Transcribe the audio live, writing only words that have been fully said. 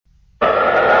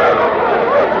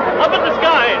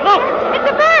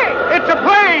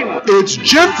It's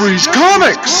Jeffrey's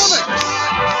Comics!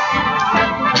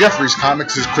 Jeffrey's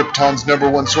Comics is Krypton's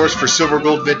 #1 source for silver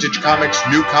gold vintage comics,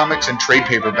 new comics, and trade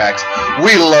paperbacks.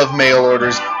 We love mail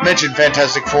orders. Mention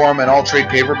Fantastic Forum and all trade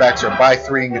paperbacks are buy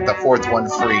 3 and get the 4th one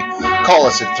free. Call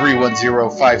us at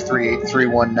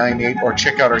 310-538-3198 or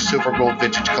check out our silver gold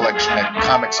vintage collection at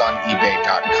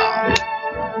comicsonebay.com.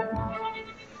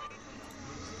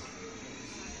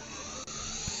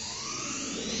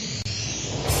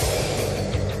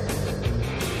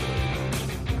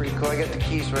 Pretty cool. I got the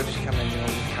keys, so I just come in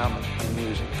and comic and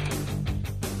music.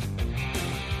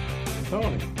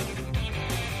 Tony.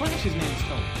 What is his name,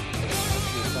 Tony?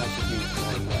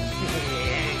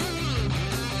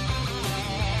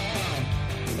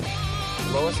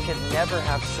 Lois can never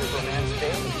have Superman's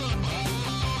baby.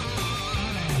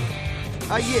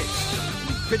 Ah, yes.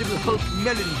 Incredible Hulk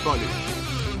melon bolly.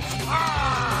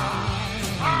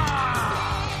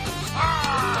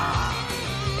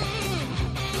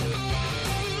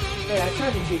 Hey, I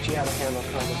tried to teach you how to handle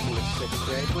comics in the 6th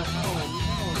grade, but oh no,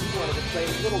 you wanted to play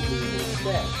Little League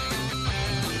instead.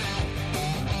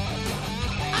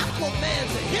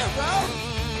 Aquaman's a hero!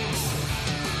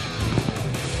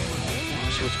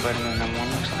 See what Spider-Man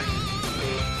 #1 looks like.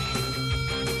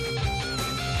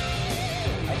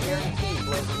 I guarantee you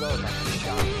blows the load like a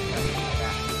shot.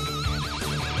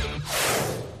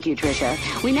 Thank you, Trisha.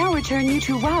 We now return you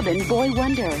to Robin, Boy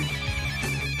Wonder.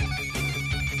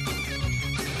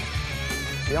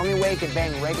 The only way he could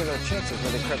bang regular chicks is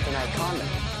with a kryptonite condom.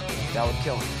 That would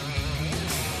kill him.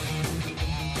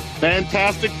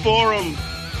 Fantastic Forum,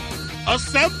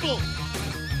 assemble!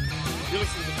 You're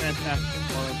listening to Fantastic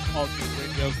Forum, all things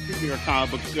radio's premier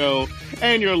comic book show,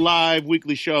 and your live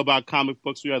weekly show about comic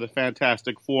books. We are the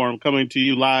Fantastic Forum, coming to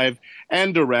you live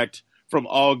and direct from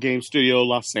All Game Studio,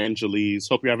 Los Angeles.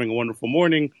 Hope you're having a wonderful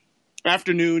morning,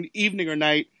 afternoon, evening, or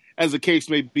night, as the case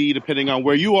may be, depending on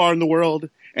where you are in the world.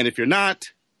 And if you're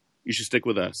not, you should stick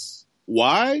with us.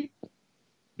 Why?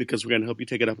 Because we're going to help you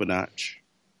take it up a notch.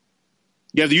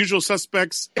 You have the usual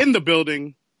suspects in the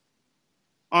building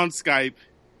on Skype.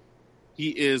 He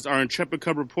is our intrepid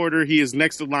cub reporter. He is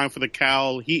next in line for the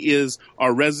cowl. He is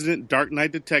our resident Dark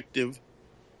Knight detective.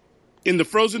 In the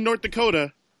frozen North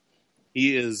Dakota,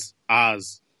 he is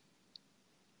Oz.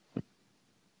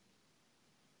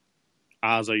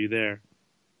 Oz, are you there?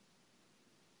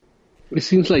 It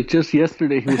seems like just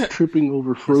yesterday he was tripping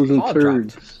over frozen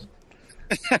turds.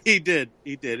 He did.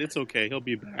 It's okay. He'll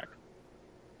be back.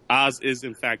 Oz is,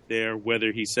 in fact, there,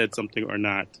 whether he said something or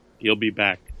not. He'll be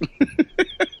back.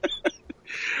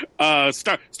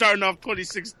 Starting off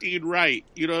 2016 right.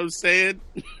 You know what I'm saying?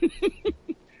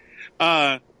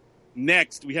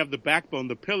 Next, we have the backbone,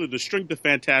 the pillar, the strength of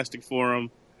Fantastic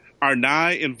Forum, our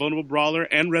nigh invulnerable brawler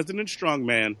and resident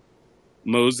strongman,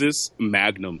 Moses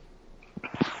Magnum.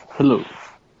 Hello.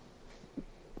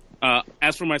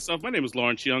 As for myself, my name is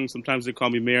Lawrence Young. Sometimes they call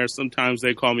me Mayor. Sometimes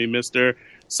they call me Mister.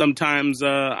 Sometimes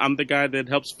I'm the guy that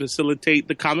helps facilitate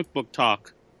the comic book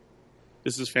talk.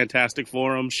 This is Fantastic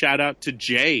Forum. Shout out to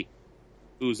Jay,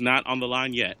 who's not on the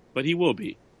line yet, but he will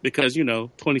be because,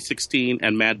 2016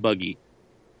 and Mad Buggy.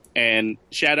 And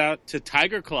shout out to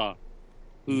Tiger Claw,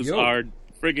 who's our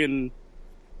friggin'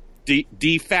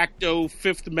 de facto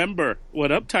 5th member.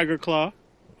 What up, Tiger Claw?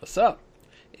 What's up?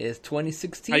 It's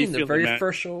 2016, the very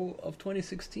first show of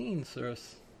 2016, so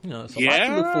it's a lot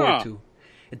to look forward to.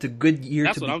 It's a good year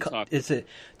That's to what be.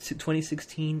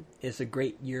 2016 is a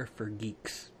great year for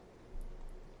geeks.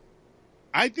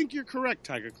 I think you're correct,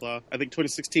 Tiger Claw. I think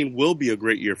 2016 will be a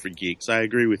great year for geeks. I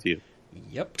agree with you.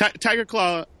 Yep. Tiger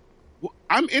Claw,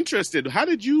 I'm interested. How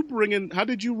did you ring in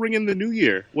the new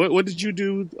year? What did you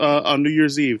do on New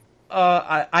Year's Eve?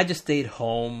 I just stayed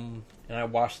home and I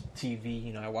watched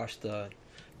TV. I watched the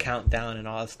countdown and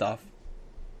all that stuff.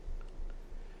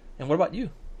 And what about you?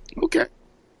 Okay.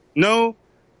 No,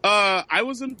 I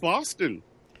was in Boston.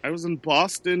 Ringing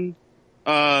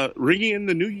in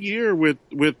the new year with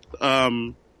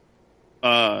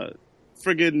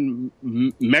friggin'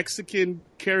 Mexican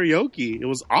karaoke. It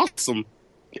was awesome.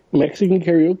 Mexican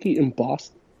karaoke in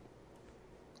Boston?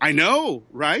 I know,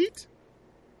 right?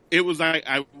 It was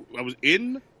I was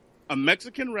in a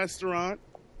Mexican restaurant.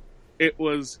 It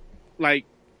was like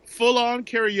full-on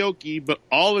karaoke, but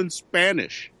all in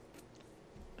Spanish.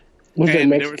 Was there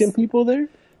Mexican people there?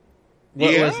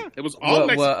 It was all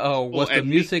Mexican. Was the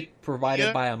music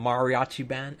provided by a mariachi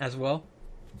band as well?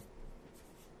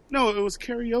 No, it was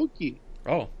karaoke.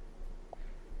 Oh.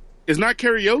 It's not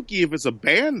karaoke if it's a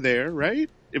band there, right?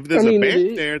 If there's a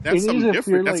band there, that's something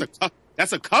different.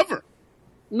 That's a cover.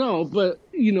 No, but,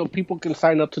 people can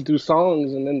sign up to do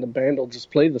songs and then the band will just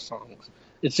play the songs.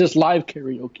 It's just live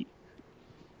karaoke.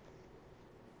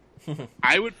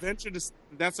 I would venture to say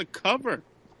that's a cover.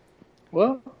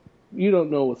 Well, you don't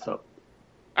know what's up.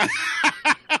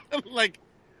 Like,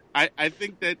 I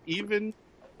think that even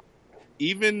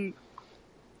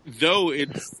though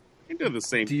it's kind of the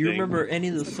same Do you thing. remember any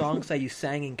of the songs that you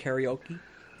sang in karaoke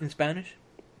in Spanish?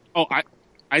 Oh,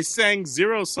 I sang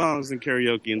 0 songs in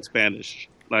karaoke in Spanish.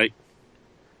 Like,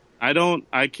 I don't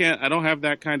have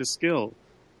that kind of skill.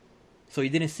 So you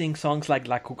didn't sing songs like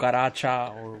La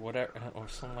Cucaracha or whatever, or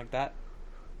something like that?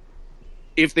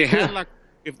 If they had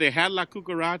La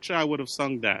Cucaracha, I would have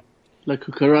sung that. La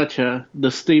Cucaracha, the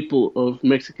staple of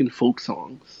Mexican folk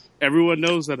songs. Everyone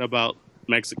knows that about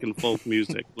Mexican folk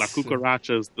music. La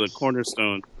Cucaracha is the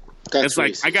cornerstone. That's it's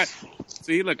like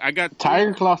racist. I got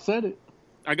Tiger Claw said it.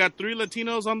 I got 3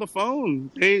 Latinos on the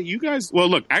phone. Hey, you guys. Well,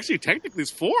 look, actually, technically,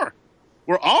 it's 4.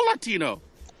 We're all Latino,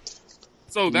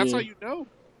 so that's how you know.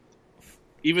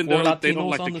 Even 4 though Latinos they don't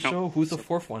like on to the count. show. Who's the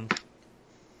 4th one?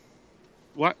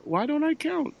 Why don't I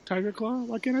count Tiger Claw?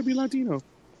 Why can't I be Latino?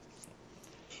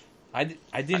 I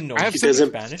didn't know I have he some- spoke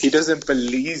Spanish. He doesn't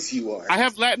believe you are. I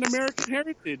have Latin American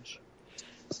heritage.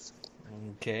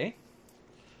 Okay,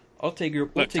 I'll take your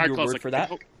Look, Tiger Claw's word like, for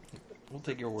that. oh. We'll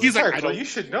take your word. He's like, Tiger I Claw, don't. you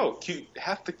should know.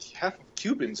 Half of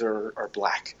Cubans are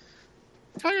black.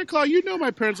 Tiger Claw, you know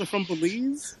my parents are from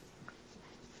Belize.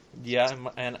 Yeah,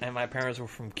 and my parents were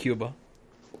from Cuba,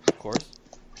 of course.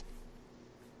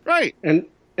 Right. And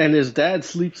his dad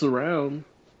sleeps around.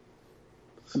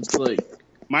 So it's like,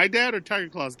 My dad or Tiger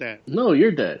Claw's dad? no,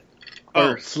 your dad.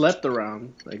 Oh. Or slept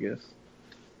around, I guess.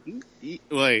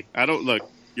 Wait, I don't look.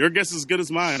 Your guess is as good as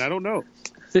mine. I don't know.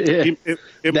 Yeah.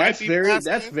 It might be past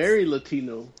That's tense. very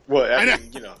Latino. Well, I I know.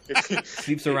 mean, you know,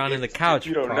 Sleeps around in the couch.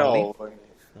 you don't probably. know. I mean,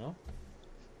 No.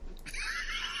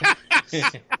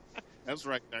 That's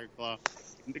right, Tiger Claw.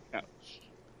 In the couch.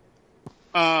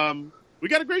 We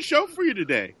got a great show for you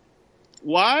today.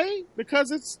 Why?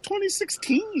 Because it's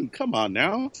 2016. Come on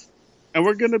now. And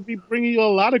we're going to be bringing you a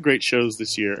lot of great shows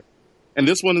this year. And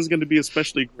this one is going to be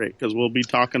especially great because we'll be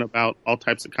talking about all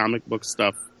types of comic book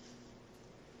stuff.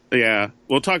 Yeah,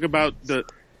 we'll talk about the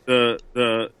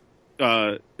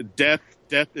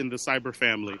death in the cyber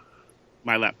family.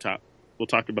 My laptop. We'll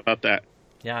talk about that.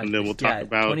 Yeah, And then we'll talk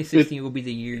about- 2016 will be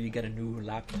the year you get a new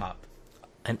laptop,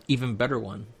 an even better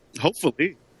one.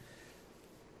 Hopefully.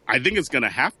 I think it's going to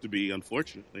have to be,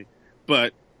 unfortunately.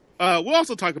 But we'll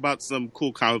also talk about some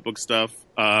cool comic book stuff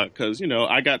because,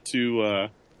 I got to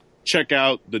check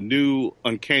out the new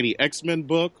Uncanny X-Men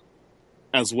book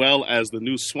as well as the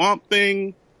new Swamp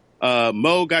Thing.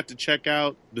 Mo got to check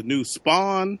out the new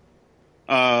Spawn.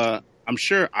 I'm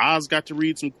sure Oz got to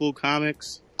read some cool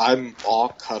comics. I'm all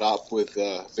caught up with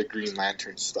the Green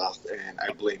Lantern stuff, and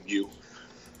I blame you.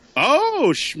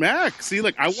 Oh, schmack. See,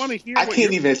 I want to hear I what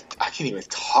can't you're- even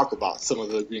talk about some of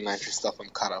the Green Lantern stuff I'm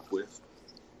caught up with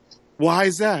Why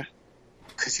is that?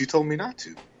 because you told me not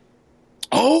to.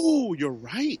 Oh, you're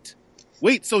right.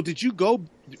 Wait, so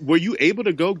were you able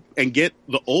to go and get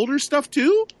the older stuff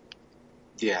too?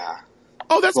 Yeah,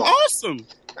 Oh, that's Well- awesome.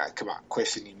 come on,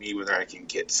 questioning me whether I can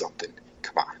get something.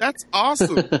 Come on. That's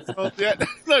awesome. So,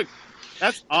 look,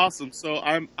 that's awesome. So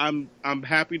I'm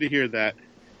happy to hear that.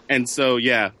 And so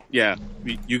you're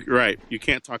right. You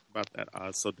can't talk about that,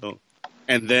 Oz. So don't.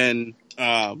 And then,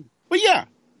 but yeah,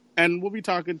 and we'll be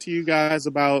talking to you guys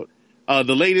about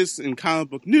the latest in comic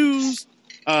book news.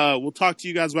 We'll talk to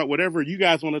you guys about whatever you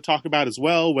guys want to talk about as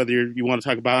well. Whether you want to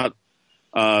talk about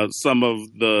some of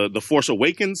the Force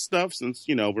Awakens stuff, since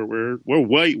we're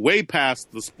way past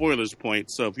the spoilers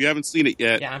point. So if you haven't seen it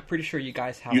yet, Yeah, I'm pretty sure you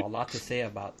guys have a lot to say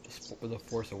about the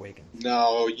Force Awakens.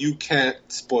 No, you can't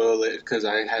spoil it because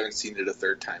I haven't seen it a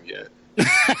third time yet.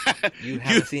 You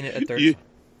haven't seen it a third you- time.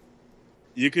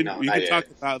 you can No, you not can yet. talk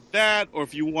about that, or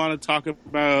if you want to talk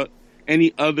about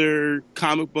any other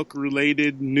comic book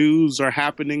related news or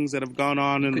happenings that have gone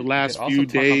on in the could- last you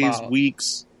could few also talk days, about-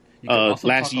 weeks, You could also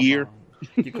last talk year. about-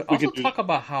 you could We also could do- talk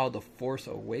about how the Force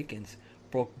Awakens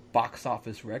broke box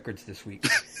office records this week.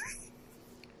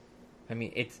 I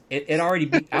mean, it already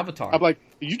beat Avatar. I'm like,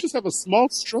 you just have a small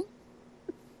stroke.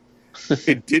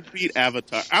 It did beat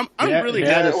Avatar. I'm really he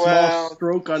had a Yeah, small well,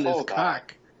 stroke on his hold on.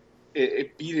 cock.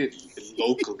 It beat it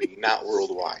locally, not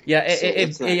worldwide. Yeah, So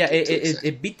let's not get too excited.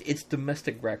 it beat its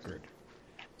domestic record.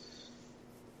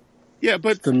 yeah,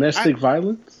 but Domestic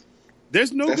violence?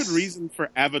 there's no That's- good reason for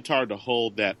Avatar to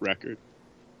hold that record.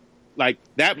 Like,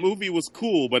 that movie was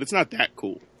cool, but it's not that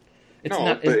cool. It's No,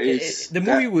 not. but The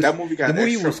movie was that movie got the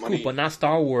movie extra was cool, money. but not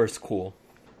Star Wars cool.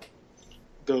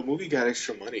 The movie got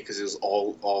extra money because it was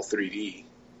all 3D.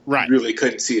 Right. You really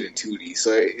couldn't see it in 2D,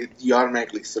 so you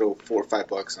automatically throw $4 or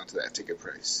 $5 onto that ticket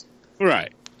price.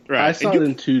 Right. I saw And it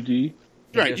in 2D.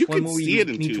 Right, There's you one can movie see you it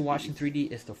in need to 2D. watch in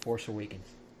 3D. It's The Force Awakens.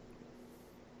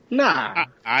 Nah,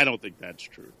 I don't think that's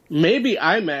true. maybe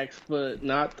IMAX, but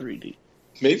not 3D.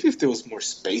 Maybe if there was more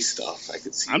space stuff, I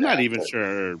could see. I'm not even but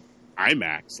sure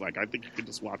IMAX. Like, I think you could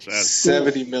just watch that.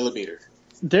 70 millimeter.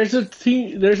 There's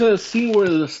a scene where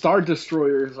the Star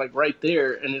Destroyer is like right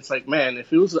there, and it's like, man,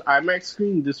 if it was an IMAX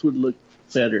screen, this would look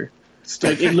better.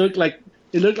 Like it looked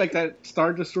like that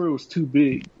Star Destroyer was too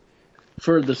big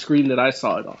for the screen that I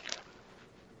saw it on.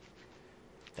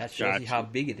 That shows you Gotcha. how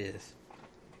big it is.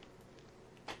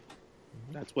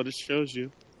 That's what it shows you,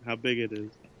 how big it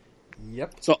is.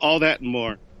 Yep. So all that and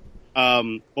more.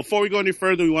 Before we go any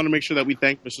further, we want to make sure that we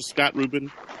thank Mr. Scott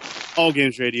Rubin, All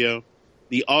Games Radio,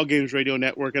 the All Games Radio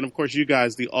Network, and of course you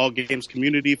guys, the All Games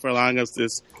community, for allowing us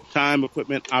this time,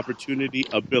 equipment, opportunity,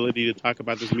 ability to talk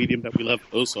about this medium that we love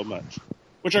oh so much,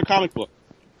 which are comic book.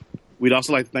 We'd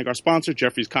also like to thank our sponsor,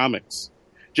 Jeffrey's Comics.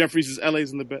 Jeffrey's is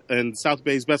LA's and South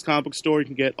Bay's best comic book store. You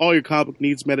can get all your comic book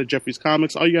needs met at Jeffrey's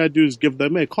Comics. All you gotta do is give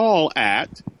them a call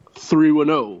at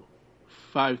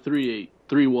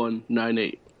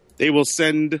 310-538-3198. They will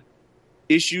send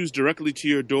issues directly to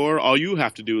your door. All you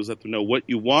have to do is let them know what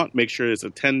you want. Make sure it's a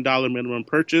 $10 minimum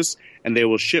purchase, and they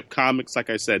will ship comics, like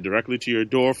I said, directly to your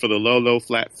door for the low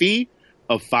flat fee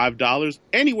of $5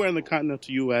 anywhere in the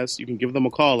continental U.S. You can give them a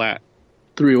call at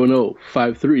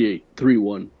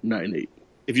 310-538-3198.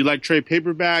 If you like trade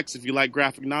paperbacks, if you like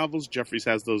graphic novels, Jeffries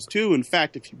has those too. In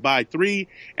fact, if you buy 3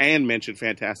 and mention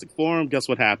Fantastic Forum, guess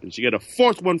what happens? You get a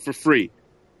 4th one for free.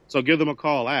 So give them a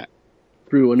call at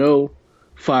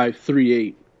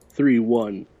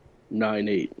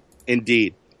 310-538-3198.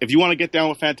 Indeed. If you want to get down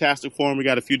with Fantastic Forum, we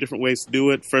got a few different ways to do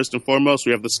it. First and foremost,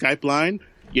 we have the Skype line.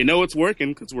 You know it's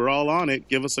working because we're all on it.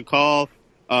 Give us a call.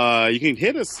 You can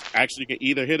hit us. Actually, you can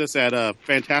either hit us at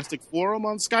Fantastic Forum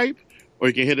on Skype, or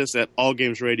you can hit us at All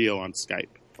Games Radio on Skype.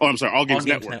 Oh, I'm sorry, All Games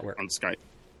Network on Skype.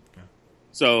 Yeah.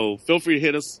 So feel free to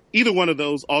hit us, either one of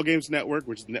those, All Games Network,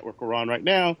 which is the network we're on right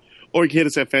now, or you can hit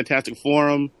us at Fantastic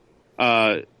Forum.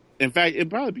 In fact, it'd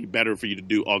probably be better for you to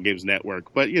do All Games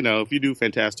Network. But, you know, if you do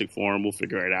Fantastic Forum, we'll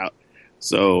figure it out.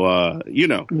 So, you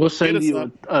know. We'll send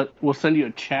you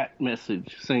a chat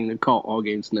message saying to call All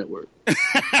Games Network.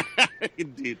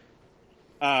 Indeed.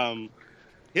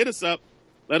 Hit us up.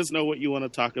 Let us know what you want to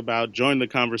talk about. Join the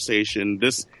conversation.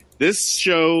 This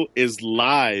show is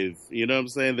live. You know what I'm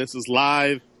saying? This is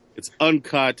live. It's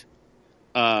uncut.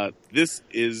 This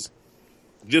is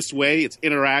this way. It's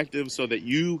interactive so that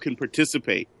you can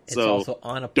participate. It's so also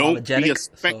unapologetic. Don't be a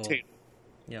spectator.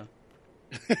 So,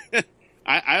 yeah.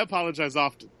 I apologize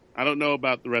often. I don't know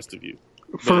about the rest of you.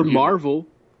 For Marvel.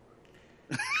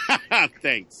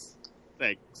 Thanks.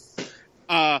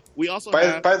 We also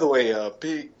by the way,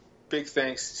 big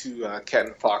thanks to Cat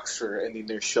and Fox for ending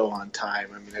their show on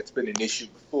time. I mean, that's been an issue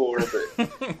before,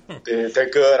 but they're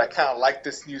good. I kind of like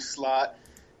this new slot.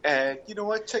 And you know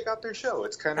what? Check out their show.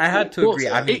 It's kind of. I had to agree.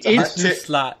 I mean, this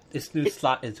new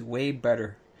slot is way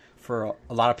better for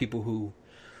a lot of people who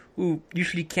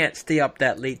usually can't stay up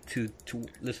that late to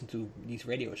listen to these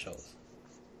radio shows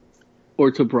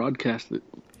or to broadcast it.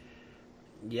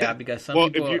 Yeah, because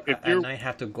some people at night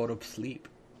have to go to sleep.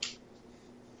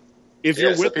 If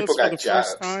you're with us for the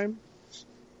first time,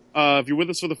 if you're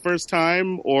with us for the first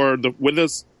time, or with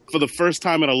us for the first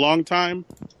time in a long time,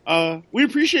 we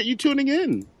appreciate you tuning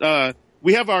in.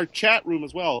 We have our chat room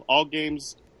as well,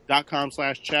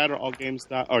 allgames.com/chat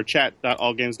or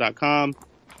chat.allgames.com,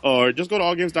 or just go to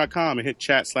allgames.com and hit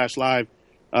chat/live.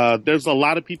 There's a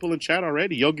lot of people in chat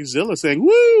already. Yogizilla saying,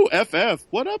 "Woo, FF,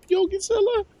 what up,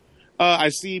 Yogizilla?" I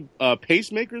see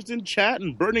Pacemakers in chat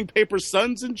and Burning Paper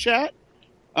Suns in chat.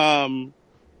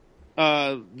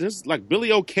 There's like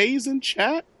Billy O'K's in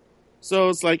chat. So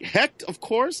it's like Hecht, of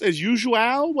course, as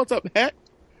usual. What's up, Hecht?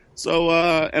 So,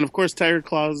 and of course, Tiger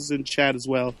Claus is in chat as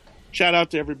well. Shout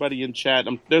out to everybody in chat.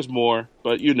 There's more,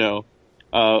 but you know,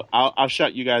 I'll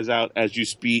shout you guys out as you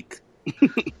speak.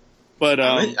 But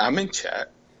I'm in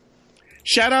chat.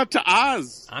 Shout out to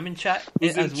Oz. I'm in chat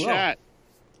Who's as in well. Chat.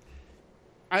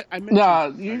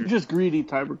 You're just greedy,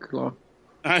 Tiger Claw.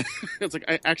 It's like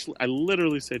I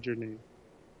literally said your name.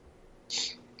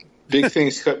 Big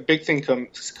things are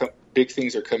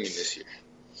coming this year.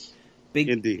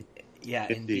 Indeed. Yeah,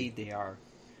 indeed they are.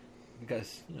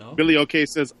 Because, you know. Billy OK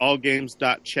says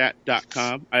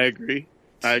allgames.chat.com. I agree.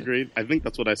 I think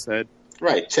that's what I said.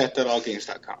 Right,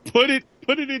 chat.allgames.com. Put it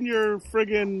in your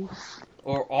friggin'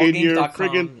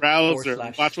 browser.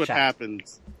 Watch what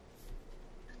happens.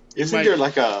 Isn't there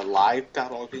like a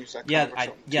live.allgames.com?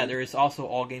 Yeah, there is also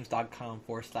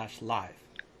allgames.com/live.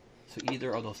 So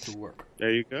either of those two work.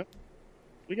 There you go.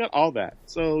 We got all that.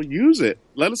 So use it.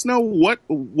 Let us know what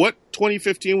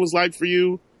 2015 was like for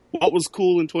you. What was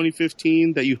cool in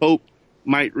 2015 that you hope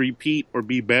might repeat or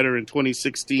be better in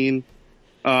 2016?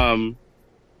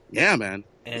 Yeah, man,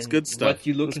 it's good stuff. What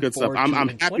you looking good forward stuff. to I'm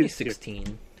in happy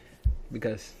 2016?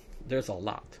 Because there's a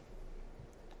lot.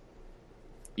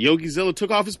 Yogizilla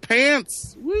took off his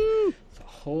pants. Woo! It's a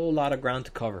whole lot of ground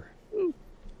to cover. Woo.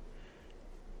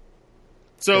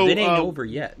 So it ain't over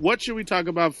yet. What should we talk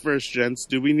about first, gents?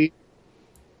 Do we need?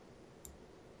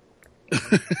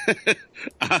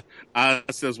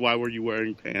 Says, why were you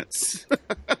wearing pants?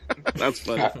 That's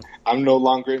funny. I'm no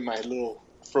longer in my little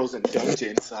frozen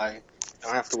dungeon, so I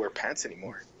don't have to wear pants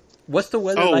anymore. What's the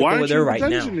weather like over there right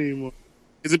now? Anymore?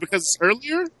 Is it because it's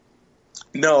earlier?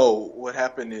 No, what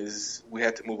happened is we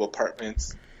had to move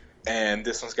apartments, and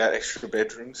this one's got extra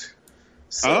bedrooms.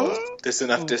 So there's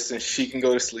enough distance. She can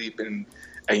go to sleep, and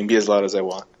I can be as loud as I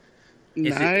want.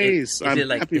 Nice.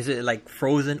 Is it like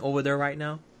frozen over there right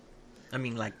now? I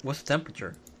mean, like, what's the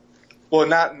temperature? Well,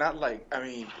 not like, I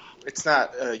mean, it's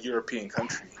not a European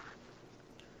country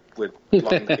with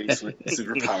long ladies with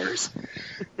superpowers.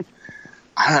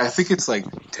 I think it's like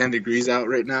 10 degrees out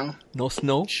right now. No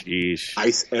snow? Sheesh.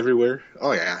 Ice everywhere.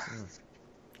 Oh, yeah.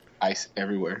 Ice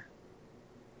everywhere.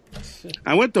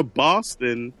 I went to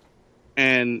Boston,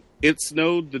 and it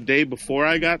snowed the day before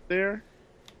I got there.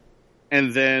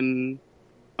 And then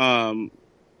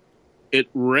it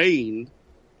rained.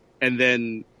 And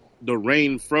then the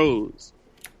rain froze.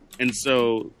 And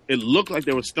so it looked like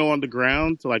there was snow on the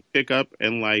ground to like pick up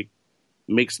and like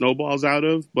make snowballs out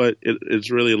of, but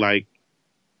it's really like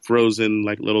frozen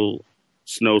like little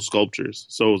snow sculptures.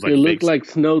 So it was like it looked like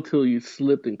snow till you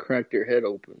slipped and cracked your head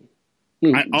open.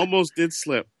 I almost did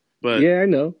slip, but yeah, I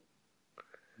know.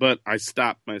 But I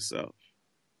stopped myself.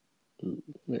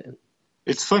 Man.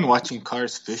 It's fun watching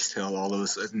cars fishtail all of a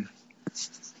sudden.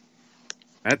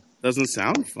 That doesn't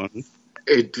sound fun.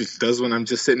 It just does when I'm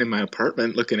just sitting in my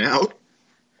apartment looking out.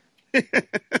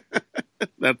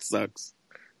 That sucks.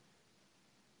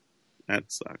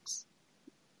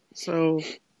 So,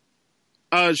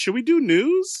 should we do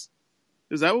news?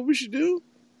 Is that what we should do?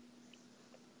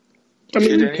 I mean,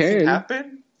 Did we anything can.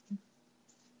 happen?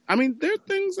 I mean, there are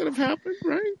things that have happened,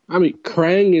 right? I mean,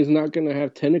 Krang is not going to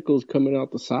have tentacles coming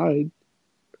out the side.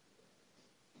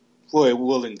 Well, it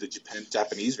will in the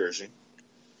Japanese version.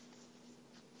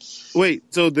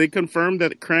 Wait, so they confirmed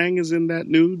that Krang is in that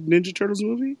new Ninja Turtles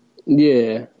movie?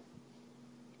 Yeah.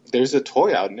 There's a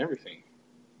toy out and everything.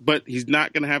 But he's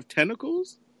not going to have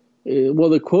tentacles? Well,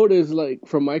 the quote is like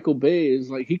from Michael Bay is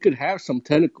like he could have some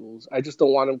tentacles. I just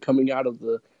don't want him coming out of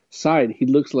the side. He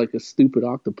looks like a stupid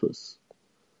octopus.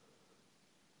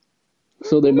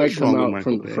 So they might come out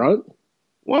from the front.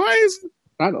 Why is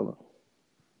I don't know.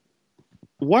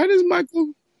 Why does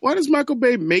Michael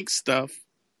Bay make stuff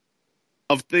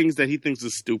of things that he thinks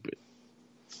is stupid?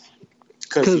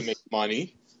 Because he makes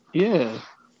money. Yeah.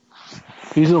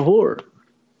 He's a whore.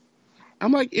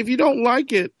 I'm like, if you don't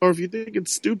like it, or if you think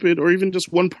it's stupid, or even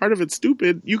just one part of it's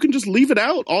stupid, you can just leave it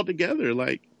out altogether.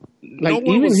 Like no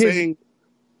one was saying.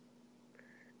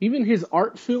 Even his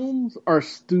art films are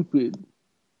stupid.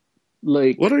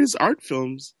 Like, what are his art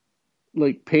films?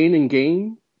 Like Pain and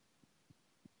Gain.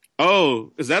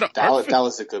 Oh, is that that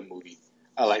was a good movie.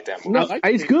 I like that movie. No,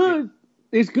 it's good.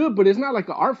 It's good, but it's not like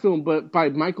an art film. But by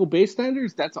Michael Bay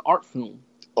standards, that's an art film.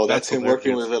 Oh, that's him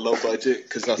working with a low budget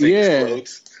because nothing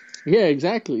explodes. Yeah,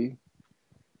 exactly.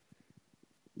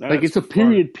 Like it's a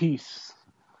period piece.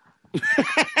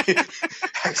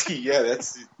 Actually, yeah,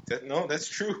 that's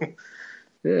true.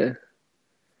 Yeah.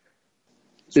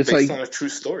 It's based on a true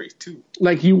story, too.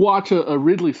 Like, you watch a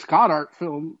Ridley Scott art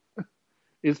film,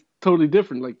 it's totally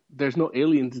different. Like, there's no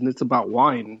aliens, and it's about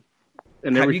wine.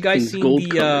 And have you guys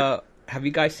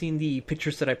seen the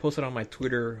pictures that I posted on my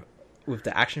Twitter with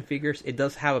the action figures? It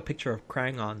does have a picture of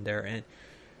Krang on there, and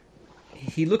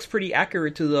he looks pretty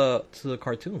accurate to the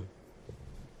cartoon.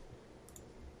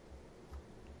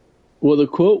 Well, the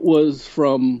quote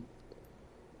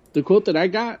that I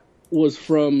got was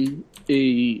from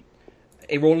a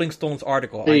Rolling Stones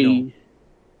article. I know.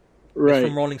 Right. It's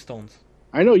from Rolling Stones.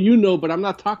 I know you know, but I'm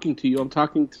not talking to you. I'm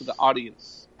talking to the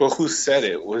audience. Well, who said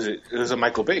it? It was a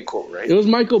Michael Bay quote, right? It was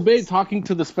Michael Bay talking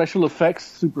to the special effects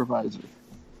supervisor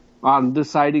on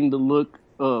deciding the look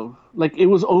of... Like, it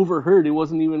was overheard. It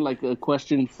wasn't even like a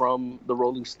question from the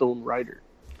Rolling Stone writer.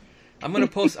 I'm gonna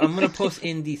post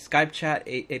in the Skype chat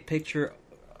a picture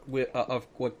of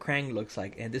what Krang looks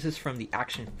like, and this is from the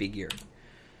action figure.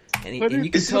 And you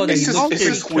can tell that he looks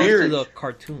pretty close to the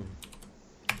cartoon.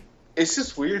 It's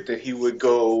just weird that he would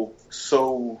go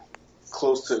so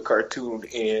close to the cartoon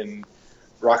in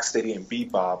Rocksteady and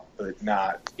Bebop, but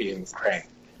not in Krang.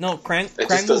 No,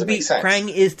 Krang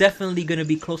is definitely going to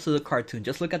be close to the cartoon.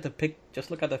 Just look at the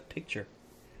picture.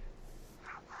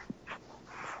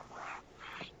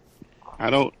 I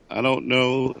don't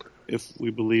know if we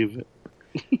believe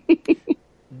it.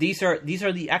 These are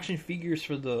the action figures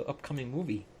for the upcoming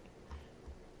movie.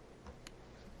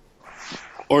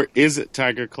 Or is it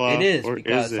Tiger Claw? It is, or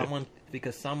because is it?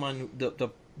 someone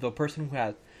the person who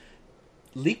has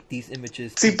leaked these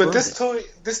images. See, but this toy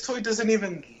doesn't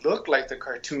even look like the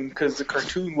cartoon because the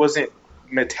cartoon wasn't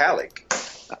metallic.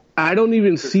 I don't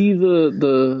even see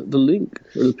the link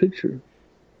or the picture.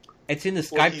 It's in the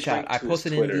Skype chat. I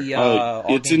posted in the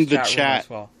it's in the chat as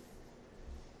well.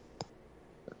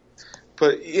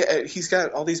 But yeah, he's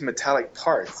got all these metallic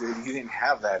parts. He didn't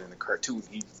have that in the cartoon.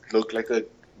 He looked like a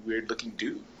weird-looking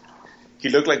dude. He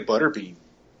looked like Butterbean.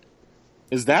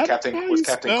 Is that with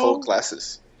Captain Cold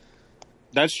glasses?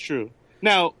 That's true.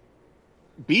 Now,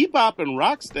 Bebop and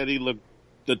Rocksteady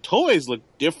the toys look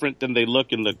different than they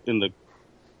look in the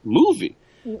movie.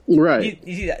 Right.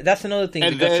 You see, that's another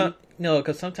thing.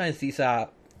 Because sometimes these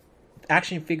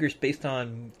action figures based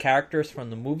on characters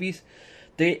from the movies,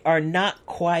 they are not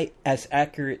quite as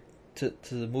accurate to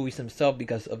the movies themselves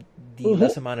because of the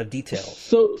less amount of details.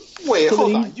 So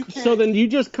hold on. So then you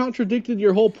just contradicted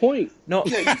your whole point. No,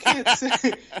 yeah, you can't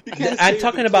say. I'm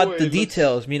talking about the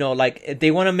details. Like if they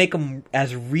want to make them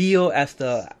as real as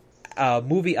the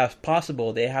movie as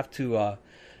possible, they have to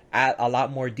add a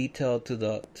lot more detail to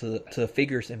the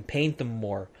figures and paint them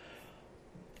more.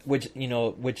 Which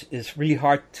is really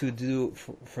hard to do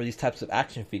for these types of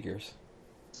action figures.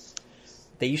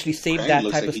 They usually save that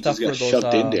type of stuff for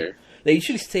those. They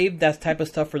usually save that type of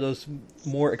stuff for those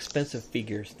more expensive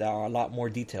figures that are a lot more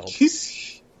detailed.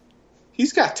 He's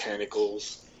got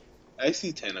tentacles. I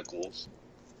see tentacles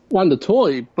on the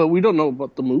toy, but we don't know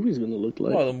what the movie's going to look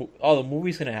like. Well, the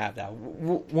movie's going to have that.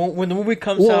 When the movie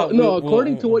comes out,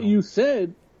 according to what you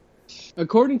said,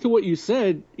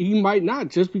 he might not,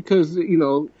 just because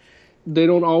they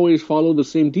don't always follow the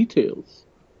same details.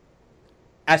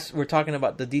 As we're talking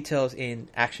about the details in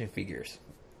action figures,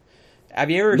 have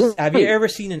you ever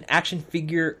seen an action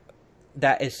figure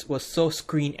that was so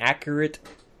screen accurate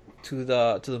to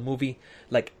the movie,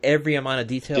 like every amount of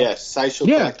detail? Yes, Sideshow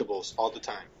collectibles all the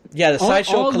time. Yeah, the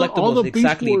Sideshow collectibles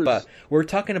exactly. But we're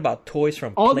talking about toys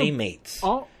from Playmates.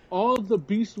 All the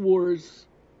Beast Wars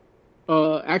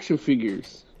action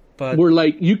figures, but were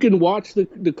like you can watch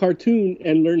the cartoon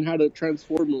and learn how to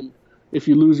transform them if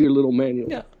you lose your little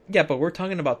manual. Yeah, but we're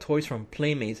talking about toys from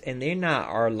Playmates, and they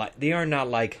are not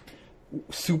like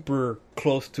super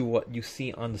close to what you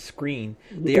see on the screen.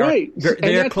 They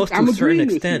are close to a certain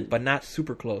extent, but not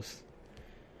super close.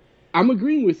 I'm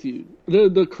agreeing with you.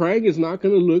 The Krang is not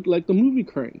going to look like the movie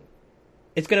Krang.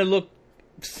 It's going to look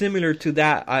similar to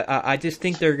that. I just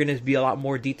think there's going to be a lot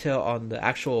more detail on the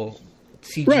actual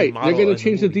CG model. Right, they're going to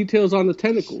change the details on the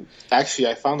tentacles. Actually,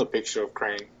 I found a picture of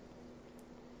Krang.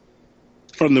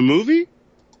 From the movie?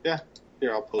 Yeah.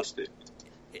 Here, I'll post it.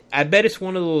 I bet it's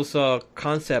one of those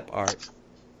concept art.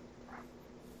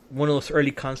 One of those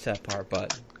early concept art,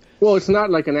 but... Well, it's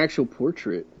not like an actual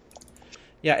portrait.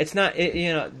 Yeah, it's not...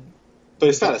 But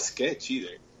it's not a sketch either.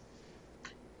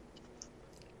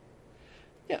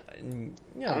 Yeah, I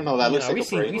don't know. That looks like a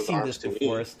brain we've seen this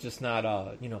before. It's just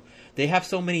not, they have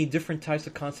so many different types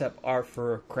of concept art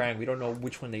for Krang. We don't know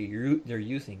which one they're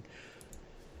using.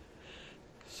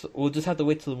 So we'll just have to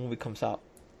wait till the movie comes out.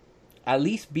 At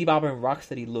least Bebop and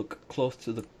Rocksteady look close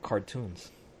to the cartoons.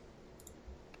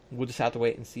 We'll just have to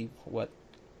wait and see what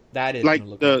that is. Like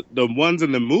the ones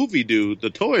in the movie do. The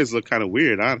toys look kind of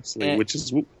weird, honestly, which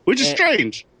is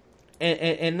strange. And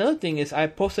another thing is, I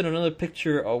posted another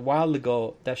picture a while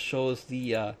ago that shows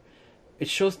the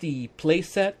play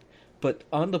set, but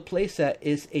on the play set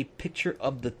is a picture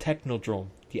of the Technodrome,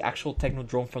 the actual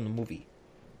Technodrome from the movie,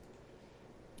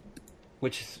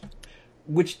 which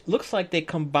looks like they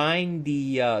combined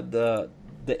the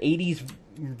 80s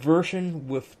version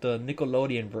with the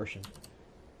Nickelodeon version.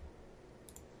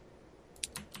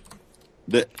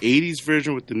 The 80s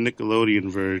version with the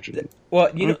Nickelodeon version.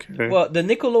 The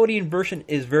Nickelodeon version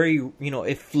is very,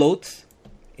 it floats.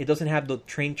 It doesn't have the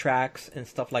train tracks and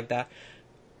stuff like that.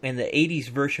 And the 80s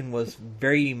version was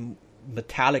very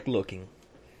metallic looking.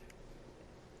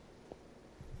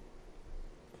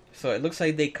 So it looks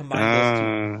like they combined those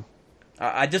two.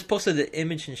 I just posted the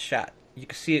image in chat. You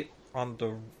can see it on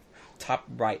the top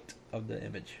right of the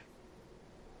image.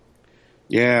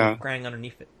 Yeah. Krang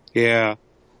underneath it. Yeah.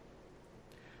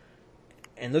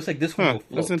 And it looks like this one will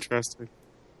float. That's interesting.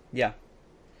 Yeah.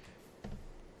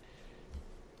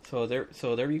 So there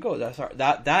you go.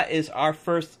 That is our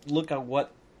first look at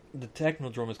what the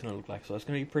Technodrome is going to look like. So it's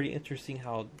going to be pretty interesting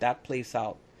how that plays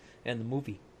out in the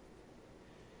movie.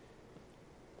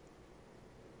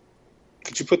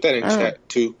 Could you put that in chat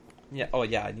too? Yeah. Oh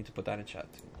yeah, I need to put that in chat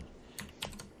too.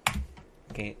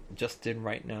 Okay, just in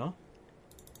right now.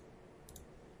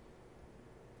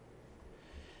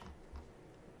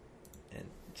 And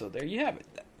so there you have it.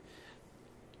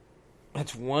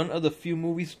 That's one of the few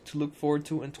movies to look forward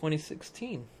to in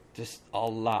 2016. Just a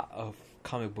lot of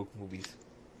comic book movies.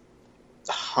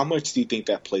 How much do you think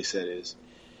that playset is?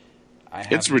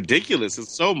 It's ridiculous.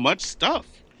 It's so much stuff.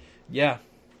 Yeah.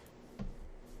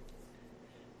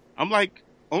 I'm like,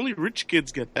 only rich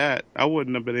kids get that. I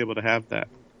wouldn't have been able to have that.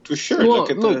 For sure. Well,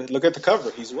 look at the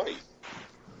cover. He's white.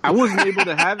 I wasn't able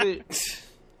to have it.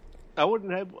 I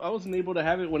wasn't able to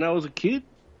have it when I was a kid.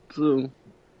 So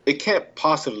it can't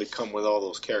possibly come with all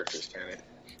those characters, can it?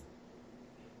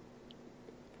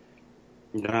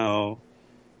 No.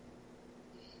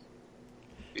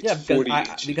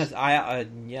 It's because I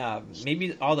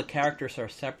maybe all the characters are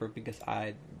separate because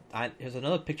I here's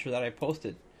another picture that I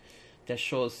posted that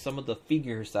shows some of the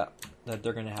figures that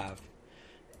they're gonna have,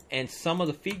 and some of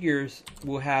the figures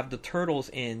will have the turtles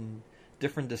in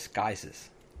different disguises.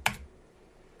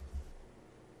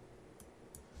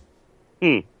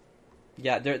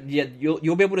 Yeah,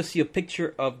 you'll be able to see a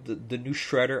picture of the new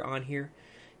Shredder on here.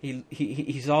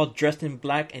 He's all dressed in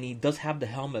black and he does have the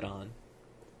helmet on.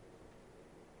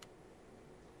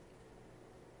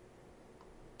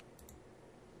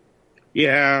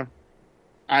 Yeah,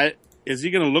 is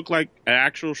he gonna look like an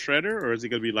actual Shredder, or is he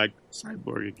gonna be like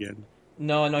Cyborg again?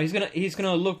 No, he's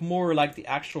gonna look more like the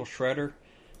actual Shredder.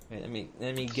 Wait,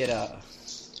 let me get a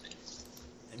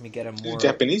more. He's a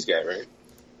Japanese guy, right?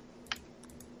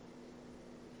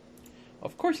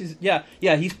 Of course he's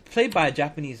played by a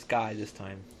Japanese guy this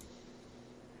time.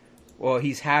 Well,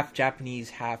 he's half Japanese,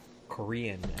 half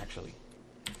Korean actually,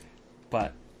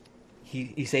 but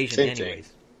he's Asian anyways.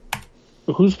 Thing.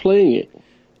 Who's playing it?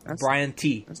 Brian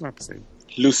T. That's not the same.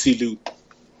 Lucy Liu.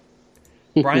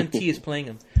 Brian T. is playing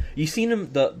him. You seen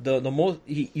him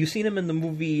you seen him in the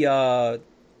movie Fast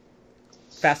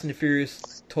and the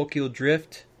Furious Tokyo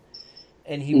Drift,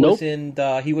 and he was in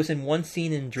one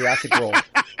scene in Jurassic World.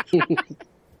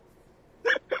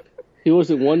 He was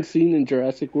in one scene in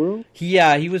Jurassic World?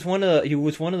 Yeah, he was one of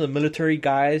the military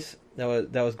guys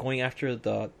that was going after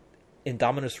the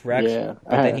Indominus Rex,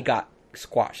 but then he got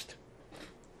squashed.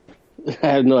 I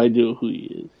have no idea who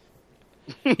he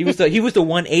is. He was the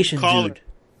one Asian dude.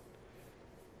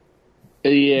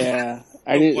 Yeah,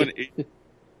 the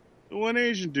one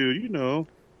Asian dude, you know,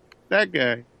 that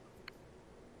guy.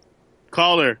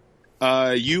 Caller,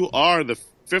 you are the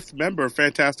 5th member of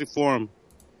Fantastic Forum.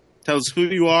 Tell us who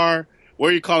you are,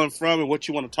 where you're calling from, and what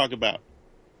you want to talk about.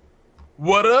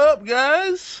 What up,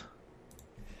 guys?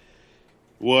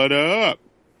 What up?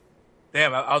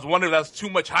 Damn, I was wondering if that's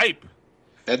too much hype.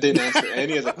 That didn't answer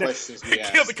any of the questions we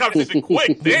asked. Killed the conversation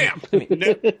quick. Damn. We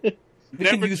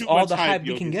can use all the hype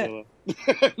we can get.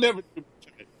 Never too much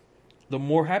hype. The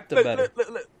more hype, the better.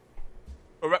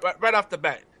 Right off the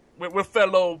bat, we're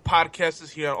fellow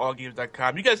podcasters here on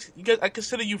AllGames.com. You guys, I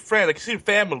consider you friends. I consider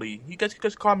family. You guys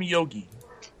call me Yogi.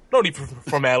 No need for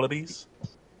formalities.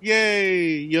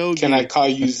 Yay, Yogi. Can I call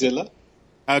you Zilla?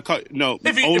 No,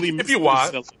 if you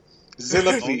want.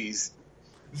 Zilla, please.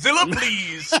 Zilla,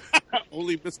 please.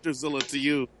 Only Mr. Zilla to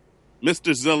you.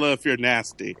 Mr. Zilla if you're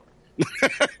nasty.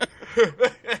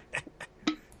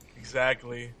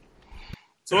 Exactly.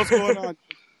 So what's going on?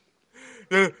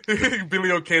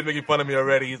 Billy O'Kane's making fun of me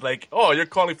already. He's like, oh, you're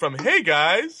calling from, hey,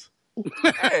 guys.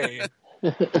 Hey.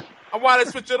 I want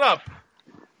to switch it up.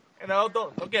 You know,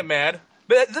 don't get mad.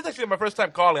 But this is actually my first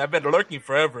time calling. I've been lurking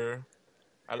forever.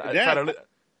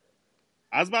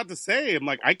 I was about to say, I'm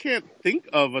like, I can't think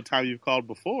of a time you've called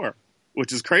before,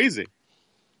 which is crazy.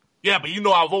 Yeah, but you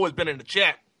know I've always been in the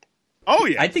chat. Oh,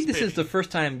 yeah. I think this is the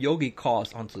first time Yogi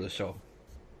calls onto the show.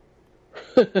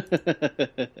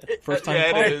 First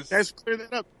time call. It is. Let's clear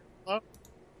that up.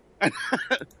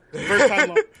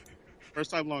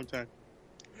 First time, long time.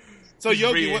 So,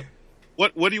 Yogi,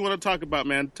 what do you want to talk about,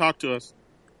 man? Talk to us.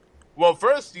 Well,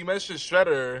 first, you mentioned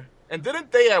Shredder. And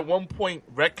didn't they at one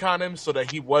point retcon him so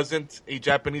that he wasn't a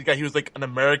Japanese guy? He was like an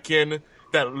American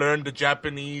that learned the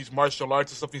Japanese martial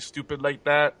arts or something stupid like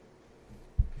that.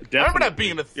 Definitely. I remember that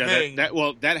being a thing.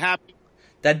 That happened.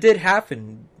 That did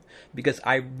happen because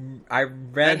I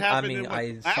read.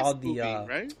 I saw the. Movie,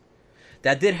 right?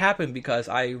 That did happen because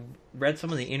I read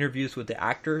some of the interviews with the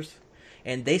actors,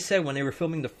 and they said when they were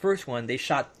filming the first one, they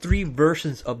shot 3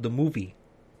 versions of the movie.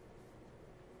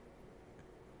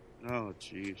 Oh,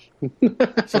 jeez.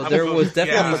 So there was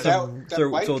definitely that there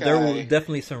were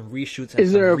definitely some reshoots. And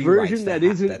Is there a some version that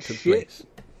isn't that took shit? place.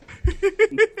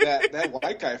 that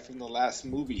white guy from the last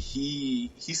movie,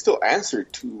 he still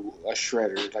answered to a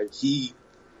shredder. Like he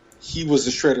was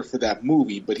the shredder for that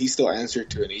movie, but he still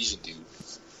answered to an Asian dude.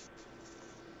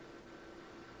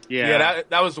 Yeah,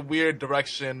 that was a weird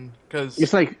direction because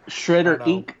It's like Shredder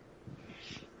Inc.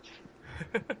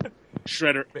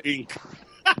 Shredder Inc.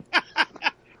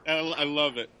 I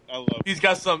love it. I love it. He's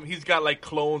got like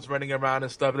clones running around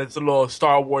and stuff, and it's a little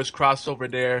Star Wars crossover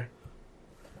there.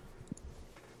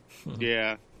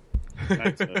 Yeah.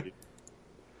 I tell you.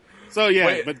 So yeah,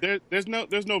 Wait. but there's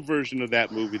no version of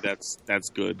that movie that's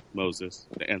good, Moses,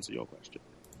 to answer your question.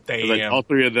 'Cause, like, all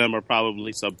three of them are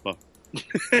probably subpar.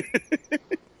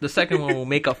 The second one will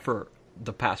make up for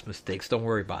the past mistakes. Don't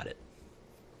worry about it.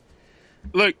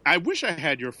 Look, I wish I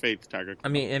had your faith, Tiger. I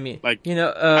mean, like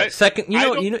second. You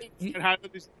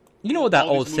know what that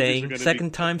all old these movies are saying? gonna Second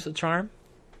be- time's a charm.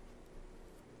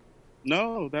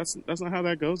 No, that's not how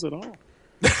that goes at all.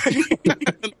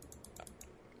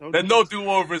 There's no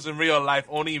do-overs in real life,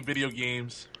 only in video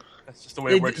games. That's just the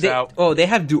way it works out. Oh, they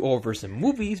have do-overs in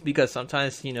movies because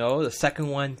sometimes, the second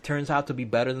one turns out to be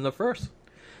better than the first.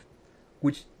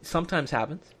 Which sometimes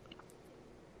happens.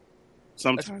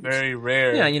 Sometimes. That's very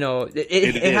rare. Yeah,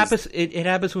 it happens. It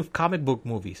happens with comic book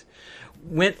movies.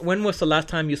 When was the last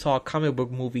time you saw a comic book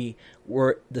movie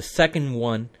where the second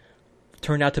one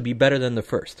turned out to be better than the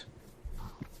first?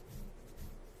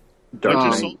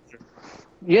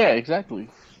 Yeah, exactly.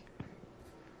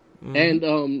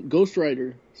 And Ghost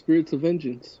Rider, Spirits of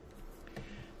Vengeance.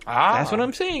 That's what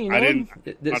I'm saying.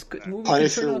 This movie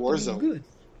Punisher turned out to be Warzone. good.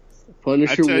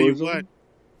 Punisher I tell you Warzone. what.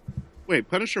 Wait,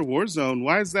 Punisher Warzone.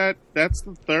 Why is that? That's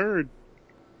the third.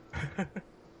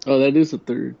 Oh, that is the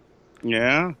third.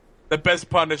 Yeah. The best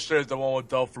Punisher is the one with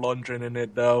Dolph Lundgren in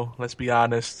it, though. Let's be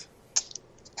honest.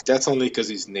 That's only because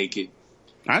he's naked.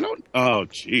 I don't. Oh,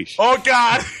 jeez. Oh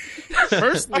God!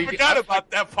 Personally, I forgot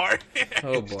about that part.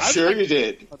 Oh boy. Sure you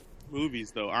did.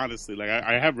 Movies, though, honestly, like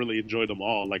I have really enjoyed them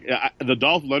all. Like the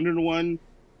Dolph Lundgren one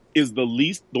is the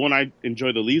one I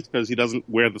enjoy the least because he doesn't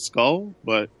wear the skull.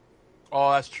 But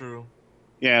Oh, that's true.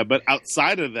 yeah, but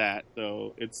outside of that,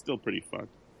 though, it's still pretty fun.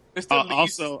 It's the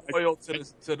least also- loyal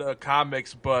to the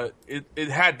comics, but it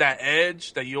had that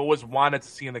edge that you always wanted to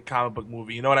see in the comic book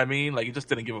movie. You know what I mean? Like, it just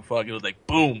didn't give a fuck. It was like,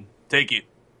 boom, take it.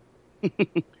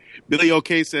 Billy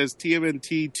OK says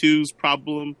TMNT 2's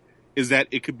problem is that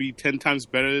it could be 10 times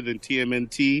better than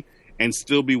TMNT and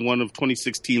still be one of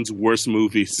 2016's worst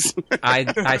movies.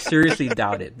 I seriously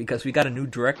doubt it because we got a new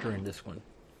director in this one.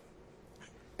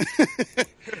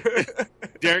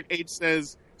 Derek H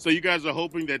says, so you guys are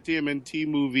hoping that TMNT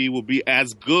movie will be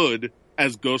as good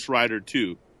as Ghost Rider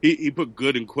 2. He put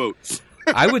good in quotes.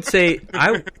 I would say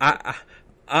I'm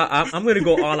going to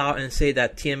go all out and say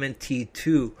that TMNT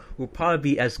 2 will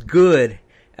probably be as good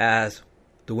as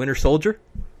The Winter Soldier.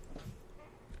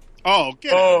 Oh,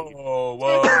 get Oh,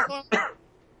 whoa.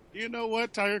 You know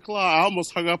what, Tiger Claw? I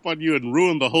almost hung up on you and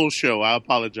ruined the whole show. I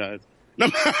apologize. No,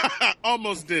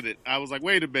 almost did it. I was like,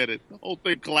 wait a minute. The whole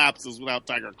thing collapses without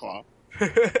Tiger Claw.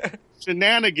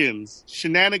 Shenanigans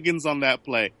on that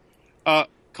play.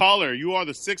 Caller, you are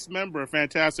the 6th member of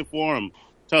Fantastic Forum.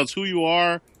 Tell us who you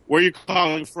are, where you're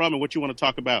calling from, and what you want to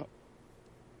talk about.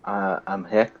 I'm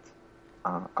Hecht.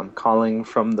 I'm calling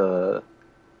from the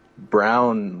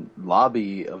brown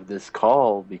lobby of this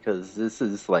call because this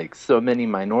is like so many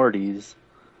minorities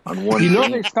on one.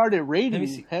 They started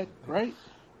raiding, heck, right?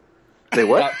 Say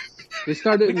what? They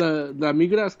started the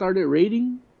Migra started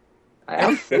raiding.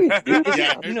 You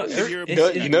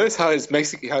notice how his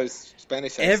Spanish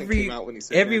accent came out when he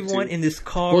said everyone in this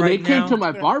call well, right now. They came to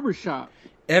my barbershop.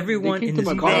 Everyone in this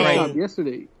call right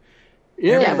yesterday.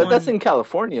 Yeah, but that's in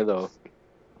California though.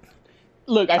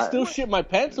 Look, I still shit my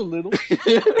pants a little.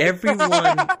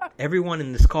 Everyone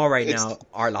in this call right now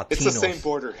are Latinos. It's the same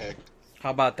border, heck.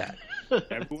 How about that?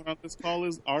 Everyone on this call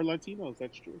are Latinos.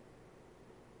 That's true.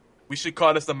 We should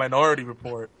call this the Minority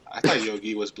Report. I thought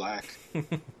Yogi was black.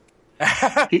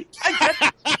 I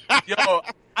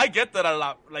get that a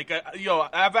lot. Like,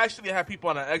 I've actually had people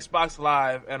on an Xbox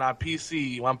Live and on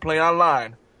PC when I'm playing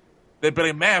online. They'd be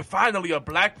like, "Man, finally a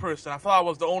black person. I thought I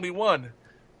was the only one."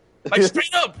 Like,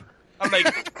 straight up. I'm like,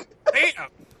 damn.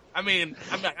 I mean,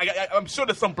 I'm sure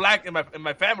there's some black in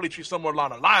my family tree somewhere along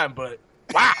the line, but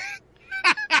wow.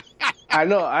 I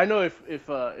know.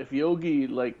 If Yogi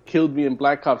like killed me in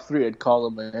Black Ops 3, I'd call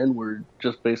him an N-word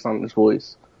just based on his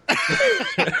voice.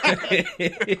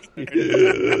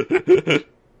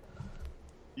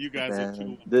 You guys are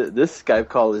too. This Skype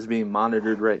call is being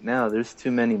monitored right now. There's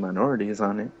too many minorities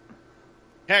on it.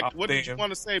 Heck, what did you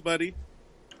want to say, buddy?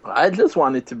 I just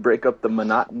wanted to break up the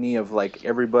monotony of like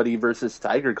everybody versus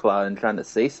Tiger Claw and trying to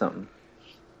say something.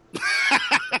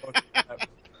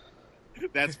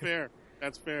 That's fair.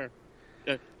 That's fair.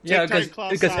 Yeah,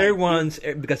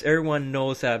 because everyone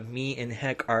knows that me and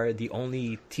Heck are the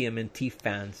only TMNT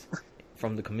fans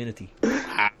from the community.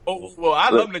 Oh well, I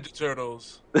love Ninja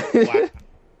Turtles. Wow.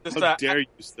 How dare you,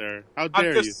 sir? How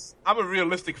dare you? I'm a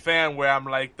realistic fan where I'm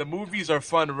like, the movies are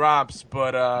fun romps,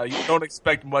 but you don't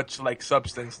expect much like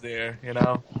substance there, you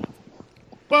know?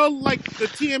 Well, like the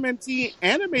TMNT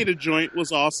animated joint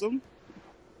was awesome.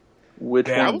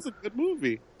 That was a good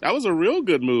movie. That was a real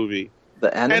good movie.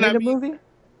 The animated movie?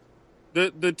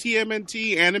 The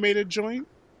TMNT animated joint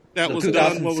that was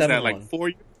done. What was that? Like 4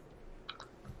 years?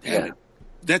 Damn it.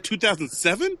 That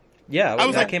 2007? Yeah, I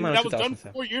was that came out. That was done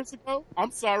 4 years ago.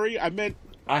 I'm sorry, I meant.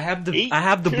 I have the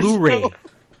Blu-ray.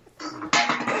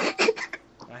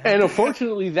 And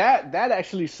unfortunately, that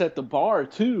actually set the bar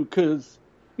too, because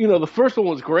the first one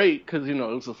was great because it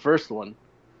was the first one,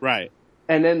 right?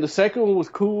 And then the second one was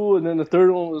cool, and then the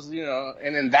third one was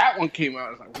and then that one came out.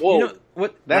 I was like, whoa,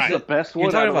 what? That's the best one.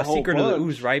 You're talking about whole Secret bunch. of the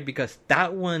Ooze, right? Because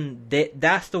that one,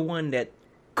 that's the one that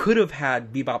could have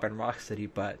had Bebop and Rocksteady,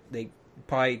 but they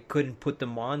probably couldn't put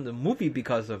them on the movie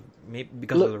because of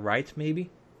the rights, maybe.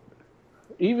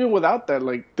 Even without that,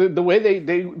 like the way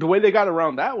they got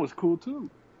around that was cool too.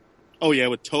 Oh yeah,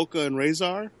 with Toka and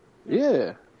Razor.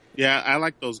 Yeah. Yeah, I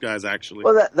like those guys actually.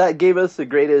 Well, that gave us the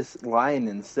greatest line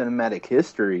in cinematic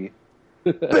history.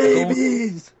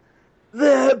 Babies,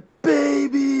 they're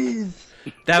babies.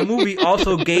 That movie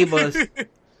also gave us.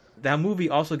 That movie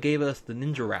also gave us the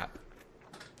Ninja Rap.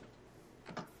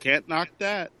 Can't knock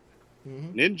that.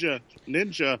 Mm-hmm.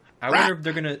 Ninja. I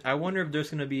wonder if there's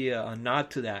gonna be a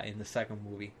nod to that in the second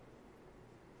movie.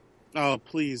 Oh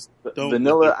please! Don't.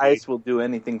 Vanilla Ice will do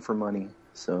anything for money.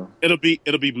 So it'll be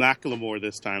Macklemore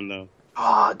this time though.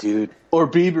 Ah, dude. Or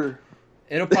Bieber.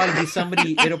 It'll probably be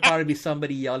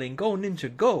somebody yelling, "Go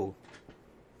Ninja, go!"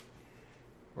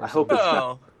 I hope it's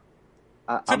not.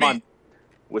 I'm on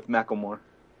with Macklemore.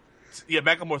 Yeah,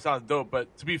 Macklemore sounds dope,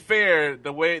 but to be fair,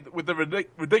 with the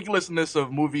ridiculousness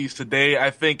of movies today,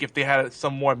 I think if they had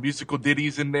some more musical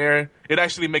ditties in there, it'd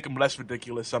actually make them less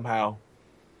ridiculous somehow.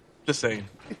 Just saying.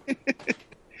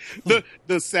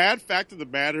 The sad fact of the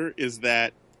matter is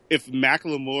that if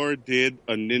Macklemore did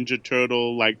a Ninja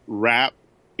Turtle like rap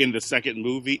in the second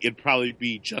movie, it'd probably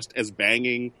be just as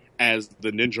banging as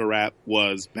the Ninja rap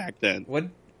was back then. What?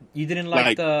 You didn't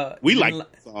like the? We liked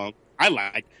the song. I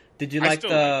liked. Did you like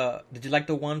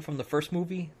the one from the first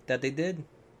movie that they did?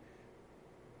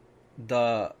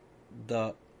 The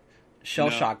Shell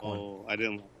Shock one. I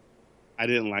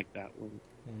didn't like that one.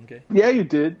 Okay. Yeah, you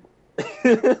did.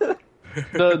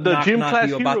 the gym class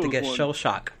you about to Heroes get one. Shell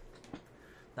Shock.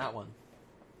 That one.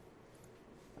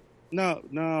 No.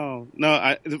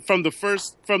 From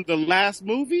the last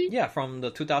movie. Yeah, from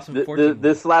the 2014.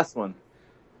 This last one.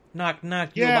 Knock.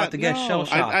 You're about to get Shell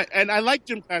Shock. I like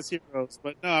Gym Class Heroes,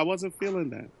 but no, I wasn't feeling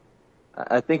that.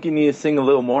 I think you need to sing a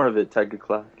little more of it, Tiger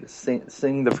Claw. Just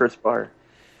sing the first bar.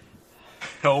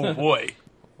 Oh boy.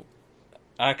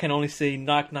 I can only say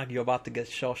knock. You're about to get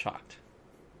Shell Shocked.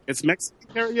 It's Mexican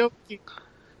karaoke.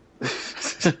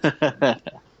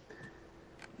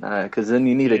 Because then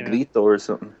you need a grito or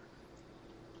something.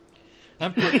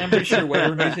 I'm pretty sure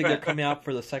whatever music they're coming out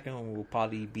for the second one will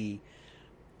probably be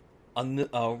a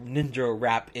ninja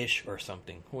rap-ish or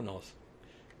something. Who knows?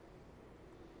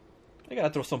 I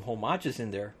gotta throw some homages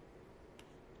in there.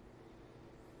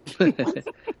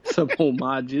 Some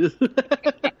homages.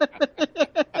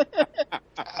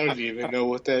 I don't even know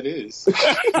what that is.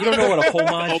 You don't know what a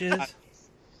homage is?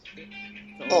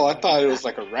 Oh, I thought it was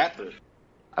like a rapper.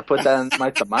 I put that in my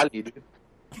tamale, dude.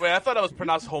 Wait, I thought that was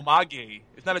pronounced homage.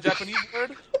 It's not a Japanese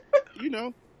word? You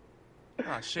know.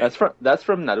 Ah, shit. That's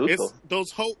from Naruto. It's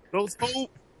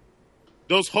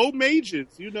those whole mages,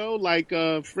 like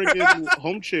friggin'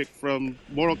 home chick from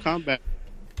Mortal Kombat.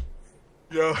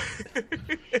 Yo.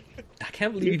 I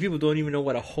can't believe people don't even know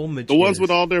what a homage is. The ones with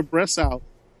all their breasts out.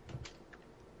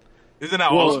 Isn't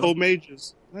that awesome? Whole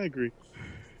mages. I agree.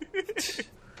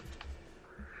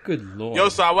 Good lord. Yo,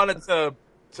 so I wanted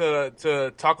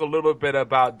to talk a little bit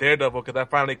about Daredevil because I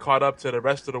finally caught up to the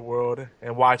rest of the world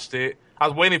and watched it. I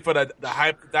was waiting for the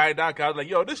hype to die down because I was like,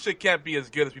 yo, this shit can't be as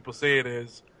good as people say it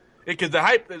is. Because the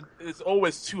hype is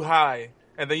always too high.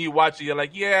 And then you watch it, you're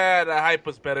like, yeah, the hype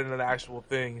was better than the actual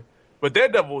thing. But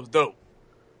Daredevil was dope.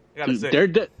 I gotta say.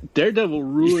 Daredevil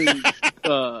ruined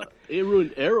it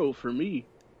ruined Arrow for me.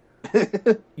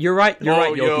 You're right,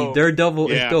 Yoki. Yo. Daredevil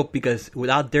is dope because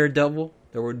without Daredevil,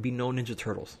 there would be no Ninja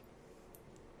Turtles.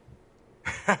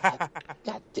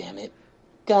 God damn it.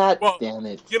 God damn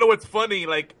it. You know what's funny?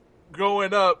 Like,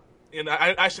 growing up,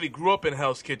 I actually grew up in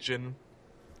Hell's Kitchen.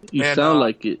 You sound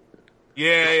like it.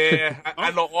 Yeah.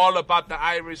 I know all about the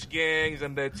Irish gangs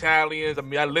and the Italians. I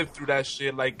mean, I lived through that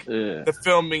shit. Like, the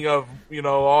filming of,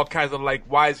 all kinds of, like,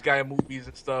 wise guy movies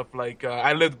and stuff. Like,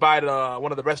 I lived by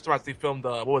one of the restaurants they filmed,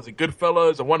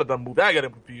 Goodfellas? Or one of them movies. I got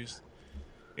them confused.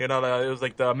 It was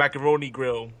like the Macaroni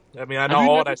Grill. I mean, I know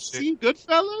all that shit. Have you seen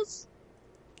Goodfellas?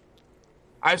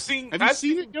 Have you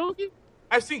seen it, Yogi?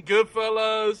 I've seen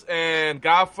Goodfellas and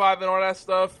Godfather and all that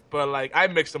stuff, but, like, I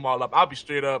mix them all up. I'll be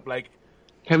straight up, like...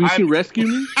 Have you seen Rescue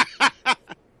Me?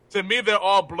 To me, they're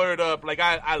all blurred up. Like,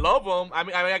 I love them. I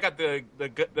mean, I got the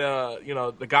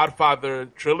Godfather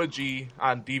trilogy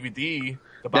on DVD.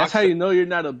 That's how you know you're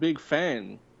not a big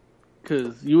fan,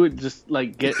 because you would just,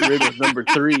 like, get rid of number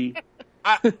 3.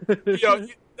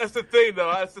 That's the thing,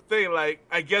 though. That's the thing. Like,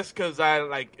 I guess because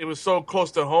it was so close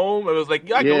to home. It was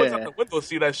like, I can look out the window and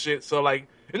see that shit. So, like,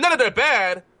 and none of they're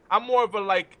bad. I'm more of a,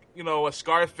 like, a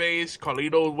Scarface,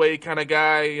 Carlito way kind of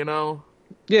guy,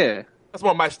 Yeah. That's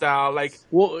more my style. Like,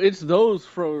 well, it's those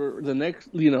for the next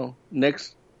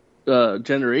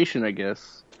generation, I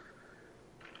guess.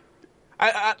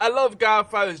 I love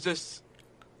Godfather. It's just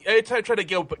every time I try to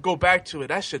go back to it,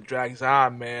 that shit drags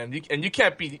on, man. You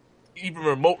can't be even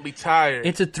remotely tired.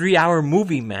 It's a 3-hour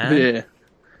movie, man. Yeah.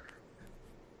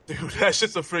 Dude, that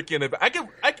shit's a freaking.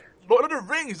 Lord of the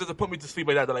Rings doesn't put me to sleep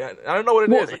like that. Like, I don't know what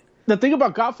it is. The thing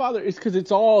about Godfather is because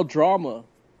it's all drama.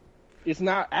 It's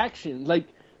not action. Like,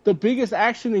 the biggest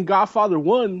action in Godfather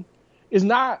 1 is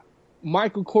not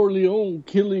Michael Corleone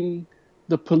killing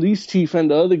the police chief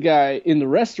and the other guy in the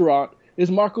restaurant.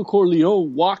 It's Michael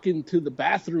Corleone walking to the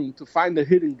bathroom to find the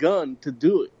hidden gun to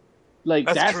do it. Like,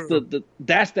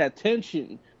 that's that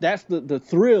tension. That's the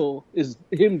thrill, is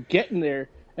him getting there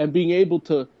and being able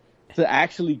to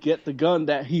actually get the gun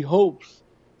that he hopes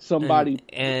somebody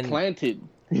planted.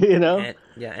 And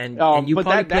you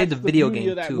probably played the video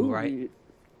game too, movie. Right?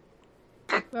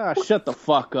 Shut the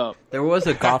fuck up. There was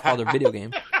a Godfather video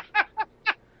game.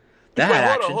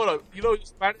 Hold on.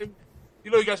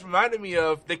 You guys reminded me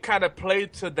of, they kind of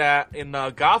played to that in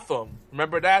Gotham.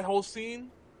 Remember that whole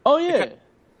scene? Oh, yeah.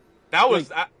 That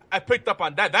was, I picked up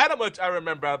on that. That much I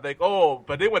remember. I was like, oh,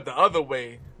 but they went the other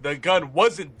way. The gun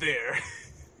wasn't there.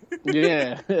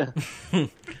 Yeah.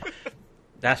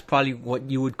 That's probably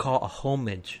what you would call a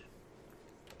homage.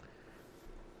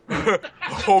 A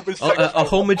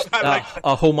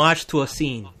homage to a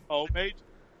scene. Homage?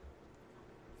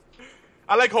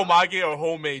 I like homage or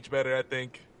homage better, I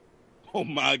think.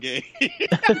 Homage.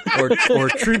 or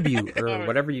tribute, or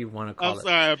whatever you want to call it. I'm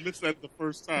sorry, I missed that the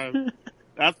first time.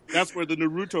 That's where the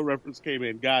Naruto reference came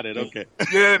in. Got it, okay.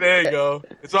 Yeah, there you go.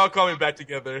 It's all coming back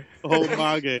together.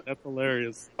 Homage, that's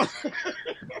hilarious.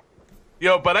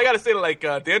 Yo, but I gotta say, like,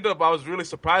 the end up, I was really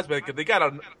surprised by it, because they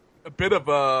got a bit of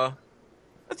a...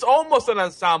 It's almost an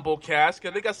ensemble cast,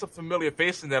 because they got some familiar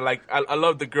faces in there. Like, I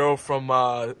love the girl from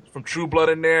True Blood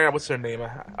in there. What's her name?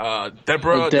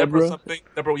 Deborah something?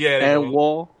 Deborah, yeah. And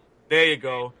Wall. There you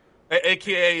go.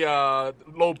 A.K.A.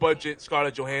 low-budget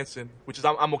Scarlett Johansson, which is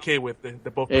I'm okay with. They're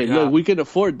both hey, look, we can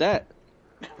afford that.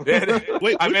 Yeah,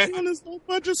 wait, which one is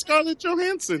low-budget Scarlett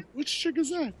Johansson? Which chick is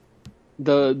that?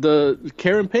 The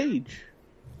Karen Page.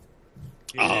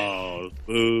 Yeah. Oh,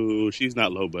 boo. She's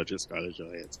not low-budget Scarlett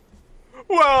Johansson.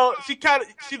 Well, she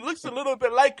looks a little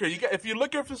bit like her. If you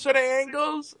look at her from certain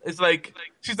angles, it's like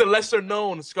she's the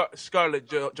lesser-known Scarlett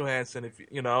Johansson, if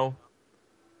you know.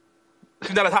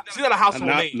 She's not a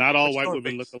household name. Not all white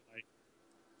women look alike.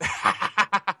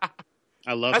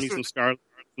 I love me some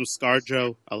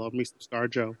ScarJo. I love me some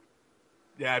ScarJo.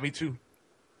 Yeah, me too.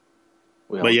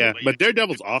 But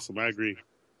Daredevil's awesome. I agree.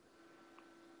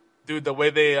 Dude, the way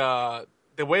they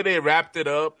wrapped it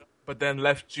up, but then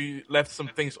left some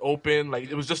things open. Like,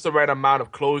 it was just the right amount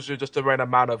of closure, just the right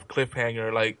amount of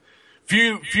cliffhanger. Like,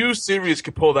 few series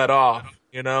could pull that off.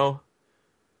 Yeah.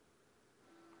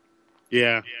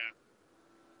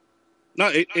 No,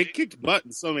 it kicked butt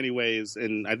in so many ways,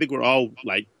 and I think we're all,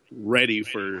 like, ready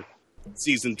for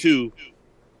season 2.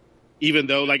 Even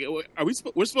though, like, are we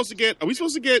supposed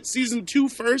to get season 2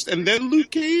 first and then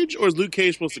Luke Cage, or is Luke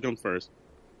Cage supposed to come first?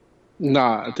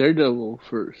 Nah, Daredevil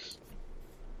first.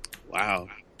 Wow,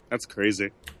 that's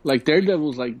crazy. Like,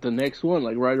 Daredevil's like the next one,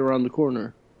 like right around the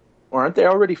corner. Or aren't they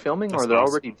already filming? Or they're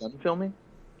already done filming?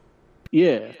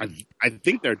 Yeah, I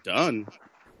think they're done,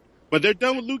 but they're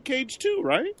done with Luke Cage too,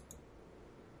 right?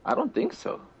 I don't think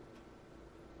so.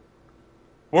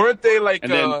 Weren't they like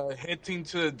hinting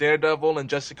to Daredevil and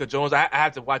Jessica Jones? I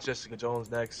have to watch Jessica Jones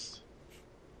next.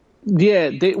 Yeah,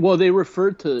 they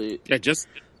referred to it. Yeah,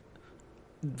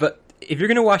 But if you're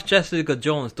gonna watch Jessica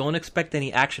Jones, don't expect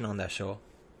any action on that show.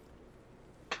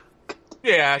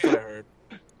 Yeah, that's what I heard.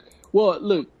 Well,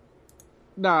 look,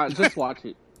 just watch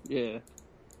it. Yeah,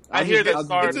 I hear that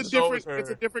it's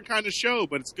a different kind of show,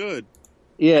 but it's good.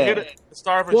 Yeah, I hear the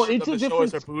star of the show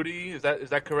is her booty. Is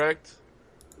that correct?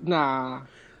 Nah.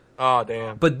 Oh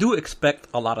damn! But do expect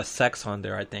a lot of sex on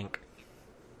there, I think.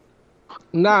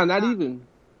 Nah, not even.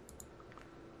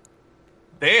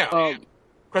 Damn,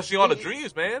 crushing all the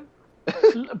dreams, man.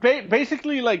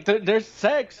 Basically, like there's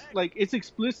sex, like it's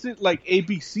explicit, like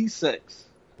ABC sex,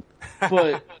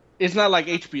 but it's not like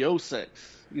HBO sex,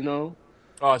 you know.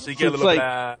 Oh, so you get a little bit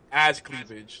of ass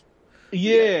cleavage.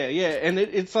 Yeah, and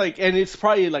it's like, and it's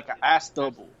probably like an ass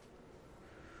double.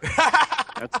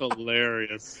 That's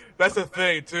hilarious. That's the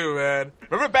thing too, man.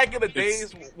 Remember back in the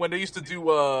days when they used to do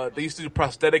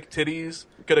prosthetic titties?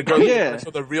 Get a girl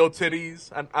show the real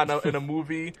titties in a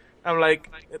movie. I'm like,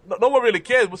 no one really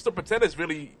cares. We'll still pretend it's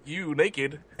really you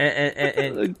naked.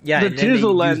 And yeah, and then they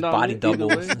use body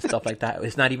doubles and stuff like that.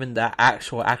 It's not even the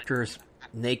actual actor's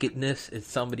nakedness; it's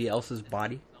somebody else's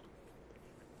body.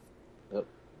 Yep.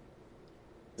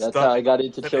 That's how I got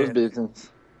into show business.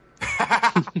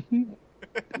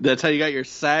 That's how you got your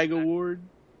SAG award?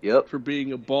 Yep. For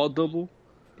being a ball double?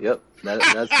 Yep.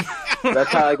 That's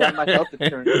how I got my health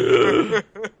insurance.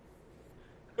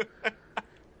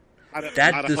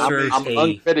 That deserves I'm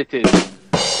uncredited.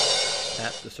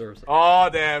 That deserves. Oh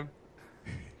damn.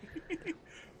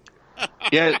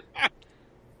 Yeah.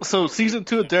 So season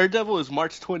 2 of Daredevil is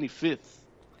March 25th.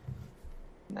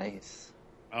 Nice.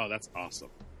 Oh, that's awesome.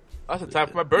 That's the time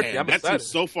for my birthday. I'm excited. That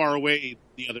seems so far away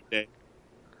the other day.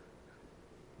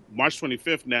 March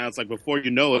 25th now. It's like before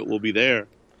you know it, we'll be there.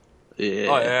 Yeah.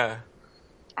 Oh yeah.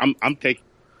 I'm taking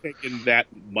that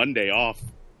Monday off.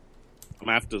 I'm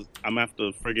gonna have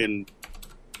to friggin'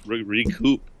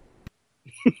 recoup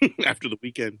after the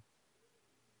weekend.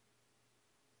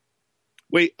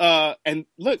 Wait, and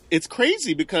look, it's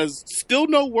crazy because still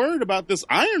no word about this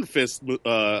Iron Fist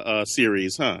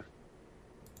series, huh?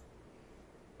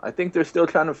 I think they're still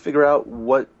trying to figure out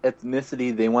what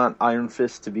ethnicity they want Iron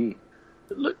Fist to be.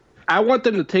 Look, I want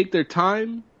them to take their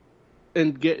time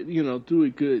and do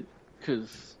it good,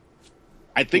 because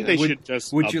I think they should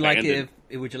just. Would you like it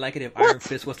if Iron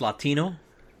Fist was Latino?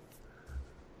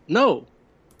 No,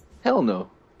 hell no.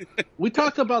 We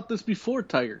talked about this before,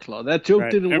 Tiger Claw. That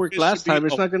joke didn't work last time.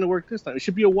 It's not going to work this time. It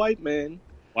should be a white man.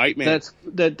 White man.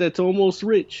 That's almost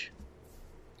rich.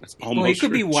 That's almost. He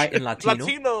could be white and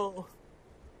Latino.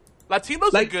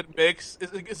 Latino's a good mix.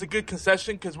 It's a good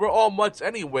concession because we're all mutts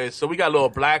anyway. So we got a little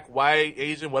black, white,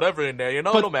 Asian, whatever in there.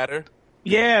 No matter.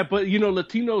 Yeah, but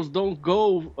Latinos don't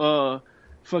go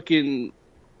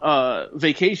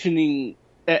vacationing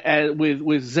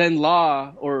with Zen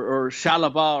La or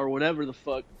Shalaba or whatever the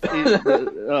fuck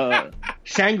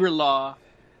Shangri-La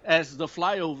as the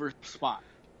flyover spot.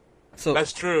 So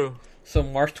that's true. So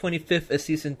March 25th is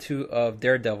season 2 of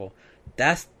Daredevil.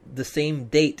 That's the same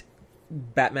date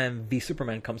Batman v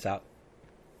Superman comes out.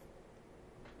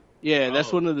 Yeah,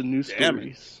 that's one of the new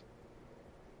stories.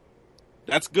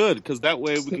 That's good, because that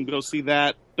way we can go see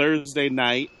that Thursday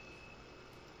night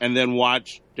and then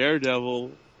watch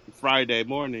Daredevil Friday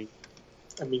morning.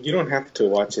 I mean, you don't have to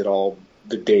watch it all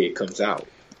the day it comes out.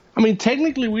 I mean,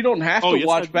 technically, we don't have to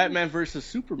watch Batman versus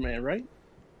Superman, right?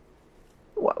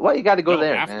 Why you got to go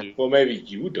there, man? Well, maybe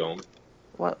you don't.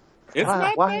 What? It's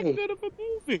not that good of a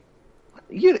movie.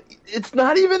 It's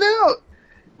not even out.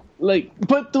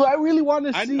 But do I really want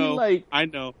to see I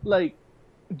know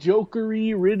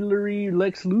Jokery, Riddlery,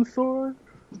 Lex Luthor?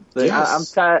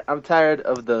 Yes. I'm tired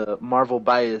of the Marvel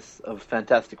bias of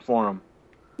Fantastic Forum.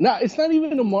 No, it's not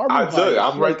even a Marvel bias.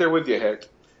 I'm right there with you, Heck.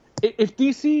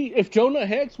 If Jonah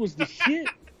Hex was the shit,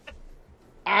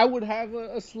 I would have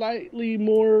a slightly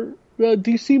more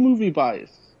DC movie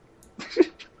bias.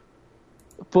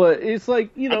 But it's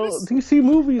like, DC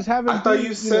movies haven't. I thought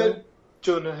you said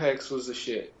Jonah Hex was the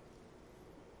shit.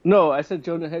 No, I said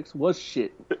Jonah Hex was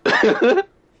shit.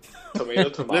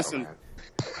 Tomato. Listen,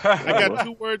 I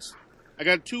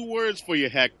got two words for you,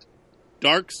 Hecht.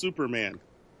 Dark Superman.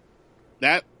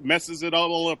 That messes it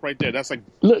all up right there. That's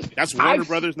that's Warner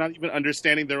Brothers not even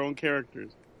understanding their own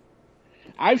characters.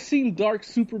 I've seen Dark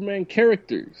Superman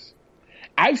characters.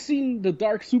 I've seen the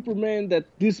Dark Superman that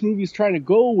this movie's trying to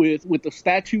go with the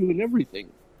statue and everything.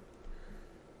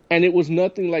 And it was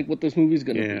nothing like what this movie's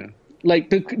going to be. Like,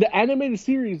 the animated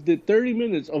series did 30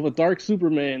 minutes of a Dark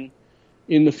Superman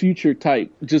in the future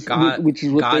type, which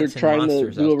is what they're trying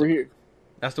to do over here.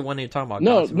 That's the one you're talking about.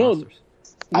 No.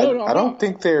 I don't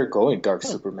think they're going Dark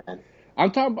Superman.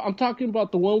 I'm talking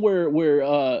about the one where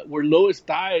Lois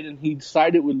died and he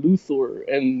sided with Luthor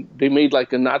and they made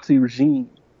like a Nazi regime.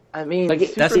 I mean,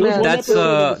 like that's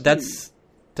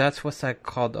what's that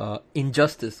called?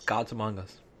 Injustice: Gods Among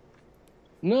Us.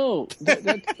 No,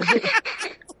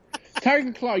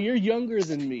 Tiger Claw, you're younger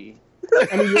than me.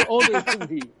 I mean, you're older than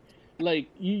me. Like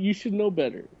you should know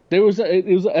better. It was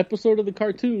an episode of the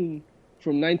cartoon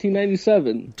from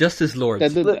 1997. Justice Lords.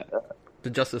 That did that. The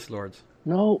Justice Lords.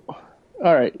 No.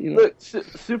 All right. You know. Look,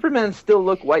 Superman still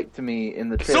looked white to me in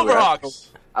the trailer. Silverhawks.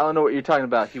 I don't know what you're talking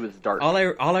about. He was dark. All I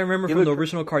remember from the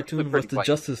original cartoon was the white.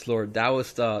 Justice Lord. That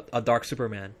was a dark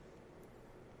Superman.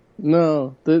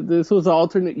 No, this was an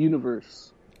alternate universe.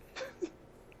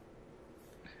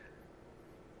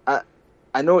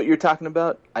 I know what you're talking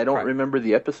about. I don't remember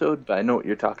the episode, but I know what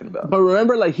you're talking about. But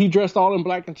remember, like, he dressed all in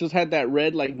black and just had that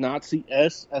red, like, Nazi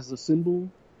S as the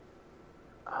symbol?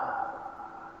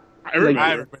 I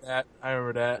remember that.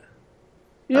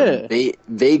 Yeah. I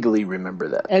vaguely remember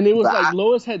that. And it was like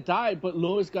Lois had died, but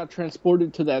Lois got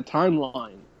transported to that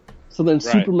timeline. So then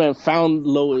Superman found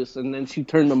Lois, and then she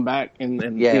turned them back, and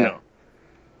you know.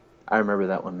 I remember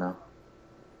that one now.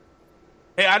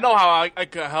 Hey, I know how I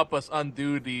could help us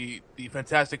undo the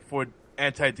Fantastic Four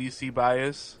anti-DC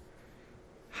bias.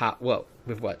 How? Well,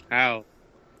 with what? How?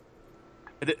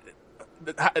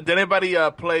 Did anybody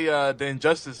play the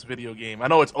Injustice video game? I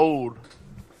know it's old,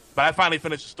 but I finally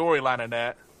finished the storyline on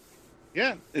that.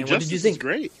 Yeah, Injustice what did you think? Is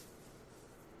great.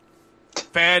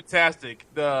 Fantastic.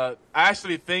 I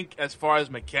actually think, as far as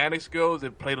mechanics goes,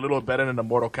 it played a little better than the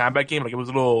Mortal Kombat game. Like, it was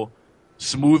a little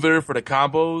smoother for the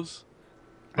combos.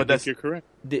 But you're correct.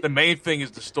 The main thing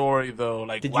is the story, though.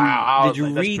 Like, did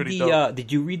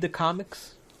you read the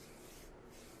comics?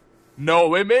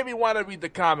 No, it made me want to read the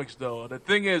comics, though. The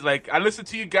thing is, like, I listen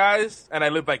to you guys, and I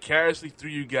live vicariously through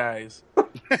you guys.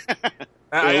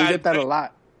 I get that a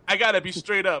lot. I gotta be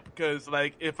straight up, because,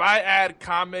 like, if I add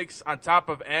comics on top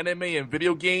of anime and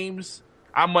video games,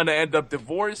 I'm gonna end up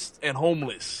divorced and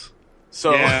homeless.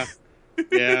 So yeah,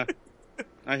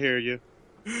 I hear you.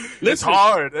 It's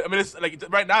hard. I mean, it's like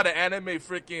right now the anime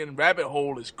freaking rabbit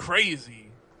hole is crazy.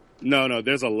 No,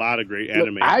 there's a lot of great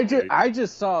anime. Look, I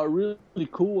just saw a really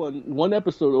cool one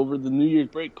episode over the New Year's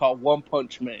break called One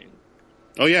Punch Man.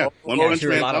 Oh yeah, One Punch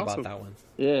Man. I hear a lot about that one.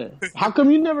 Yeah. How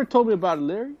come you never told me about it,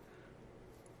 Larry?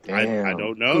 I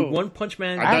don't know. One Punch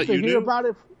Man. I had to hear about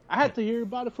it. I had to hear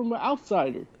about it from an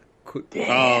outsider. Oh,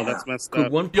 that's messed up.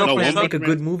 Could One Punch Man make a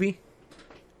good movie?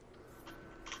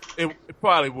 It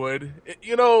probably would.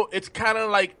 It's kind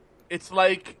of like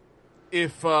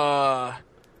if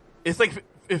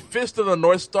Fist of the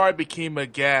North Star became a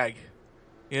gag.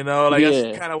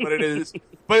 That's kind of what it is.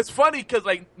 But it's funny because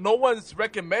like no one's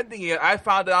recommending it. I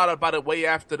found out about it way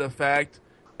after the fact.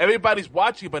 Everybody's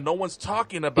watching, but no one's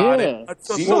talking about it.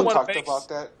 So someone talked about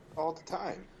that all the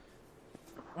time.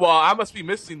 Well, I must be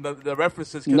missing the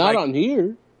references. Not on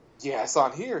here. Yeah, it's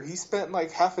on here. He spent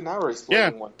like half an hour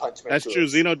explaining One Punch Man. That's true.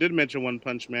 Zeno did mention One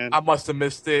Punch Man. I must have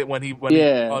missed it when he called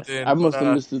in. I must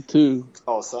have missed it too.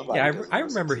 Oh, somebody. Yeah, I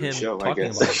remember him talking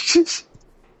about it.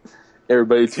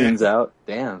 Everybody tunes out.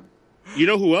 Damn. You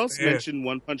know who else mentioned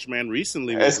One Punch Man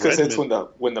recently? It's because it's when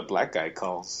the black guy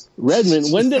calls.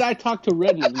 Redmond. When did I talk to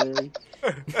Redmond, Larry?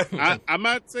 I'm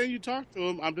not saying you talked to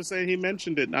him. I'm just saying he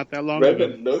mentioned it not that long ago.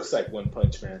 Redmond looks like One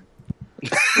Punch Man.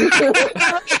 That's too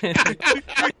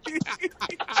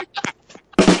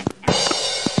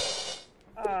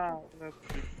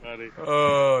funny.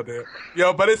 Oh, damn.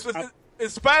 Yo, but it's in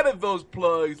spite of those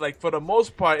plugs, like for the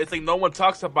most part, it's like no one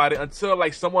talks about it until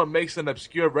like someone makes an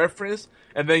obscure reference,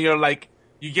 and then you're like,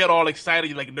 you get all excited,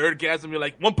 you like nerdgasm, you're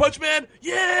like, One Punch Man,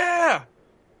 yeah,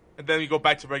 and then you go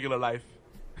back to regular life.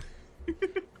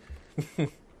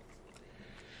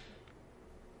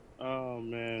 Oh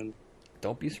man.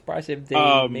 Don't be surprised if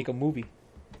they make a movie.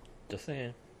 Just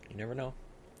saying. You never know.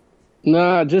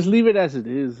 Nah, just leave it as it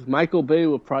is. Michael Bay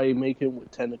will probably make him with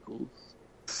tentacles.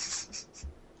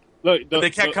 Look,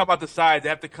 they can't come out the sides. They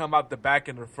have to come out the back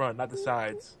and the front, not the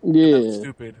sides. Yeah. That's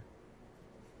stupid.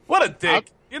 What a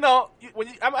dick.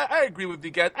 I agree with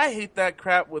you guys. I hate that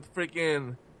crap with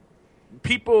freaking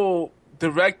people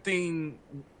directing,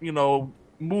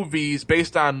 movies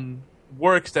based on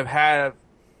works that have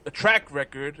a track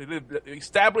record,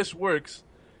 established works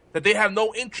that they have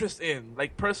no interest in,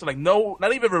 like personally, like no,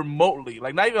 not even remotely,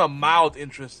 like not even a mild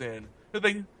interest in. They're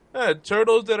like,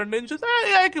 turtles that are ninjas.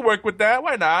 Yeah, I can work with that.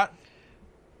 Why not?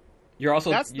 You're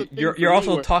also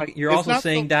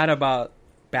saying that about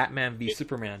Batman v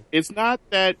Superman. It's not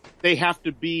that they have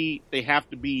to be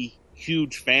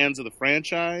huge fans of the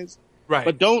franchise, right?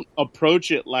 But don't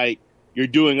approach it like you're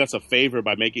doing us a favor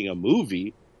by making a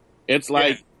movie. It's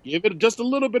like, give it just a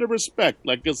little bit of respect.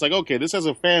 Like, it's like, okay, this has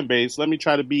a fan base. Let me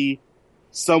try to be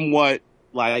somewhat,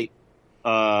 like,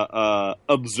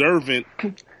 observant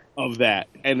of that.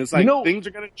 And it's like, things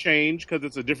are going to change because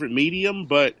it's a different medium,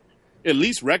 but at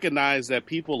least recognize that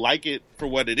people like it for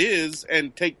what it is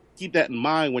and keep that in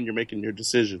mind when you're making your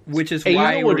decisions. Which is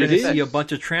why we're going to see a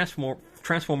bunch of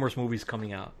Transformers movies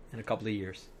coming out in a couple of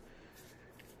years.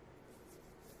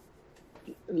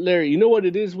 Larry, you know what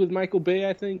it is with Michael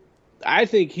Bay, I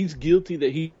think he's guilty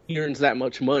that he earns that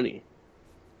much money.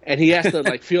 And he has to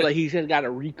like feel like he's got to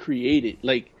recreate it.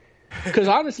 Like, because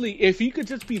honestly, if he could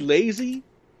just be lazy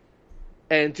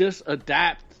and just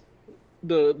adapt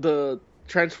the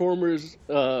Transformers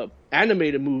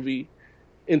animated movie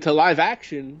into live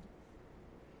action,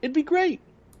 it'd be great.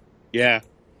 Yeah.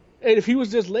 And if he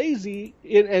was just lazy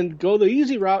and go the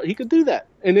easy route, he could do that.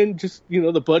 And then just,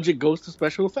 the budget goes to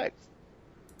special effects.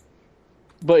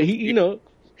 But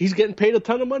he's getting paid a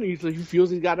ton of money, so he feels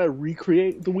he's got to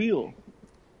recreate the wheel.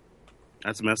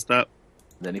 That's messed up.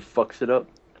 Then he fucks it up.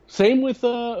 Same with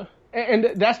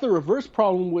and that's the reverse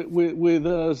problem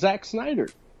with Zack Snyder.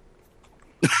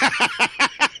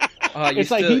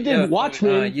 It's like he did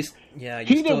Watchmen.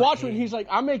 He did Watchmen. He's like,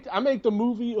 I make the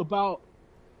movie about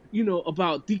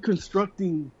about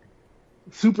deconstructing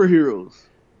superheroes.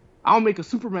 I'll make a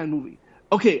Superman movie.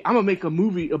 Okay, I'm going to make a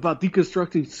movie about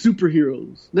deconstructing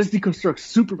superheroes. Let's deconstruct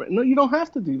Superman. No, you don't have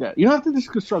to do that. You don't have to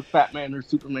deconstruct Batman or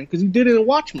Superman because you did it in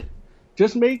Watchmen.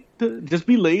 Just be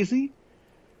lazy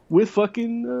with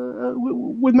fucking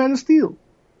with Man of Steel.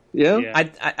 Yeah.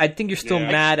 I think you're still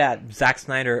mad at Zack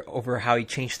Snyder over how he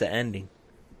changed the ending.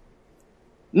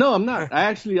 No, I'm not.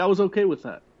 I was okay with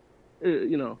that.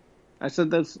 I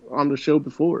said that's on the show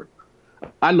before.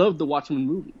 I love the Watchmen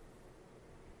movie.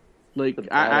 Like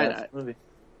I love it.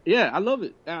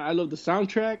 I love the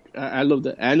soundtrack. I love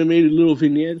the animated little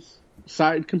vignettes,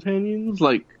 side companions.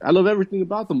 Like I love everything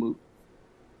about the movie.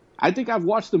 I think I've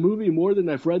watched the movie more than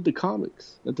I've read the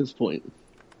comics at this point.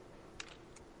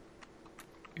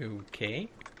 Okay.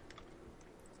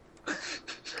 I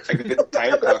could get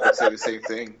tired of and say the same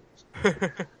thing.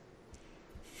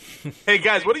 Hey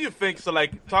guys, what do you think? So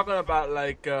like talking about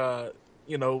like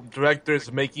directors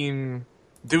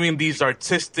doing these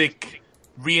artistic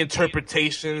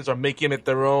reinterpretations or making it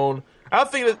their own. I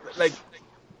don't think that, like,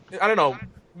 I don't know.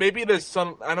 Maybe there's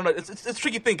some, I don't know. It's a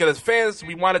tricky thing because as fans,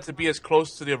 we want it to be as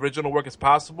close to the original work as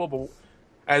possible. But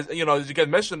as you guys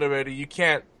mentioned already, you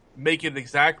can't make it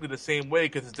exactly the same way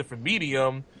because it's a different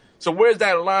medium. So where's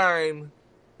that line?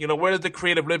 Where does the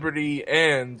creative liberty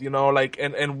end?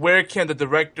 And where can the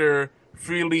director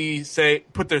freely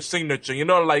put their signature?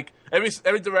 Like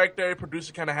every director, every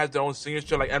producer kind of has their own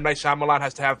signature. Like M. Night Shyamalan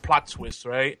has to have plot twists,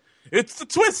 right? It's the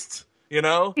twist,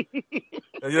 J.J.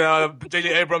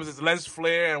 Abrams is lens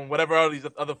flare and whatever all these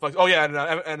other fucks. Oh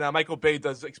yeah, and Michael Bay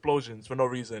does explosions for no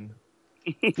reason.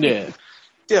 Yeah.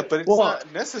 Yeah, but it's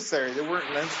not necessary. There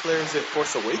weren't lens flares in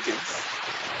Force Awakens.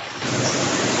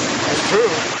 It's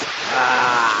true.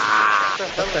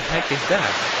 What the heck is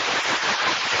that?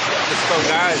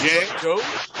 Joe?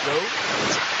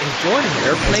 Is Jordan an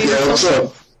airplane or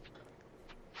something?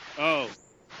 Oh,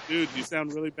 dude, you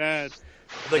sound really bad.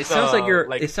 It sounds like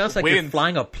you're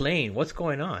flying a plane. What's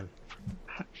going on?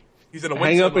 He's in a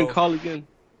hang up and call again.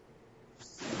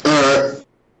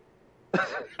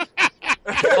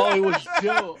 Oh, it was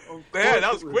Joe. Man,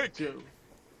 that was quick. Joe.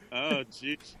 Oh,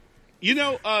 jeez.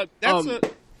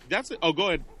 That's it. Oh, go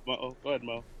ahead. Go ahead,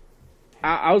 Mo.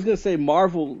 I was gonna say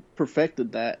Marvel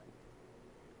perfected that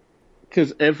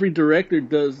because every director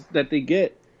does their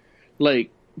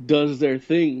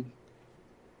thing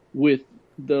with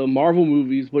the Marvel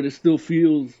movies, but it still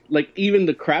feels like even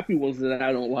the crappy ones that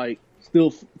I don't like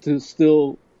still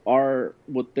are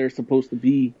what they're supposed to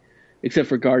be, except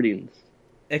for Guardians.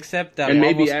 Except that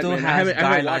Marvel still has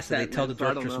guidelines that they tell the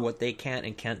directors what they can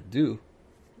and can't do.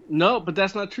 No, but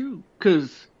that's not true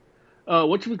because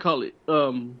whatchamacallit?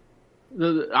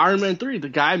 The Iron Man 3, the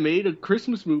guy made a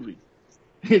Christmas movie.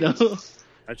 That's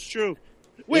true.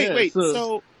 Wait.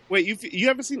 So you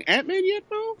haven't seen Ant-Man yet,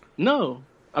 bro? No,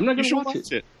 I'm not gonna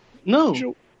watch it. No.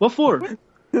 What for?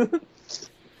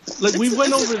 Like we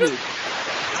went over this.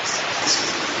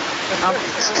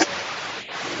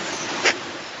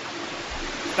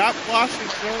 Stop washing,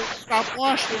 Joe. Stop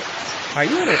washing. Are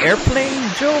you in an airplane,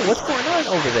 Joe? What's going on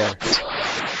over there?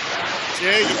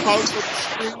 Yeah, you calling from the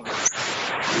street?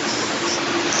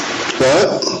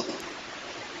 What?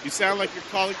 You sound like you're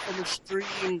calling from a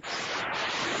stream.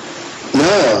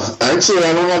 No, actually,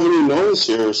 I don't have any noise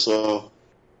here, so.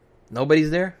 Nobody's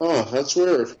there? Oh, that's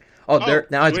weird. Oh, there.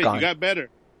 Now it's gone. You got better.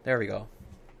 There we go.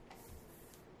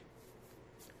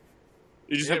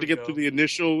 You just have to get through the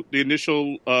initial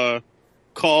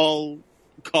call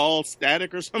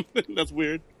static or something. That's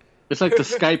weird. It's like the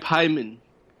Skype hymen.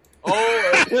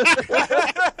 Oh,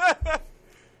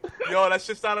 yo, that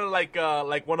shit sounded like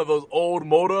one of those old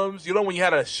modems. You know when you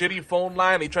had a shitty phone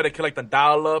line and you try to kill like the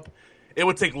dial-up, it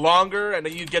would take longer, and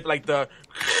then you'd get like the,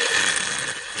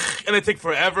 and it'd take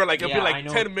forever. Like it'd be like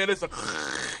 10 minutes, and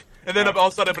then all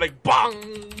of a sudden it'd be like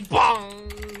bong, bong.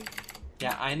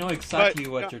 Yeah, I know exactly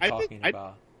what you're talking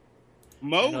about.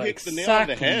 Mo hit the nail on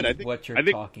the head. I think what you're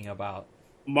talking about.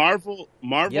 Marvel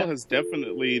has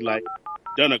definitely like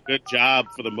done a good job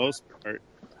for the most part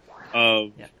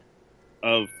of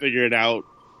figuring out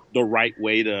the right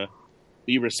way to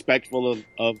be respectful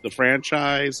of the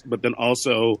franchise, but then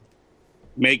also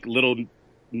make little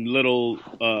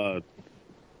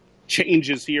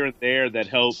changes here and there that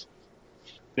help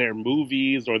their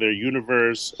movies or their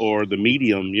universe or the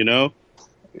medium, you know?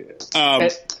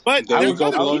 But they would go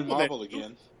blowing Marvel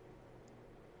again.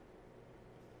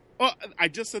 Well, I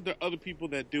just said there are other people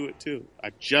that do it too.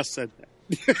 I just said that.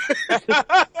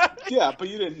 Yeah, but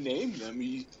you didn't name them.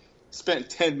 You spent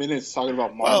 10 minutes talking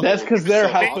about Marvel. That's because they're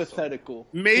hypothetical.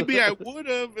 Maybe I would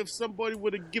have if somebody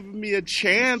would have given me a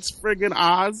chance, friggin'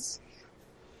 Oz.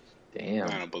 Damn.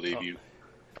 I don't believe you.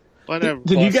 Whatever.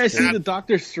 Did you guys see the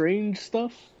Doctor Strange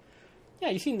stuff? Yeah,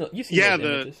 you seen those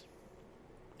images.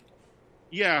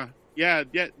 Yeah.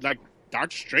 Like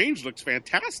Doctor Strange looks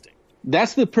fantastic.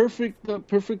 That's the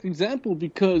perfect example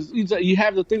because you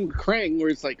have the thing with Krang where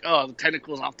it's like, oh, the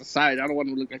tentacles off the side. I don't want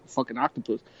to look like a fucking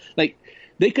octopus. Like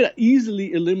they could have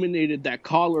easily eliminated that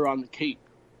collar on the cape.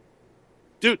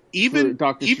 Dude, even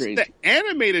the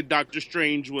animated Doctor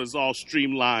Strange was all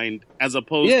streamlined as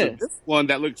opposed to this one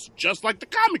that looks just like the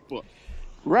comic book.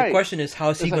 Right. The question is, how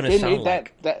is he going to sound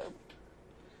like? At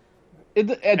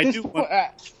this point,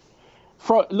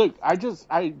 look, I just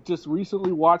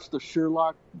recently watched the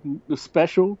Sherlock the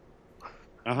special.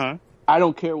 I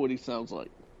don't care what he sounds like.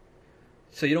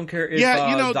 So you don't care if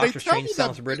Doctor Strange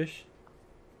sounds British?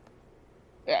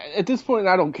 At this point,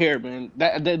 I don't care, man.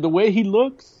 The way he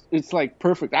looks, it's like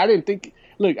perfect. I didn't think.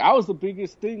 Look, I was the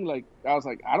biggest thing. Like I was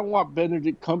like, I don't want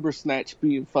Benedict Cumberbatch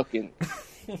being fucking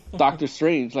Doctor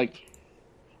Strange. Like,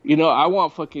 I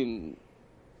want fucking.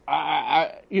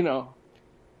 I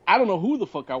don't know who the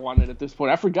fuck I wanted at this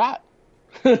point. I forgot.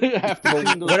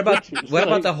 What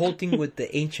about the whole thing with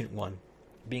the Ancient One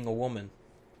being a woman?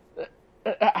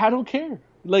 I don't care.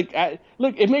 Like,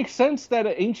 look, it makes sense that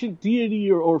an ancient deity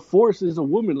or force is a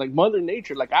woman, like Mother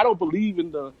Nature. Like, I don't believe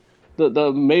in the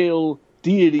male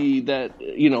deity that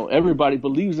everybody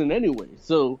believes in anyway.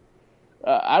 So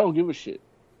I don't give a shit.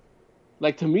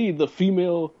 Like, to me, the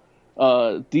female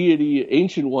deity,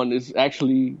 Ancient One, is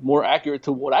actually more accurate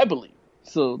to what I believe.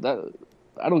 So that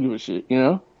I don't give a shit,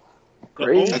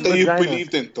 Crazy. I thought you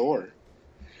believed in Thor.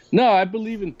 No, I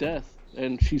believe in death,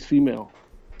 and she's female.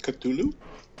 Cthulhu?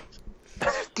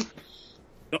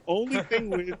 The only thing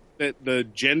with the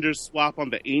gender swap on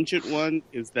the Ancient One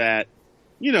is that,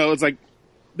 it's like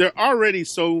there are already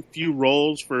so few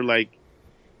roles for like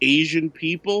Asian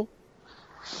people,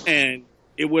 and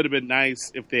it would have been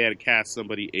nice if they had cast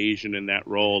somebody Asian in that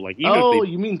role. Like,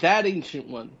 you mean that Ancient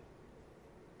One?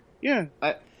 Yeah,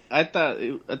 I thought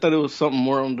it was something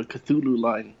more on the Cthulhu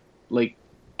line, like.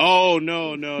 Oh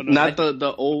no! Not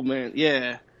the old man.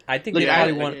 Yeah, I think they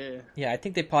probably I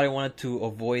think they probably wanted to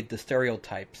avoid the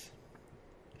stereotypes,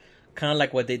 kind of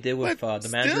like what they did with the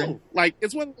Mandarin. Like,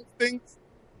 it's one of those things.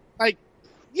 Like,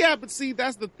 yeah, but see,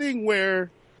 that's the thing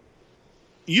where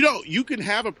you can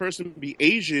have a person be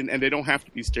Asian and they don't have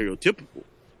to be stereotypical.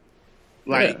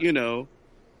 Like,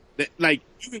 like,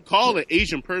 you can call an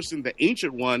Asian person the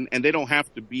Ancient One, and they don't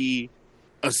have to be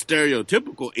a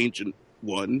stereotypical Ancient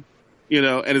One,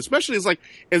 And especially,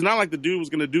 it's not like the dude was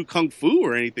going to do kung fu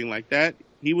or anything like that.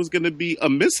 He was going to be a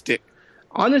mystic.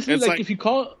 Honestly, like if you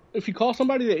call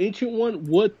somebody the Ancient One,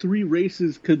 what 3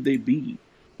 races could they be?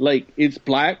 Like, it's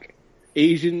black,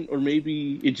 Asian, or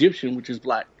maybe Egyptian, which is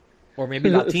black, or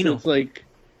maybe Latino. So it's like,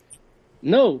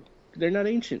 no, they're not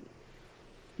ancient.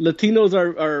 Latinos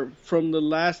are from the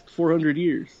last 400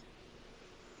 years.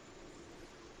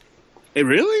 Hey,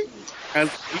 really?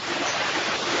 Angry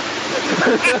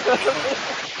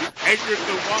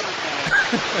the water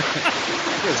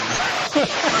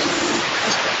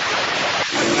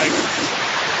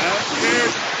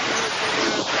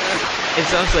It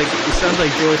sounds like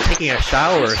Joe is taking a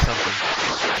shower or something.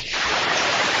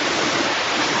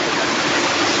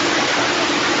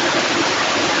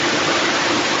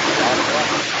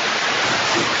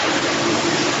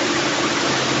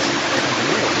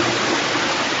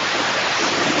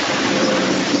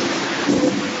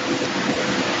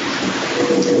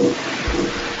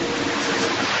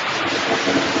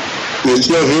 You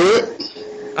still hear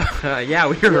it? Yeah,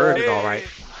 we heard it all right.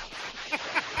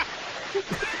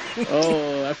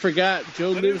 Oh, I forgot. Joe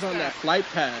lives on that flight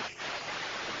path.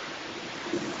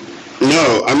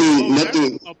 No, I mean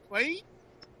nothing. A plane?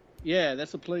 Yeah,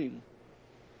 that's a plane.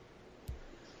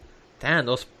 Damn,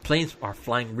 those planes are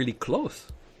flying really close.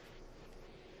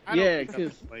 Yeah,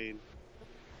 because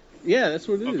yeah, that's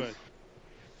what it is. Okay.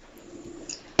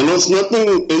 And there's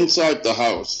nothing inside the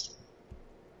house.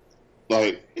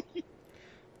 Like,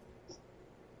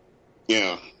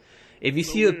 yeah. If you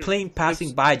see a plane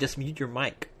passing by, just mute your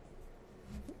mic.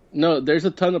 No, there's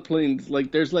a ton of planes.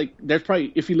 There's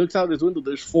probably, if he looks out his window,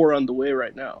 there's 4 on the way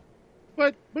right now.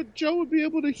 But Joe would be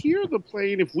able to hear the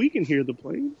plane if we can hear the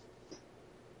plane.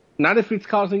 Not if it's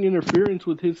causing interference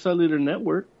with his cellular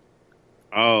network.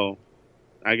 Oh,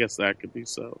 I guess that could be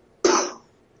so.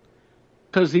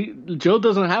 Because Joe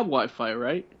doesn't have Wi-Fi,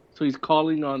 right? So he's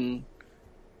calling on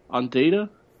data.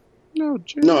 No,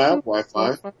 Joe. No, I have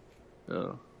Wi-Fi.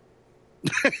 Oh.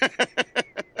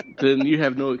 Then you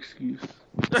have no excuse.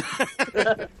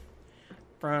 The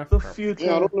future.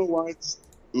 Yeah, I don't know why it's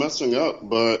messing up,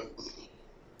 but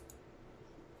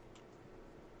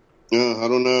yeah, I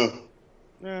don't know.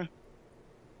 Yeah.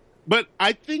 But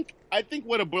I think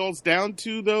what it boils down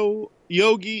to, though,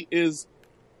 Yogi, is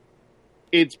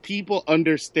it's people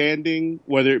understanding,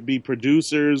 whether it be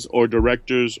producers or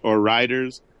directors or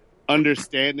writers,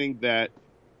 understanding that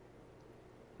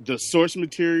the source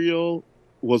material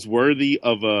was worthy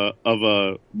of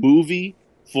a movie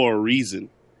for a reason,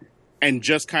 and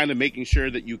just kind of making sure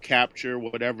that you capture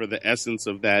whatever the essence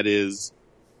of that is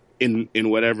in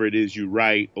whatever it is you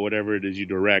write, or whatever it is you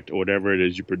direct, or whatever it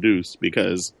is you produce.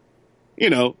 Because,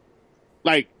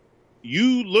 like,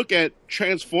 you look at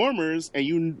Transformers and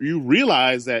you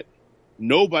realize that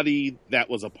nobody that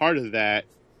was a part of that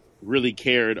really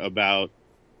cared about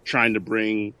trying to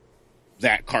bring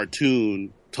that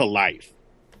cartoon to life.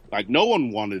 Like, no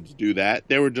one wanted to do that.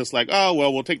 They were just like, oh,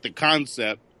 well, we'll take the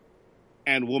concept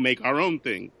and we'll make our own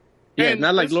thing. Yeah, and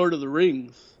not like Lord of the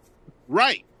Rings.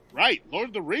 Right. Lord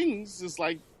of the Rings is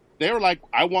like, they were like,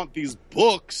 I want these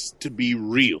books to be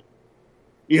real.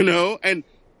 And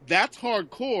that's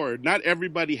hardcore. Not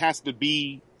everybody has to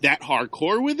be that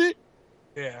hardcore with it.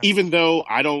 Yeah. Even though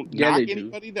I don't knock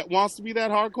anybody that wants to be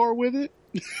that hardcore with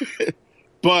it.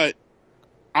 But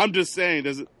I'm just saying,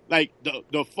 there's like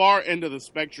the far end of the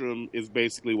spectrum is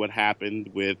basically what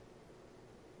happened with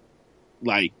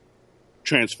like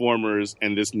Transformers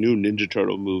and this new Ninja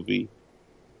Turtle movie.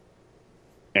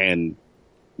 And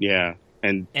yeah,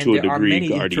 and to a degree, there are many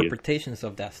Guardian. interpretations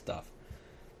of that stuff.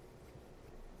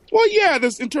 Well, yeah,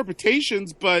 there's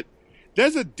interpretations, but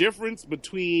there's a difference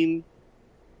between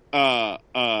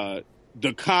the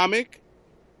comic,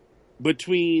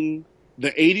 between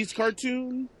the 80s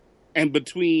cartoon, and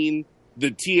between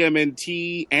the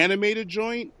TMNT animated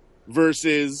joint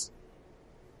versus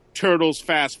Turtles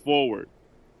Fast Forward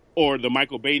or the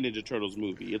Michael Bay Ninja Turtles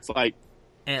movie. It's like,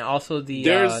 and also the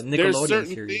Nickelodeon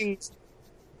series. Things.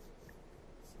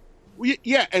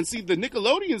 Yeah, and see, the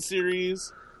Nickelodeon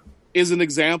series is an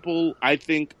example, I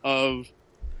think, of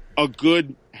a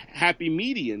good happy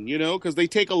median, because they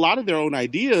take a lot of their own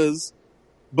ideas,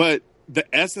 but the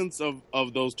essence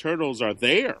of those turtles are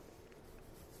there.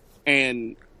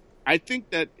 And I think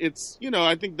that it's,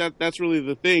 I think that that's really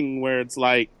the thing where it's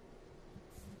like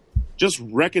just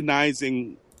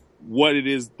recognizing what it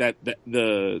is that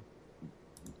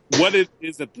what it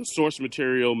is that the source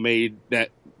material made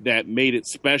that made it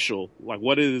special, like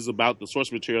what it is about the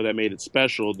source material that made it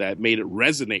special, that made it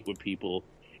resonate with people,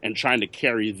 and trying to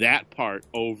carry that part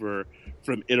over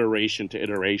from iteration to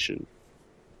iteration.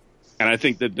 And I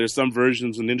think that there's some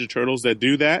versions of Ninja Turtles that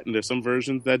do that, and there's some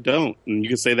versions that don't. And you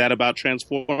can say that about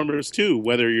Transformers too,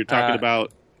 whether you're talking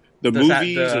about the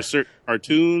movies or certain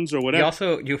cartoons or whatever. You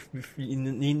also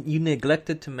you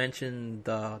neglected to mention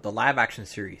the live action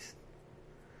series.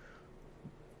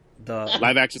 The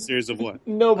live action series of what?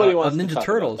 Nobody wants of Ninja to talk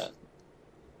Turtles. About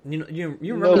that. You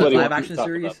remember Nobody the live wants to action talk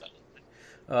series? about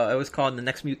that. It was called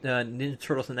Ninja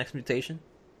Turtles: The Next Mutation.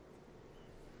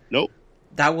 Nope.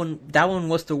 That one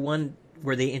was the one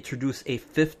where they introduced a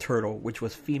fifth turtle, which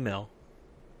was female.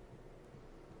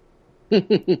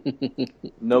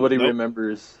 Nobody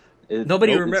remembers.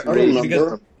 Nobody remembers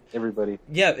because everybody.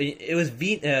 Yeah, it was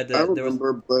I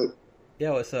remember, but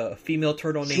yeah, it was a female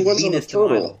turtle she named wasn't Venus a turtle.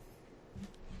 D'Milo.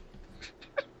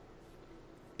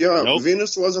 Yeah, Nope.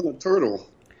 Venus wasn't a turtle.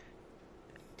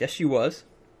 Yes, she was.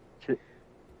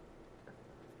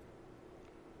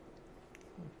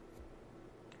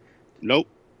 Nope.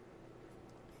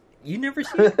 You never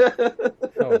seen it?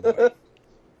 Oh boy.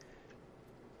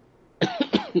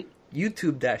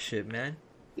 YouTube that shit, man.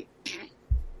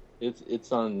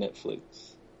 It's on Netflix.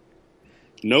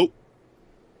 Nope.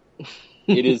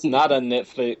 It is not on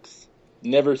Netflix.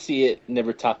 Never see it.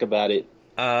 Never talk about it.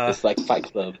 It's like Fight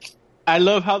Club. I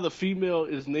love how the female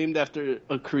is named after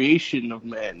a creation of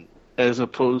man, as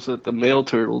opposed to the male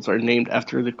turtles are named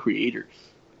after the creators.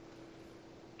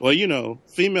 Well, you know,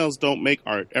 females don't make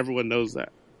art. Everyone knows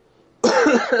that.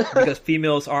 Because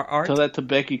females are art? Tell that to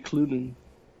Becky Cloonan.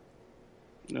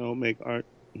 No, make art.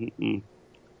 Mm-mm.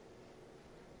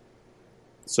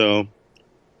 So,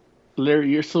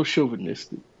 Larry, you're so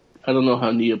chauvinistic. I don't know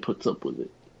how Nia puts up with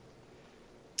it.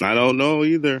 I don't know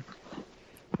either.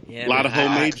 Yeah, a lot of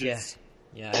home ages.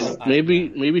 Yeah.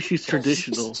 Maybe she's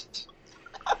traditional.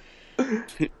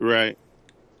 Right.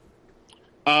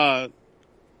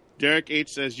 Derek H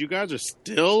says, "You guys are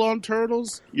still on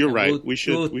Turtles." You're right. We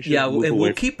should.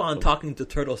 We'll keep on talking to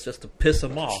Turtles just to piss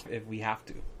them off if we have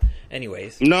to.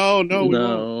 Anyways. No, we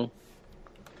won't.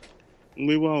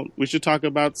 We won't. We should talk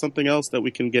about something else that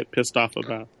we can get pissed off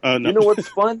about. No. You know what's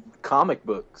fun? Comic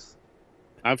books.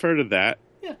 I've heard of that.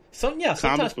 Yeah. Sometimes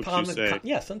sometimes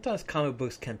comic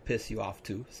books can piss you off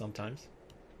too. Sometimes.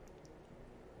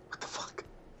 What the fuck?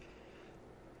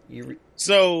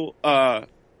 So,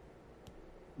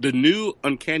 the new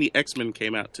Uncanny X-Men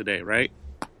came out today, right?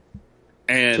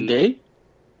 And today?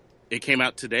 It came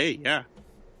out today, yeah.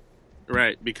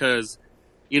 Right, because,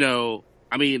 you know,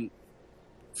 I mean,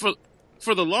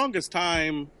 for the longest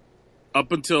time,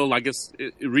 up until, I guess,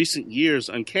 recent years,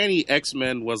 Uncanny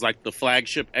X-Men was like the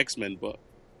flagship X-Men book.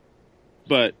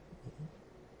 But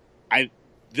in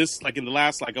the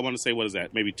last, I want to say, what is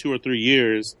that, maybe 2 or 3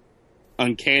 years,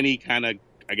 Uncanny kind of,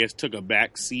 I guess, took a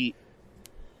back seat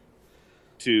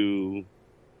to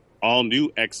all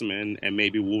new X-Men and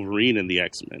maybe Wolverine and the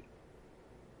X-Men.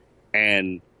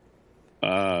 And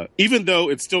even though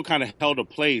it still kind of held a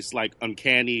place like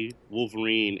Uncanny,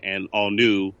 Wolverine, and All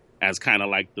New as kind of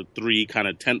like the 3 kind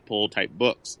of tentpole type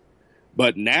books.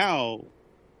 But now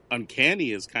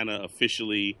Uncanny is kind of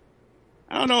officially,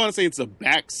 I don't know, I want to say it's a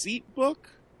backseat book,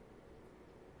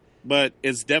 but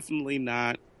it's definitely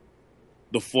not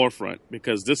the forefront,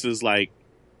 because this is like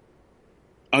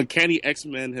Uncanny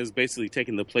X-Men has basically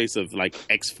taken the place of like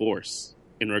X-Force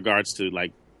in regards to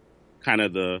like kind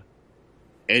of the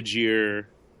edgier,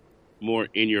 more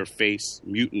in-your-face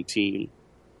mutant team.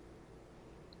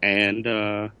 And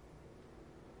I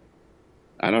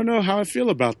don't know how I feel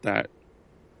about that.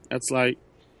 That's like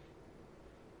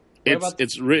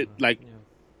it's written like. Yeah.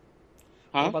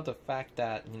 Huh? What about the fact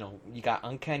that, you know, you got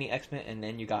Uncanny X-Men and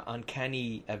then you got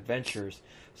Uncanny Adventures,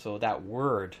 so that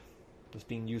word is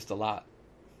being used a lot.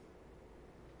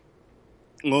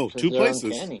 Oh, 2 places.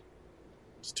 Uncanny.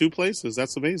 It's 2 places.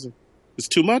 That's amazing. It's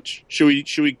too much. Should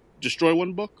we destroy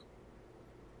one book?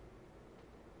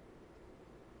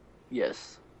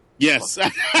 Yes. Yes.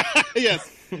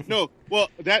 Yes. No. Well,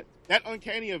 that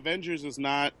Uncanny Avengers is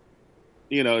not,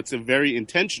 you know, it's a very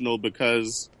intentional,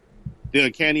 because the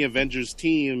Uncanny Avengers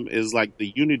team is like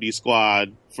the Unity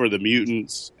Squad for the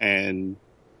mutants and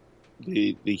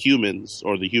the humans,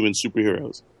 or the human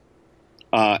superheroes.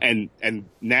 And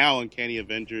now Uncanny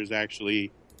Avengers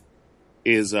actually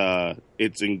is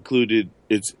it's including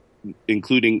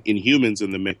Inhumans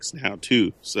in the mix now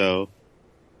too. So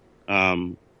yeah,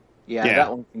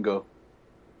 that one can go.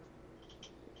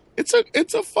 It's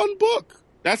a fun book.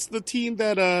 That's the team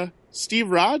that Steve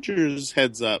Rogers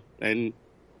heads up, and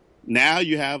now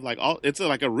you have like it's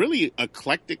like a really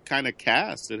eclectic kind of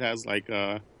cast. It has like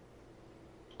I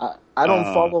don't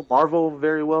follow Marvel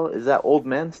very well. Is that old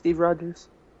man Steve Rogers?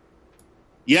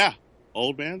 Yeah,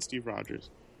 old man Steve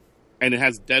Rogers. And it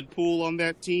has Deadpool on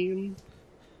that team,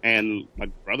 and like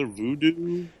Brother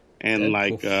Voodoo, and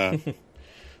Deadpool. Like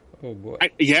oh boy.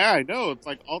 I know. It's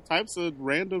like all types of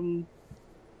random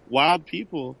wild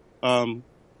people.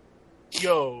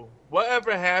 Yo,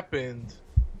 whatever happened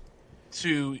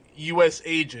to U.S.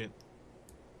 Agent?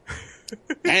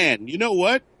 And you know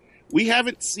what? We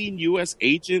haven't seen U.S.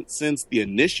 Agent since The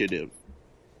Initiative.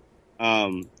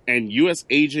 And U.S.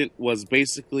 Agent was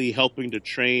basically helping to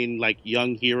train like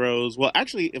young heroes. Well,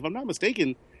 actually, if I'm not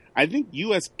mistaken, I think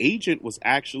U.S. Agent was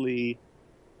actually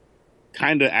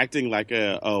kind of acting like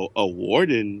a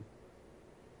warden.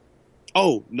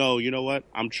 Oh no, you know what?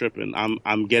 I'm tripping.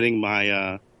 I'm getting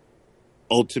my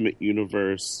Ultimate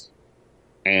Universe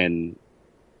and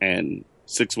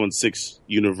 616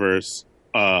 Universe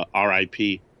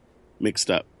RIP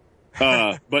mixed up.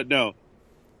 But no.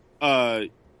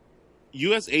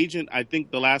 U.S. Agent, I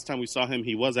think the last time we saw him,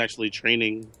 he was actually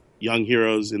training young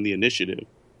heroes in the Initiative.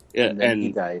 And then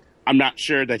he died. I'm not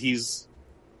sure that he's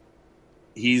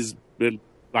been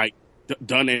like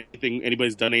done anything.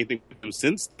 Anybody's done anything with him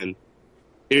since then.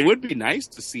 It would be nice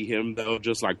to see him though,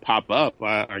 just like pop up.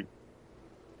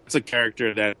 It's a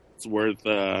character that's worth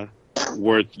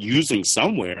using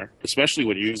somewhere, especially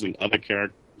when you're using other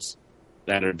characters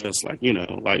that are just like,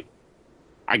 like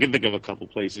I can think of a couple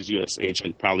places U.S.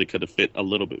 Agent probably could have fit a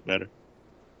little bit better.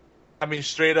 I mean,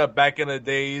 straight up, back in the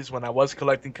days when I was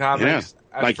collecting comics,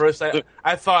 Yeah. at first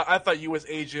I thought U.S.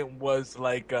 Agent was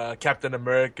like Captain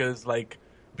America's like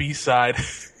B-side.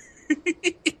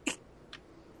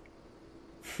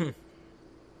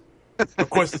 Of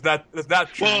course, it's not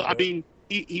true. Well, I mean,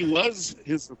 he was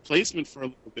his replacement for a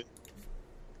little bit.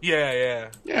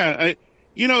 Yeah.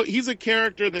 He's a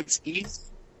character that's easy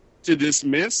to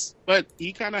dismiss, but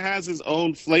he kind of has his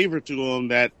own flavor to him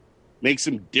that makes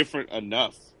him different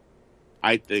enough,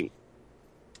 I think.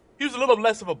 He was a little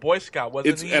less of a Boy Scout,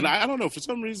 wasn't he? And I don't know, for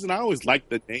some reason, I always liked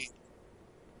the name.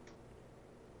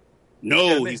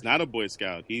 No, he's not a Boy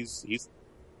Scout. He's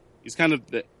kind of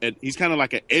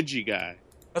like an edgy guy.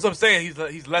 That's what I'm saying.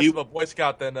 He's less of a Boy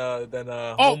Scout than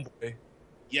Homeboy.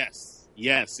 Yes,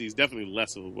 he's definitely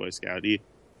less of a Boy Scout.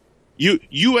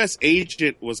 U.S.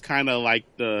 Agent was kind of like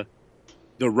the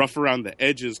rough around the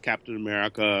edges Captain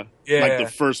America, like the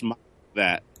first model of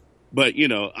that. But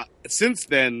since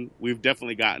then we've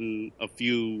definitely gotten a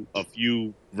few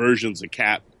versions of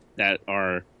Cap that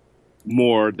are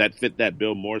more that fit that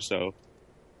bill more so.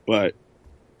 But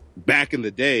back in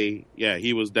the day, yeah,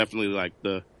 he was definitely like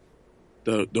the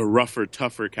rougher,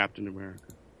 tougher Captain America.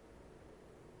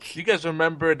 Do you guys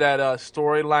remember that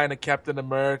storyline of Captain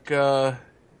America?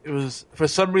 It was, for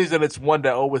some reason, it's one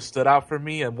that always stood out for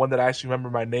me, and one that I actually remember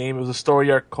my name. It was a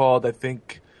story arc called, I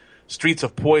think, Streets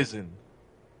of Poison.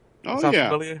 Oh, Sound yeah.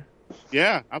 familiar?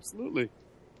 Yeah, absolutely.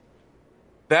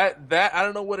 That I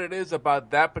don't know what it is about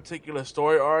that particular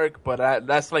story arc, but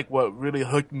that's like what really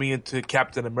hooked me into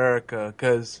Captain America,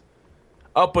 because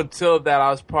up until that,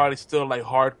 I was probably still like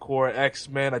hardcore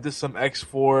X-Men. I did some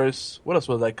X-Force. What else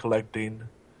was I collecting?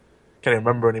 Can't even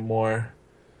remember anymore.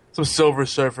 Some Silver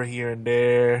Surfer here and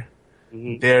there.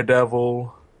 Mm-hmm.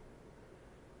 Daredevil.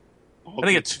 I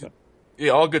think it's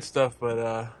all good stuff, but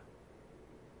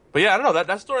yeah, I don't know. That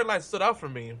storyline stood out for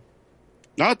me.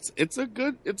 No, it's a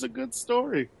good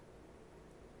story.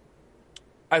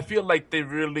 I feel like they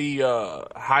really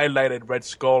highlighted Red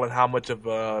Skull and how much of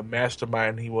a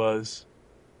mastermind he was.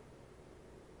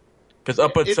 Because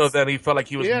up until then, he felt like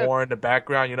he was more in the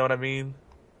background. You know what I mean?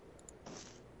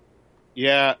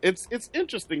 Yeah, it's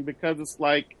interesting because it's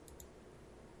like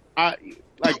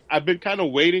I've been kind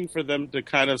of waiting for them to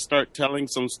kind of start telling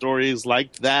some stories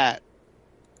like that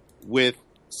with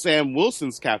Sam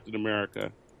Wilson's Captain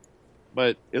America,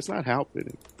 but it's not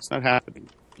happening. It's not happening.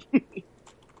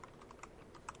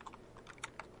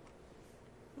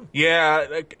 Yeah,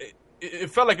 like,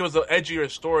 it felt like it was an edgier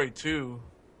story too.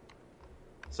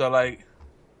 So like,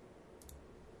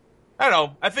 I don't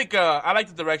know. I think I like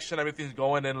the direction everything's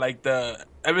going, and like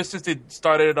ever since they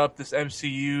started up this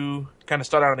MCU, kind of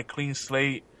started on a clean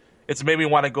slate. It's made me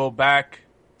want to go back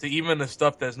to even the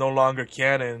stuff that's no longer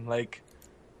canon. Like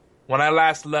when I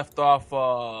last left off,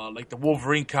 like the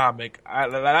Wolverine comic.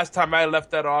 The last time I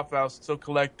left that off, I was still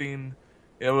collecting.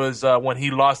 It was when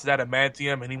he lost that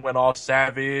adamantium and he went all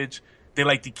savage. They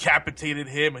like decapitated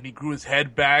him and he grew his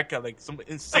head back. Like some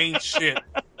insane shit.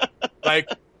 Like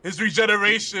his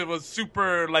regeneration was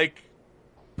super like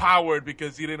powered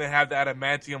because he didn't have the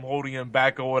adamantium holding him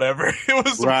back or whatever. It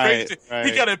was crazy. Right.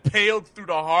 He got impaled through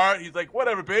the heart. He's like,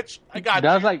 whatever, bitch. I got you.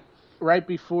 That was like right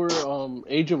before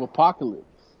Age of Apocalypse.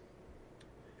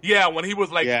 Yeah, when he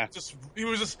was like, he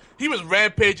was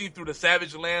rampaging through the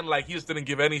Savage Land, like he just didn't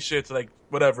give any shit to like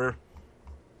whatever.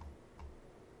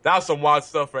 That was some wild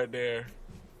stuff right there.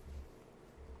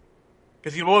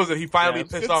 Because he finally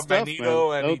pissed off stuff, Magneto,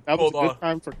 man. And he pulled off.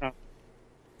 Time for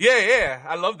Yeah,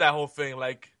 I love that whole thing.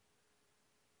 Like,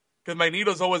 because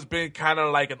Magneto's always been kind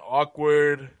of like an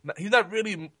awkward. He's not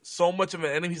really so much of an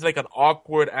enemy. He's like an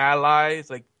awkward ally. It's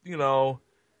like,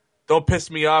 don't piss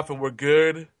me off and we're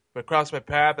good. But cross my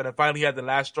path, and then finally he had the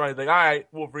last straw. He's like, all right,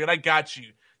 Wolverine, I got you.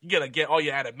 You gotta get all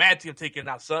your adamantium taken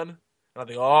out, son. And I'm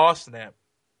like, oh, snap.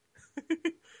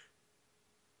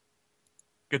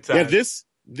 Good time.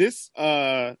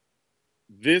 Yeah,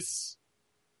 this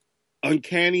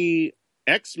Uncanny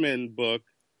X-Men book,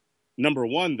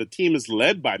 #1, the team is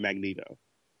led by Magneto.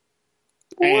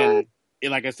 What?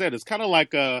 And like I said, it's kind of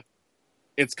like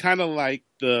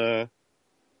the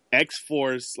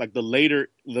X-Force, like the later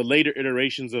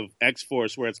iterations of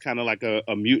X-Force, where it's kind of like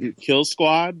a mutant kill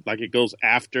squad. Like it goes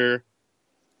after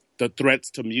the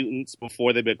threats to mutants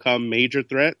before they become major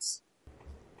threats.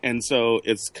 And so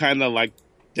it's kind of like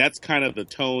that's kind of the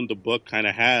tone the book kind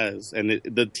of has, and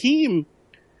the team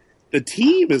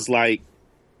is like,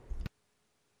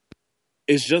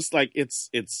 it's just like it's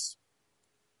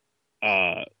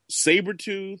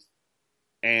Sabretooth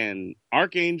and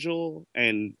Archangel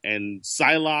and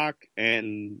Psylocke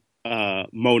and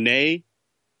Monet,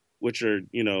 which are,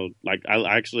 you know, like I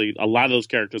actually, a lot of those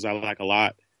characters I like a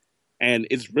lot, and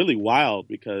it's really wild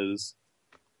because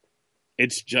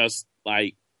it's just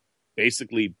like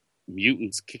basically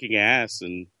mutants kicking ass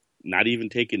and not even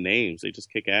taking names. They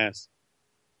just kick ass.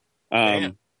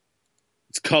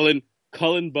 It's Cullen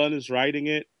Bunn is writing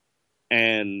it,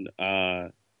 and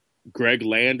Greg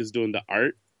Land is doing the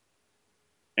art.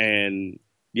 And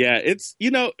yeah, it's, you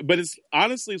know, but it's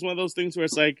honestly, it's one of those things where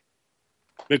it's like,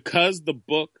 because the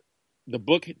book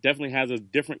definitely has a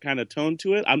different kind of tone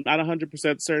to it. I'm not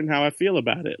 100% certain how I feel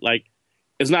about it. Like,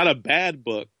 it's not a bad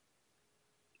book.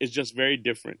 It's just very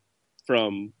different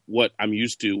from what I'm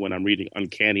used to when I'm reading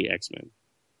Uncanny X-Men.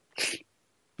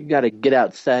 You got to get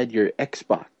outside your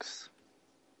Xbox.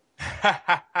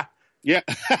 Yeah,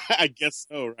 I guess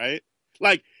so, right?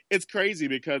 Like, it's crazy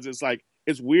because it's like,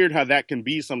 it's weird how that can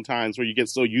be sometimes where you get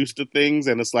so used to things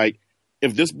and it's like,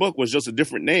 if this book was just a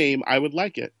different name, I would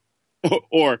like it.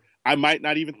 Or I might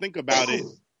not even think about it.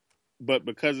 But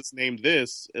because it's named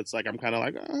this, it's like, I'm kind of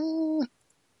like,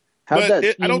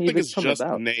 I don't think it's just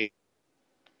the name.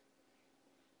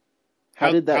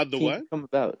 How did that team come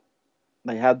about?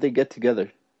 Like, how'd they get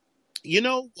together? You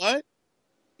know what?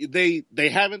 They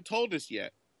haven't told us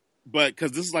yet. But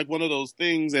because this is like one of those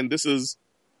things, and this is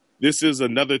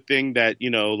another thing that, you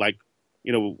know, like,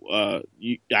 you know,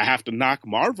 I have to knock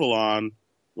Marvel on.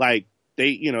 Like,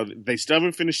 they still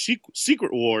haven't finished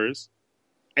Secret Wars.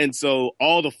 And so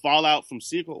all the fallout from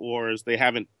Secret Wars, they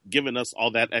haven't given us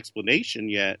all that explanation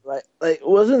yet. Right. Like,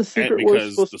 wasn't Secret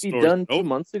Wars supposed to be done 2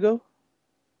 months ago?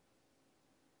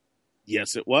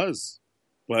 Yes, it was.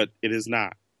 But it is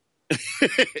not.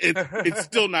 It's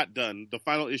still not done. The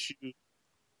final issue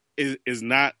has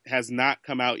not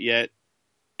come out yet.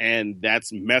 And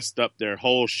that's messed up their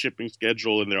whole shipping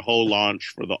schedule and their whole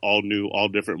launch for the all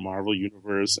different Marvel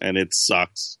universe, and it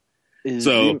sucks.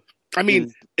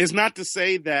 It's not to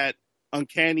say that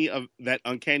Uncanny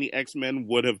X-Men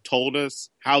would have told us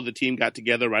how the team got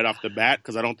together right off the bat,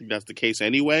 because I don't think that's the case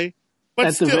anyway. But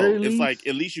at still, it's like,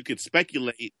 at least you could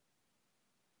speculate.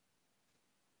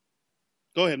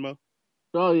 Go ahead, Mo.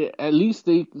 Oh yeah, at least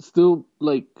they still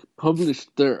like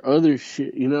published their other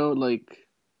shit, you know, like.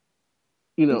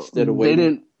 You know, instead of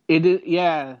waiting. They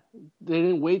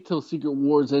didn't wait till Secret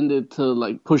Wars ended to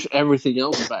like push everything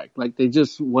else back. Like, they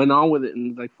just went on with it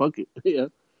and like, fuck it, yeah.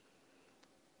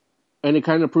 And it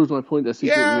kind of proves my point that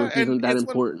Secret Wars isn't that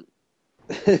important.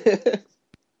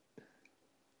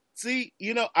 See,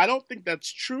 you know, I don't think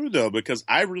that's true though, because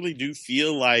I really do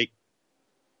feel like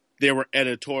there were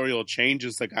editorial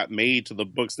changes that got made to the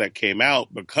books that came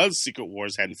out because Secret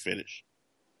Wars hadn't finished.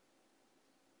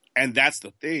 And that's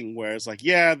the thing where it's like,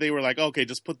 yeah, they were like, okay,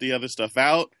 just put the other stuff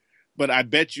out. But I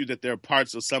bet you that there are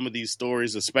parts of some of these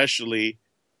stories, especially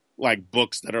like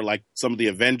books that are like some of the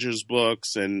Avengers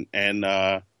books and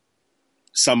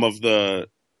some of the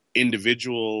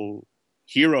individual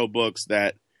hero books,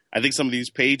 that I think some of these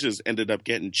pages ended up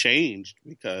getting changed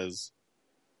because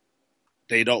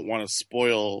they don't want to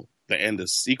spoil the end of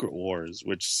Secret Wars,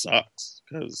 which sucks.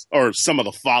 Or some of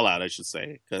the fallout, I should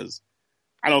say, because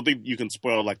I don't think you can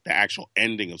spoil like the actual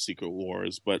ending of Secret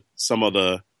Wars, but some of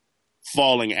the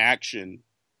falling action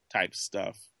type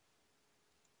stuff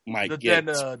might get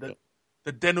the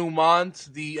denouement,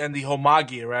 and the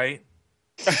homage, right?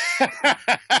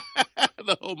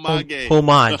 The homage.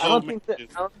 Homage. I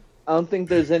don't think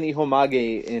there's any homage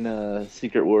in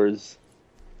Secret Wars.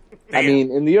 Damn. I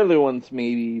mean, in the other ones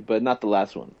maybe, but not the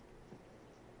last one.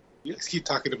 You guys keep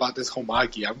talking about this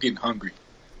homage. I'm getting hungry.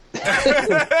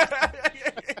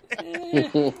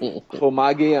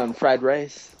 Homage on fried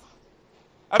rice.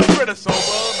 I prefer the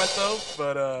soba myself,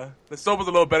 but the soba's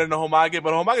a little better than the homage,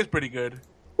 but homage is pretty good.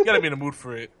 You gotta be in the mood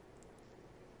for it.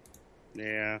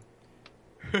 Yeah.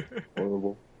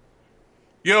 Horrible.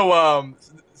 Yo,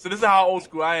 so this is how old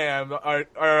school I am,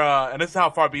 and this is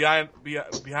how far behind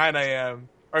I am.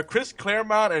 Are Chris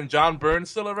Claremont and John Byrne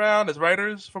still around as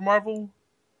writers for Marvel?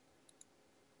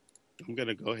 I'm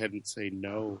gonna go ahead and say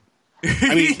no.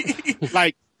 I mean,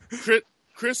 like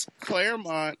Chris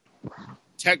Claremont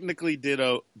technically did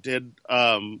an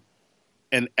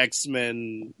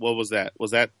X-Men. What was that?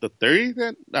 Was that the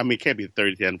 30th? I mean, it can't be the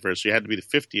 30th anniversary. It had to be the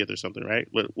 50th or something, right?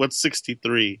 What's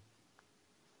 63?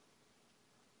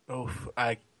 Oh,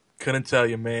 I couldn't tell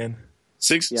you, man.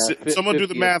 Someone do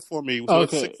the math for me.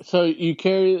 Okay, so you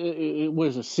carry, what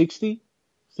is it, 60?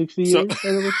 60 years.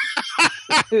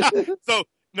 So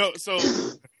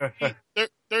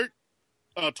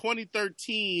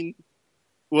 2013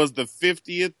 was the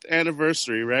 50th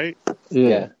anniversary, right?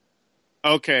 Yeah.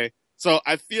 Okay, so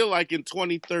I feel like in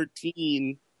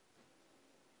 2013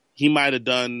 he might have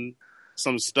done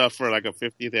some stuff for like a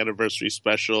 50th anniversary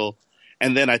special,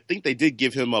 and then I think they did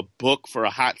give him a book for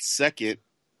a hot second.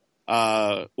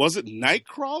 Was it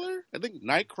Nightcrawler? I think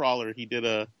Nightcrawler. He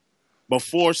did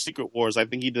before Secret Wars. I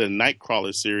think he did a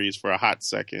Nightcrawler series for a hot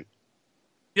second.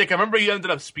 Yeah, I remember he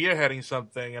ended up spearheading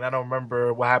something, and I don't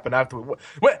remember what happened afterward.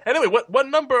 Anyway, what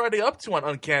number are they up to on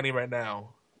Uncanny right now?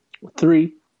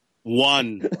 3.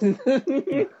 1.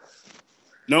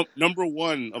 No, number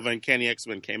 1 of Uncanny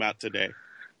X-Men came out today.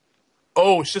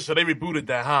 Oh shit! So they rebooted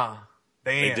that, huh?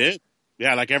 Damn. They did.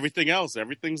 Yeah, like everything else,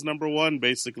 everything's number 1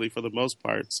 basically for the most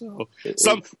part. So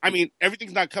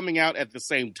everything's not coming out at the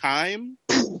same time,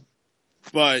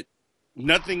 but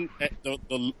nothing.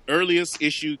 The earliest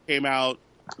issue came out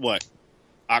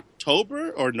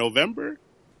October or November.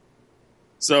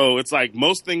 So it's like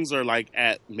most things are like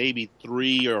at maybe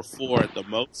 3 or 4 at the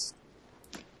most.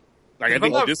 Like I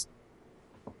think this.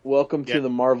 Welcome to the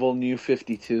Marvel New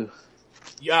 52.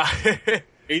 Yeah.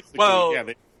 Basically,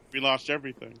 they relaunched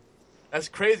everything. That's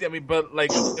crazy. I mean, but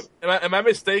like, am I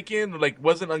mistaken? Like,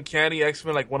 wasn't Uncanny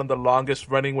X-Men like one of the longest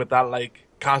running without like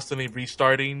constantly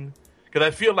restarting? Because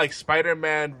I feel like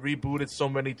Spider-Man rebooted so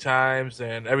many times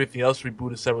and everything else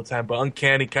rebooted several times, but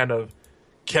Uncanny kind of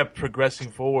kept progressing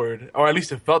forward, or at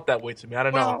least it felt that way to me. I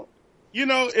don't know. You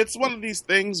know, it's one of these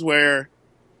things where,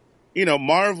 you know,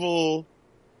 Marvel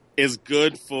is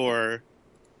good for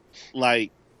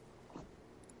like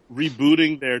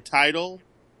rebooting their title,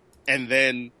 and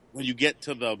then when you get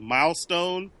to the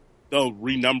milestone, they'll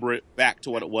renumber it back to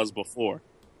what it was before.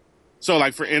 So,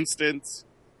 like for instance,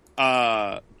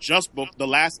 the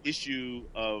last issue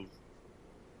of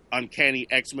Uncanny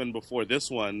X-Men before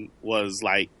this one was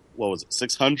like, what was it,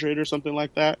 600 or something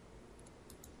like that?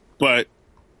 But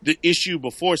the issue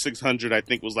before 600, I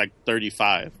think, was like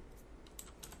 35.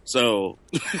 So,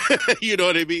 you know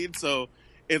what I mean? So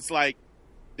it's like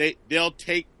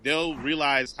they'll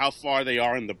realize how far they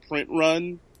are in the print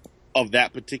run of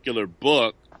that particular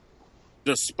book,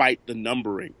 despite the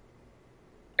numbering,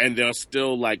 and they'll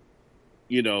still like,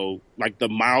 you know, like the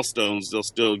milestones. They'll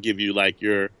still give you like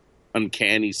your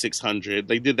Uncanny 600.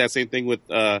 They did that same thing with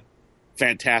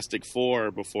Fantastic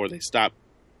Four before they stopped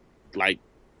like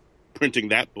printing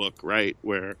that book, right?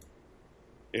 Where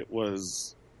it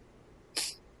was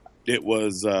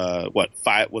what,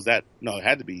 5 was that? No, it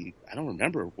had to be, I don't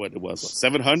remember what it was,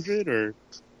 700 or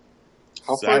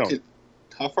how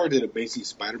far did Amazing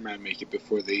Spider-Man make it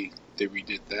before they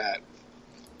redid that?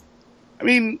 I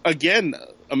mean, again,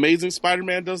 Amazing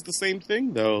Spider-Man does the same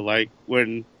thing though. Like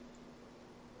when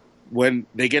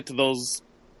they get to those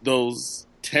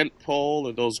tentpole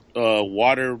and those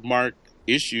watermark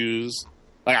issues,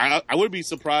 like I would be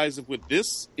surprised if with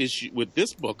this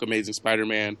book, Amazing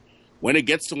Spider-Man, when it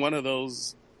gets to one of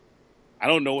those, I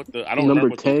don't remember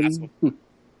what 10.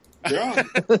 They're on,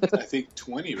 I think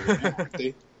 20 right now, aren't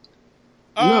they?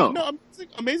 No,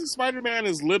 Amazing Spider-Man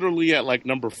is literally at like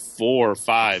number 4 or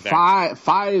 5.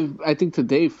 Five. I think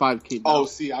today 5 came out. Oh,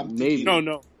 see, I'm thinking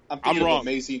I'm wrong.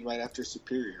 Amazing right after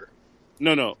Superior.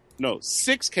 No.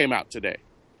 6 came out today.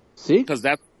 See? Because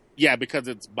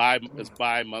it's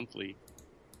bi-monthly.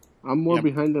 I'm more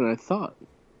behind than I thought.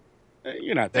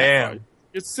 You're not that far.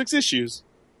 It's 6 issues.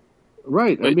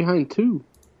 Right, I'm behind 2.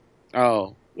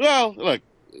 Oh. Well, look,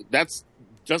 that's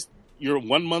just, you're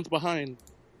 1 month behind.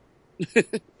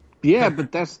 Yeah,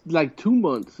 but that's like 2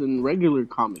 months in regular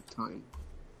comic time.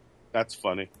 That's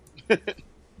funny.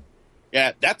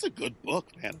 Yeah, that's a good book,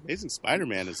 man. Amazing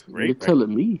Spider-Man is great. You're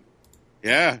telling me.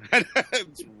 Yeah,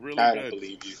 it's really I good. don't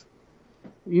believe you.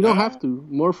 You don't have to.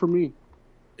 More for me.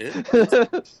 They're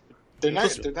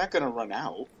not going to run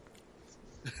out.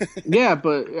 Yeah,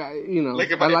 but you know,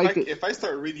 like if I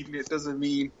start reading it, doesn't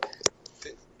mean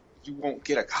that you won't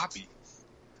get a copy.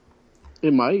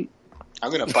 It might. I'm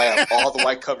going to buy up all the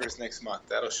white covers next month.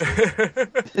 That'll show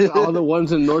you. All the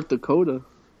ones in North Dakota.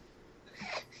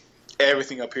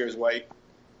 Everything up here is white.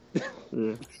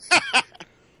 Yeah.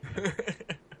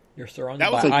 You're surrounded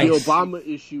by like ice. The Obama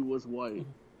issue was white.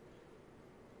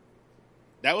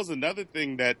 That was another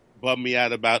thing that bummed me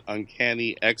out about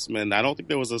Uncanny X-Men. I don't think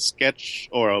there was a sketch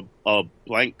or a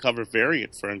blank cover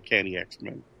variant for Uncanny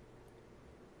X-Men.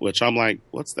 Which I'm like,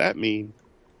 what's that mean?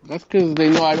 That's because they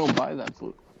know I don't buy that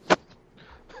book.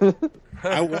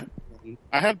 I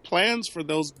had plans for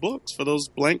those books, for those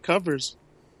blank covers.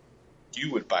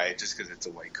 You would buy it just because it's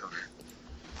a white cover.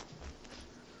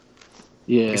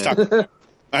 Yeah.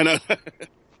 I know.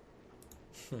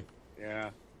 Yeah.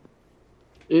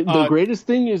 The greatest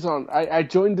thing is I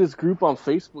joined this group on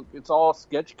Facebook. It's all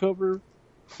sketch cover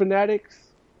fanatics.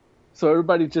 So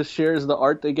everybody just shares the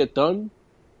art they get done.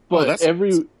 But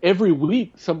every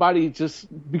week, somebody just,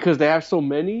 because they have so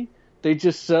many, they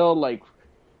just sell like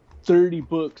 30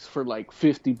 books for like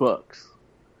 $50.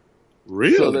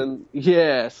 Really? So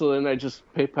then I just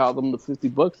PayPal them the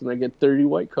 $50 and I get 30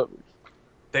 white covers.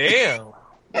 Damn.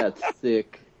 That's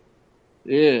sick.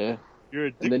 Yeah.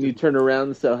 And then you turn around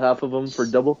and sell half of them for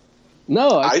double?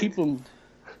 No, I keep them.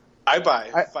 I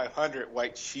buy 500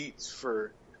 white sheets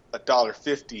for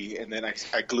 $1.50, and then I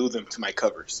glue them to my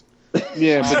covers.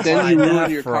 Yeah, but then you ruin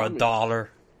your for comics. $1.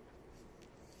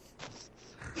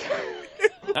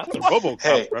 That's a RoboCop.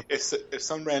 Hey, if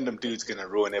some random dude's gonna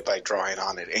ruin it by drawing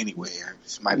on it anyway, I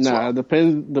just might as well.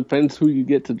 Depends who you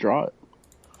get to draw it.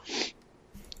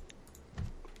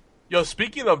 Yo,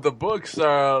 speaking of the books,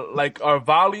 are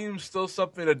volumes still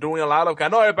something they're doing a lot of? I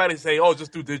know everybody say, "Oh,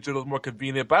 just do digital, it's more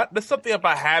convenient," but there's something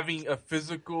about having a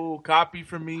physical copy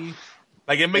for me.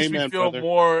 Like it makes me feel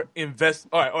more invested.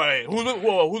 All right. Who's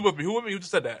with me? Who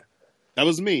just said that? That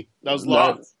was me. That was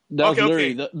Lawrence. That was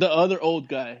Larry, the other old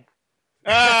guy.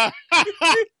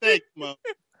 Thanks, Mo.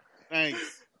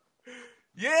 Thanks.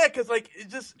 Yeah, because like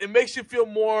it makes you feel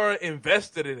more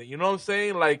invested in it. You know what I'm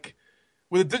saying? Like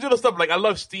with the digital stuff, like I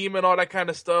love Steam and all that kind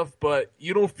of stuff, but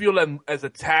you don't feel as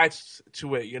attached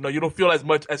to it. You know, you don't feel as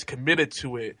much as committed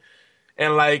to it.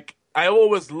 And like I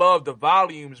always love the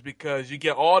volumes because you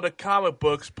get all the comic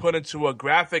books put into a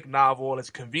graphic novel and it's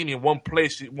convenient, one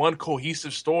place, one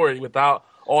cohesive story without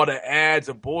all the ads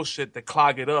and bullshit that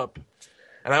clog it up.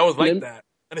 And I always like that.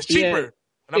 And it's cheaper.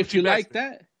 Yeah, if you like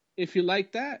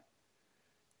that,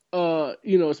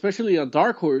 especially on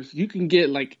Dark Horse, you can get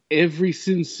like every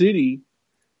Sin City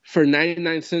for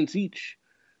 99 cents each.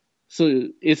 So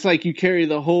it's like you carry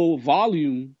the whole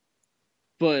volume,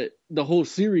 but the whole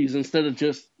series instead of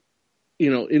just,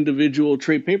 individual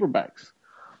trade paperbacks.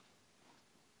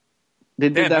 They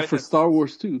did that for Star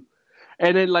Wars too.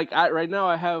 And then right now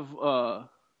I have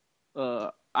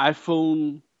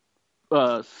iPhone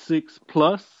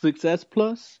 6S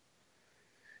Plus,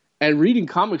 and reading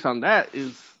comics on that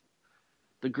is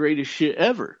the greatest shit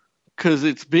ever because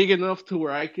it's big enough to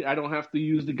where I don't have to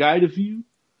use the guide view,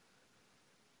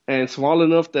 and small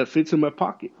enough that fits in my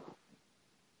pocket.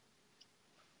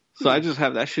 So I just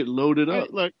have that shit loaded up.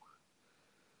 Look,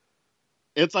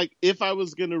 it's like if I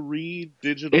was gonna read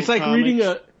digital. It's like comics,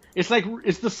 reading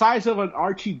it's the size of an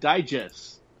Archie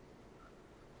Digest.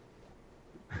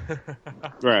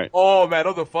 Right. Oh man,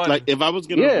 those are fun. Like if I was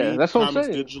gonna read that's what comics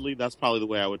I'm saying. digitally, that's probably the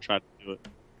way I would try to do it.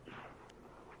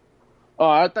 Oh,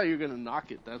 I thought you were gonna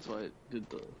knock it. That's why I did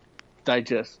the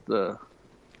digest. But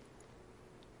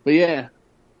yeah.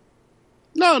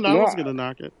 No, I was gonna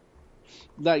knock it.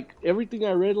 Like everything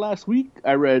I read last week,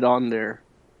 I read on there.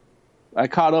 I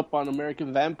caught up on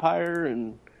American Vampire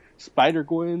and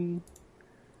Spider-Gwen,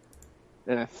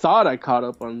 and I thought I caught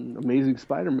up on Amazing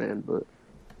Spider-Man, but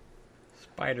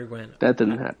Spider-Gwen. that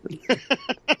didn't happen.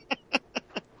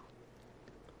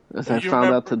 As I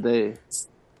found out today.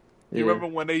 You remember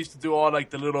when they used to do all like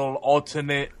the little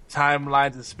alternate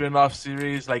timelines and spin-off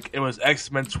series? Like it was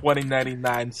X-Men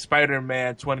 2099,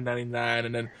 Spider-Man 2099,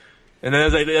 and then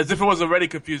it's like as if it was already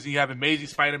confusing. You have Amazing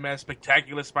Spider-Man,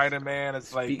 Spectacular Spider-Man.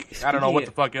 It's like I don't know what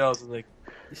the fuck else. It's like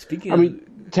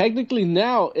technically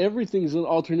now everything's an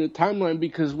alternate timeline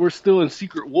because we're still in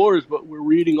Secret Wars, but we're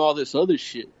reading all this other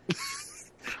shit.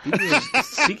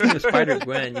 Speaking of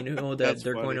Spider-Gwen, you know that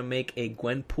they're going to make a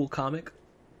Gwenpool comic?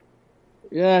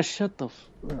 Yeah, shut the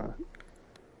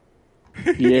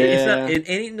Yeah. It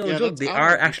ain't no joke. They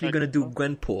are actually going to do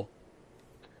Gwenpool.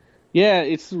 Yeah,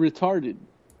 it's retarded.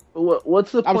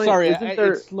 What's the point? I'm sorry,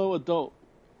 it's slow adult.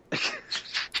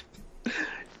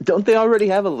 Don't they already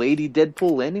have a lady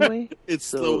Deadpool anyway? It's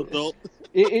slow adult.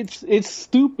 It's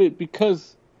stupid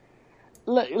because,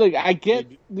 like I get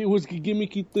it was a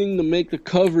gimmicky thing to make the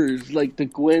covers like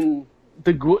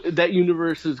that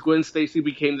universe's Gwen Stacy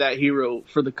became that hero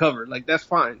for the cover. Like that's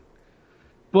fine,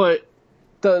 but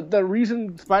the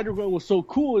reason Spider-Gwen was so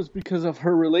cool is because of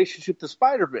her relationship to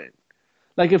Spider-Man.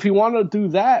 Like, if you want to do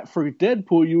that for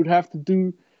Deadpool, you would have to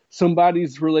do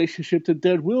somebody's relationship to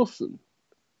Dead Wilson.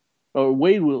 Or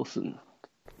Wade Wilson.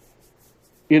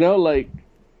 Like,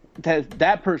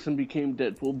 that person became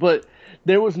Deadpool. But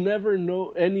there was never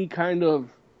any kind of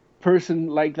person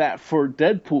like that for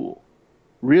Deadpool.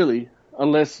 Really.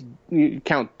 Unless you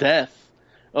count Death.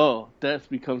 Oh, Death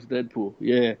becomes Deadpool.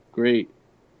 Yeah, great.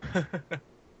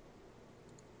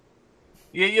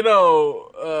 Yeah,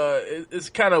 it's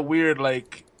kind of weird.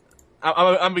 Like,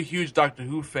 I'm a huge Doctor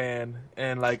Who fan,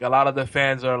 and like a lot of the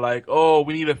fans are like, "Oh,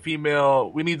 we need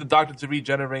the Doctor to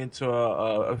regenerate into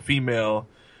a female,"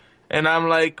 and I'm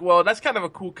like, "Well, that's kind of a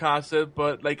cool concept,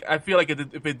 but like I feel like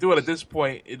if they do it at this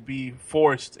point, it'd be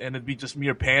forced and it'd be just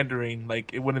mere pandering.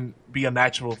 Like it wouldn't be a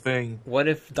natural thing." What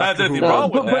if Doctor Who?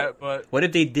 Wrong with that, but what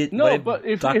if they did? No, but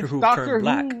if Doctor Who turned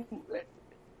black?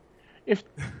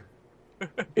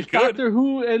 If Doctor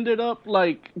Who ended up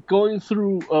like going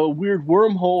through a weird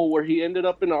wormhole where he ended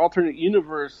up in an alternate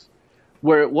universe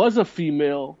where it was a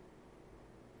female,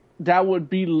 that would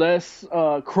be less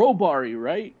crowbar-y,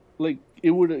 right? Like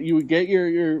you would get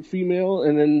your female,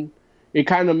 and then it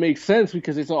kind of makes sense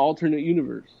because it's an alternate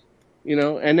universe, you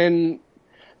know. And then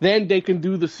they can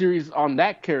do the series on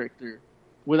that character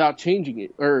without changing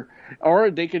it, or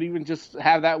they could even just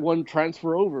have that one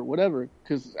transfer over, whatever,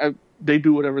 because they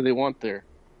do whatever they want there.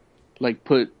 Like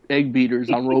put egg beaters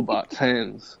on robots'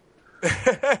 hands.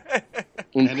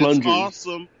 and plungers. It's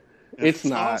awesome. It's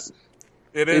not. Awesome.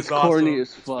 It's corny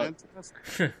as fuck.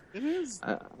 It is.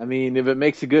 I mean, if it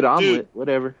makes a good omelet,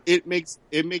 whatever. It makes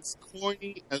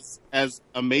corny as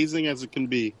amazing as it can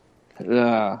be.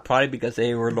 Probably because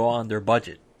they were low on their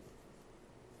budget.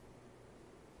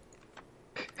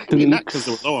 I mean, not because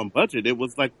they were low on budget. It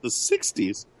was like the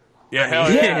 60s. Yeah,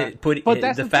 hell yeah. But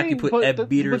that's the fact thing. you put egg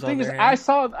beaters the thing on is, there. I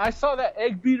saw that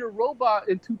egg beater robot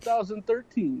in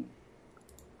 2013.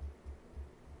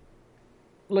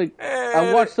 Like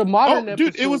I watched the modern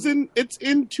episode. Dude, it's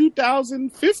in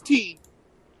 2015.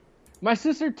 My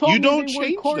sister told me they don't weren't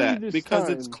change corny that this because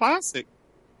time. it's classic.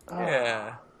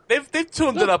 Yeah, they've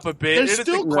tuned it up a bit. It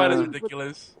isn't quite as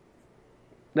ridiculous.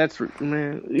 That's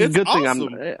man. It's good thing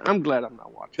awesome. I'm glad I'm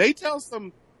not watching. They tell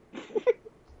some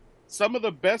of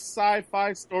the best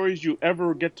sci-fi stories you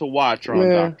ever get to watch are on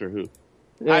Doctor Who.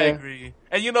 Yeah. I agree.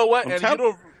 And you know what?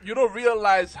 You don't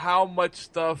realize how much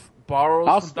stuff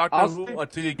borrows from Doctor Who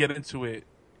until you get into it.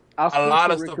 A lot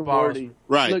of stuff borrows.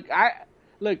 Right.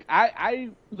 Look, I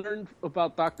learned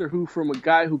about Doctor Who from a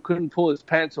guy who couldn't pull his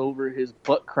pants over his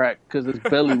butt crack because his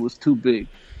belly was too big.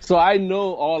 So I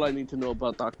know all I need to know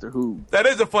about Doctor Who. That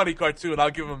is a funny cartoon. I'll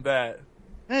give him that.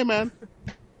 Hey, man.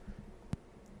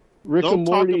 Rick Don't and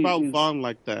talk Morty about Vaughn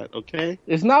like that, okay?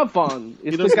 It's not Vaughn.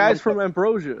 It's the guys from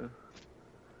Ambrosia.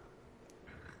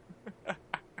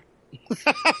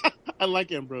 I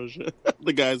like Ambrosia.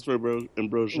 The guys from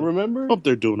Ambrosia. Remember? Hope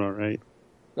they're doing all right.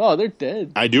 Oh, they're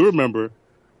dead. I do remember.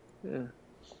 Yeah.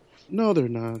 No, they're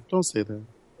not. Don't say that.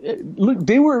 Look,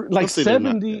 they were like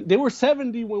 70.70. They were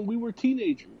 70 when we were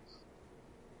teenagers.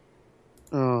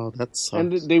 Oh, that sucks.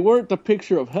 And they weren't the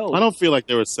picture of health. I don't feel like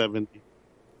they were 70.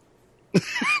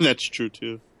 That's true,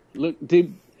 too. Look,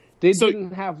 they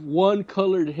didn't have one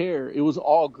colored hair. It was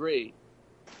all gray.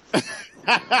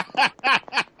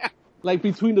 Like,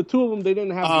 between the two of them, they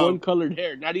didn't have one colored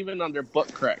hair. Not even on their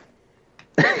butt crack.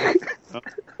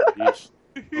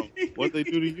 What'd they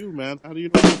do to you, man? How do you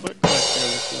know your butt crack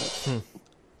hair?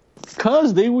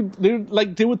 Because they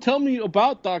would tell me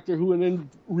about Doctor Who and then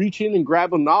reach in and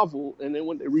grab a novel, and then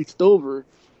when they reached over,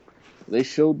 they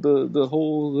showed the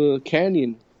whole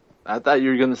canyon. I thought you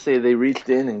were going to say they reached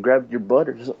in and grabbed your butt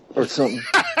or something.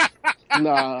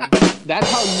 Nah,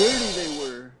 that's how nerdy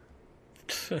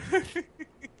they were.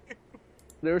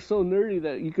 They're so nerdy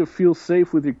that you could feel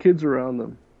safe with your kids around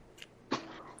them.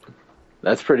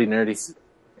 That's pretty nerdy.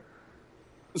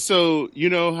 So,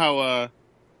 you know how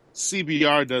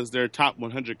CBR does their top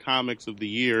 100 comics of the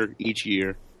year each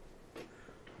year?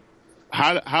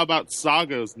 How about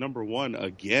Saga's number one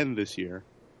again this year?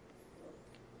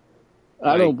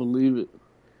 I don't believe it.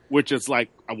 Which is like,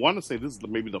 I want to say this is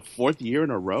maybe the fourth year in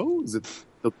a row. Is it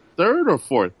the third or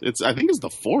fourth? I think it's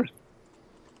the fourth.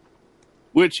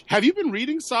 Which, have you been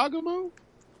reading Saga, Mo?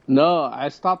 No, I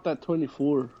stopped at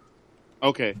 24.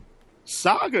 Okay.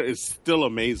 Saga is still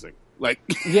amazing. Like,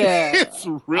 yeah, it's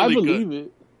really I believe good.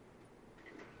 it.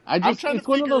 It's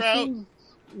one of those things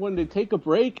when they take a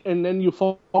break and then you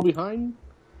fall behind.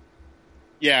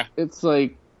 Yeah. It's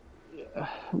like,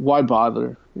 why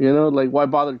bother? You know, like, why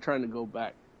bother trying to go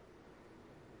back?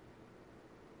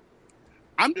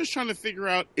 I'm just trying to figure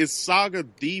out, is Saga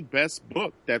the best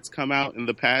book that's come out in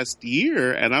the past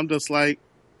year? And I'm just like,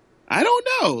 I don't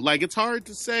know. Like, it's hard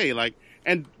to say. Like,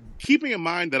 and keeping in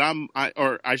mind that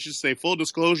I should say, full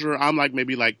disclosure, I'm like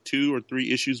maybe like 2 or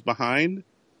 3 issues behind.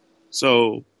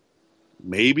 So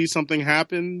maybe something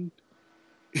happened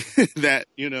that,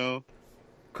 you know.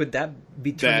 Could that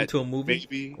be turned into a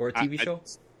movie or a TV show?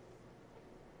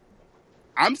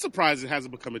 I'm surprised it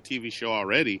hasn't become a TV show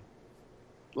already.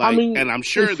 Like, I mean, and I'm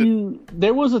sure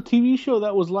there was a TV show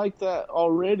that was like that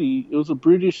already. It was a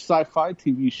British sci-fi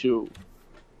TV show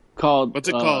called. What's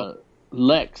it called?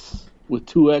 Lex with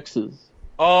 2 X's.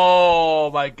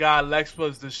 Oh my God, Lex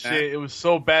was the shit. It was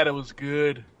so bad, it was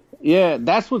good. Yeah,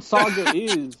 that's what Saga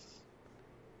is.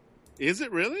 Is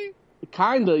it really?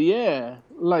 Kinda, yeah.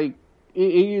 Like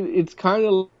it's kind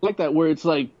of like that, where it's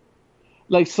like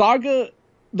Saga.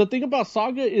 The thing about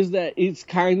Saga is that it's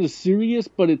kind of serious,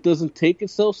 but it doesn't take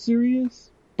itself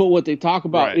serious. But what they talk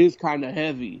about is kind of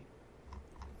heavy,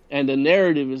 and the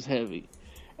narrative is heavy.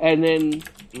 And then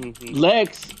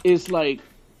Lex is like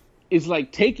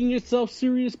taking itself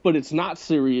serious, but it's not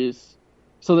serious.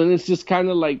 So then it's just kind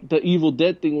of like the Evil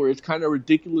Dead thing, where it's kind of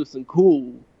ridiculous and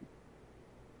cool.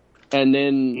 And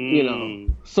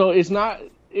then so it's not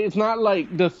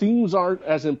like the themes aren't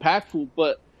as impactful,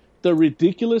 but the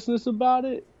ridiculousness about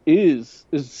it is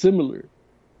similar.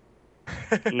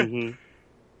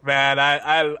 Man,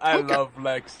 I love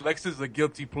Lex. Lex is a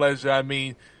guilty pleasure. I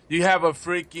mean, you have a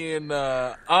freaking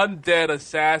undead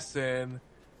assassin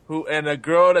and a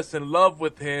girl that's in love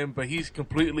with him, but he's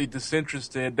completely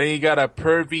disinterested. Then you got a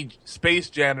pervy space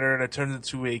janitor that turns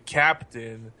into a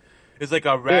captain. It's like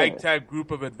a ragtag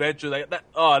group of adventurers. Like that.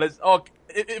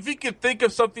 If you could think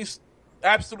of something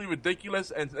absolutely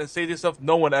ridiculous and say to yourself,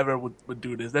 no one ever would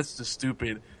do this. That's just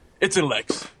stupid. It's in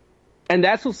Lex. And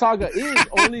that's what Saga is,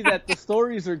 only that the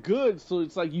stories are good, so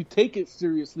it's like you take it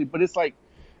seriously, but it's like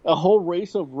a whole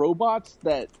race of robots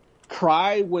that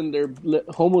cry when their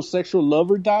homosexual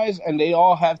lover dies, and they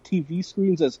all have TV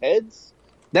screens as heads.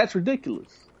 That's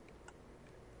ridiculous.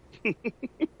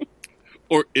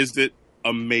 Or is it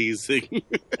amazing?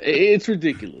 It's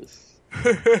ridiculous.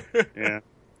 Yeah.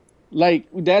 Like,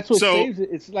 that's what saves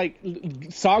it. It's like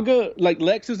Saga, like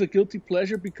Lex is a guilty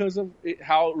pleasure because of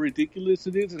how ridiculous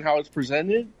it is and how it's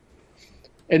presented.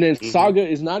 And then Saga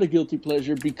is not a guilty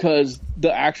pleasure because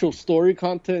the actual story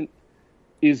content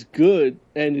is good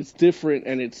and it's different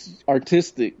and it's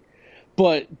artistic.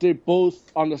 But they're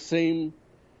both on the same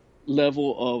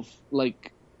level of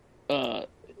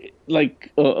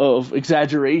of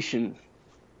exaggeration.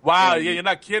 Wow, yeah, you're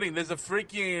not kidding. There's a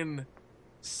freaking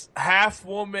half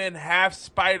woman, half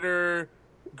spider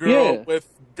girl with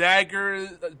daggers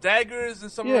in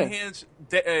some of her hands,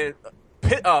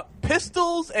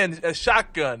 pistols and a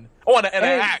shotgun. Oh, and an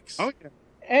axe. Oh, yeah.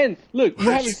 And look, you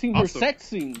haven't seen her sex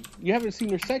scene.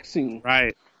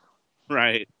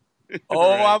 Right.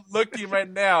 Oh, I'm looking right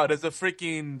now. There's a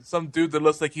freaking some dude that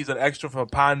looks like he's an extra from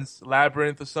Pan's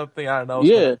Labyrinth or something. I don't know.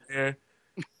 Yeah.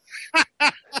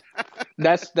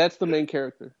 That's the main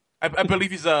character. I believe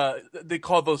he's they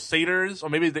call those satyrs, or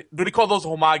maybe do they call those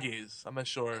homages? I'm not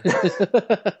sure.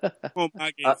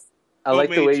 Homages. I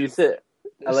like the way you sit.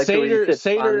 I like Seder, the way you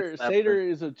sit. Seder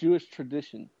is a Jewish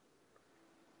tradition.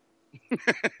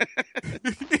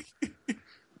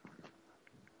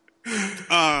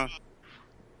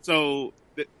 So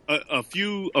a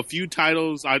few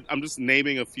titles. I'm just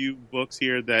naming a few books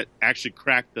here that actually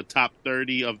cracked the top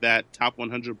 30 of that top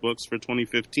 100 books for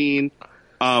 2015.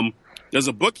 There's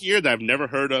a book here that I've never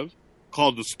heard of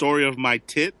called The Story of My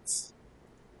Tits.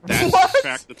 That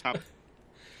cracked the top.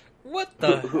 What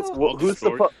the? Who's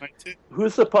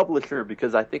the publisher?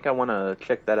 Because I think I want to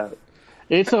check that out.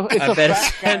 It's a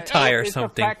hentai or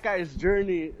something. It's a fat guy's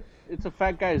journey. It's a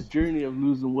fat guy's journey of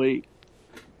losing weight.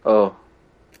 Oh,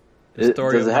 the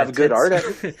story does it have good art?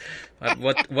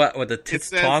 What? The tits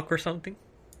talk or something?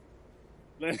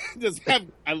 I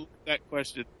love that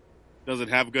question. Does it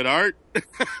have good art?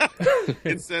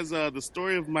 It says The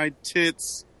Story of My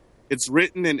Tits. It's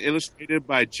written and illustrated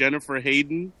by Jennifer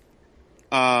Hayden.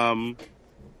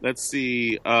 Let's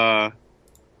see.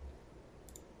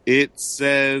 It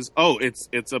says,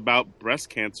 it's about breast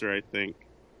cancer, I think.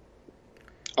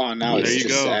 Oh, now it's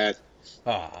just sad.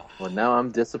 Well, now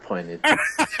I'm disappointed.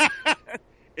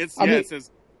 It says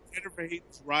Jennifer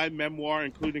Hayden's wry memoir,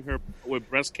 including her with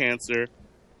breast cancer,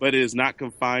 but it is not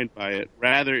confined by it.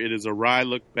 Rather, it is a wry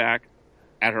look back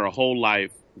at her whole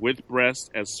life with breast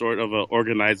as sort of an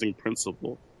organizing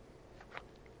principle.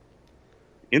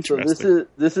 Interesting. So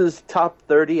this is top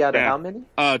 30 out of how many?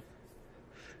 I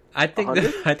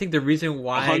think the reason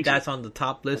why 100. that's on the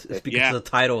top list is because of the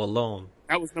title alone.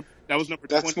 That was number.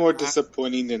 That's 20. more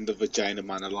disappointing than the vagina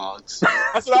monologues.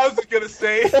 That's what I was gonna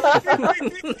say.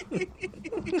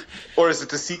 Or is it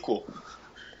the sequel?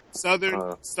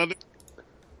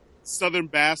 Southern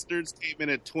Bastards came in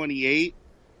at 28.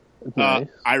 Nice.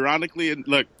 Ironically,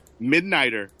 look,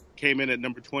 Midnighter came in at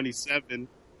number 27.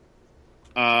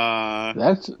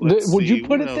 Would you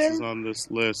put it else there is on this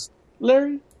list?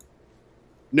 Larry?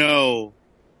 No.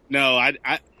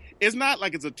 I it's not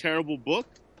like it's a terrible book,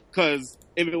 because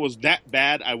if it was that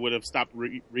bad, I would have stopped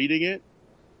reading it.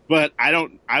 But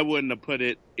I wouldn't have put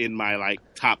it in my like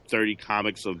top 30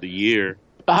 comics of the year.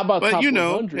 How about but top you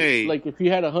know, 100? hey, Like if you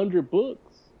had 100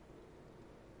 books.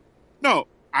 No,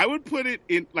 I would put it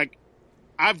in like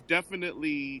I've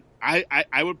definitely I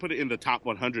would put it in the top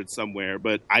 100 somewhere,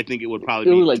 but I think it would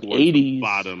probably be like 80s the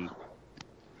bottom.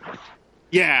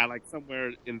 Yeah, like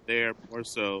somewhere in there more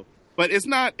so. But it's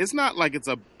not like it's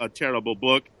a terrible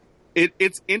book.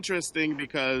 It's interesting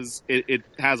because it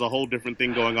has a whole different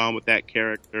thing going on with that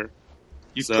character.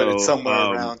 You put it somewhere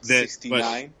around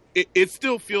 69. It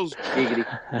still feels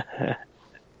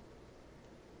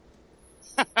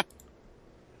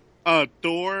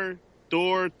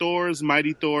Thor's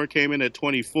Mighty Thor came in at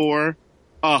 24.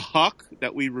 Huck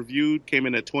that we reviewed came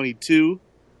in at 22.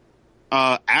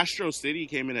 Astro City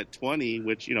came in at 20,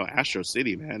 which, you know, Astro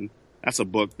City, man, that's a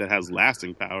book that has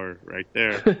lasting power right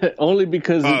there. Only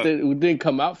because it didn't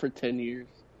come out for 10 years.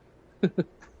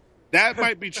 That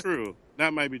might be true.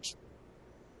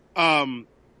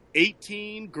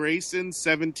 18, Grayson.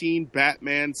 17,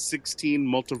 Batman. 16,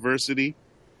 Multiversity.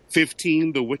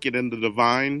 15, The Wicked and the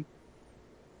Divine.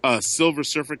 Silver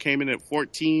Surfer came in at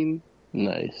 14.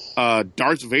 Nice.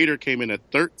 Darth Vader came in at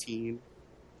 13.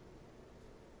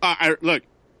 Look,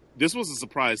 this was a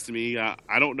surprise to me.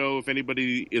 I don't know if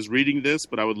anybody is reading this,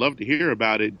 but I would love to hear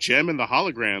about it. Gem and the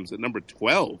Holograms at number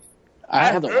 12. I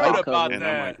haven't heard about and that.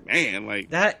 I'm like, man, like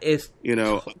that is, you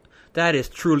know, that is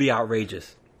truly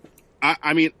outrageous.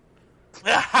 I mean,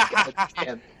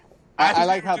 I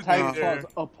like how Titus was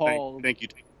appalled. Thank you.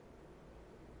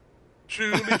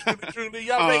 Truly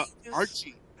outrageous.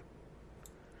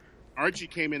 Archie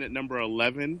came in at number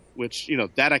 11, which, you know,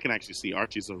 that I can actually see.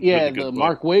 Archie's a yeah, really good the book.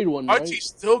 Mark Waid one. Right? Archie's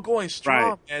still going strong.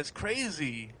 Right. Man. It's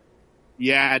crazy.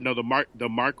 Yeah, no, the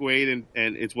Mark Waid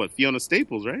and it's what, Fiona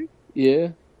Staples, right? Yeah.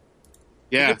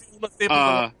 Yeah. Fiona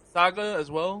Staples Saga as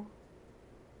well.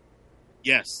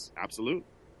 Yes, absolutely.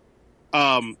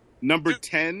 Number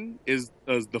 10 is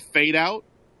the Fade Out,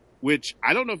 which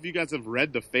I don't know if you guys have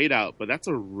read the Fade Out, but that's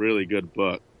a really good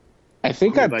book. I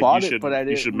think I bought it, but I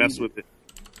didn't. You should mess with it.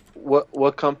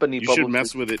 What company? You should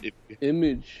mess with it.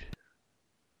 Image.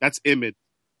 That's Image.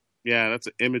 Yeah, that's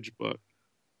an Image book.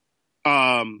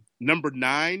 Number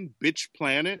 9, Bitch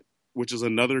Planet, which is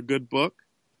another good book.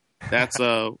 That's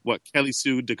Kelly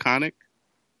Sue DeConnick.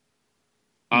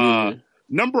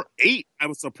 Number 8, I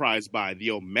was surprised by the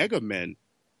Omega Men.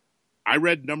 I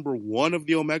read number 1 of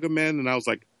the Omega Men, and I was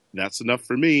like, "That's enough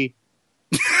for me."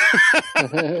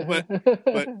 but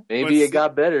maybe it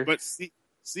got better. But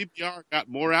CBR got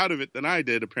more out of it than I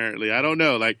did. Apparently, I don't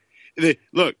know. Like,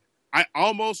 look, I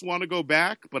almost want to go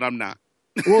back, but I'm not.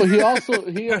 Well,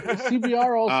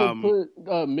 CBR also put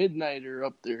Midnighter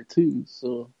up there too.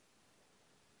 So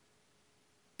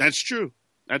that's true.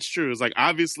 That's true. It's like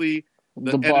obviously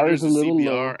the bar editors is a of little CBR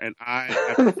low. and I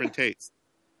have different tastes.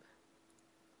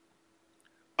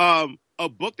 A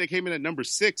book that came in at number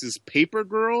 6 is Paper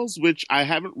Girls, which I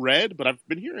haven't read, but I've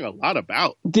been hearing a lot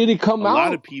about. Did it come out? A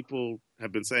lot of people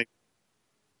have been saying,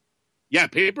 yeah,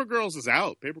 Paper Girls is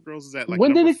out. Paper Girls is at like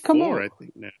when number did it come 4, out? I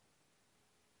think now.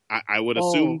 I would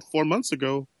assume 4 months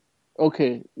ago.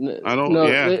 Okay. I don't. No,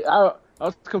 yeah. I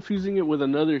was confusing it with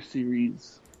another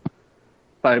series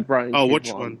by Brian. Oh, K. which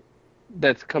Vaughan one?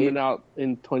 That's coming out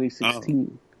in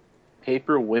 2016.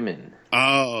 Paper Women.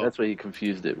 Oh, that's what you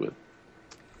confused it with.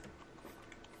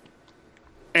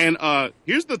 And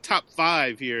here's the top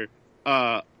 5 here.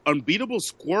 Unbeatable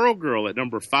Squirrel Girl at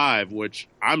number 5, which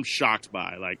I'm shocked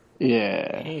by. Like,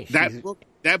 yeah,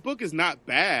 that book is not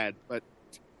bad, but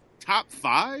top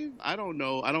 5? I don't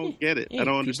know. I don't get it. I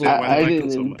don't understand why they like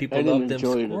it so much. People love them.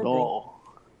 Enjoy it at all.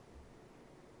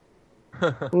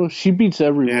 Well, she beats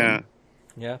everyone.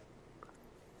 Yeah.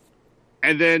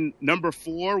 And then number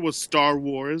 4 was Star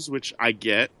Wars, which I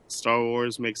get. Star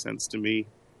Wars makes sense to me.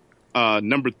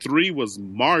 Number 3 was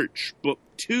March, book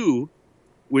 2,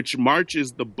 which March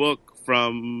is the book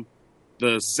from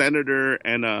the senator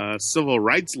and a civil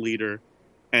rights leader.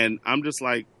 And I'm just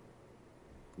like,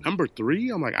 number 3?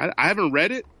 I'm like, I haven't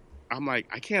read it. I'm like,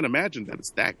 I can't imagine that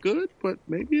it's that good, but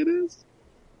maybe it is.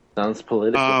 Sounds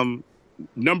political.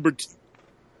 Number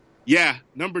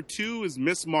 2 is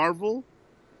Miss Marvel,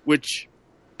 which...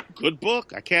 good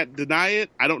book. I can't deny it.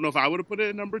 I don't know if I would have put it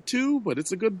at number 2, but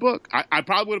it's a good book. I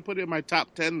probably would have put it in my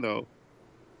top 10, though.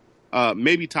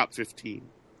 Maybe top 15.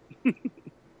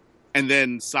 And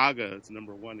then Saga is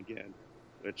number 1 again,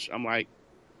 which I'm like,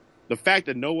 the fact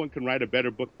that no one can write a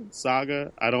better book than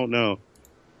Saga, I don't know.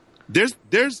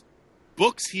 There's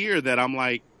books here that I'm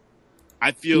like,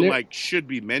 I feel like should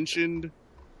be mentioned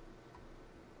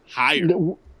higher.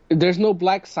 There's no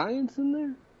Black Science in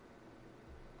there?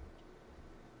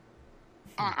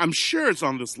 I'm sure it's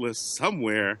on this list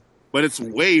somewhere, but it's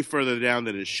way further down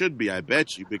than it should be. I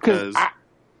bet you because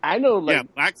I know.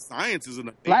 Like, Black Science is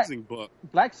an amazing book.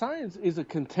 Black Science is a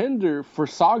contender for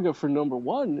Saga for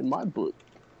 #1 in my book.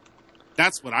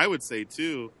 That's what I would say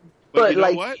too. But you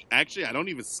know what? Actually, I don't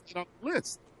even see it on the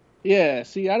list. Yeah,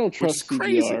 see, I don't trust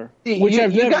CBR, which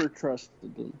I've never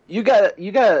trusted them. You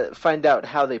gotta find out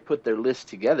how they put their list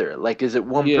together. Like, is it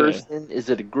one person? Is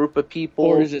it a group of people?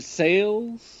 Or is it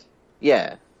sales?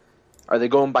 Yeah. Are they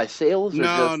going by sales or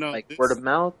just word of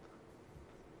mouth?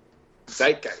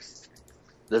 Zeitgeist.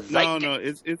 The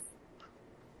zeitgeist.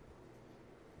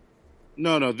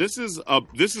 No, this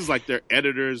is like their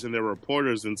editors and their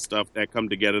reporters and stuff that come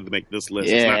together to make this list.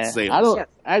 Yeah, it's not sales.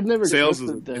 I've never sales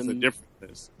trusted them. is a different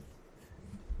list.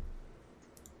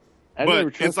 I've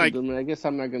never trusted them, and I guess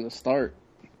I'm not going to start.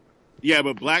 Yeah,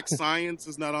 but Black Science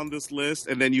is not on this list,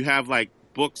 and then you have like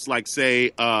books like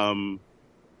say for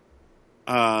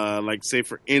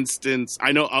instance,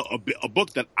 I know a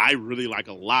book that I really like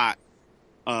a lot,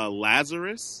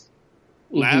 Lazarus.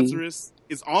 Mm-hmm. Lazarus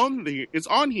is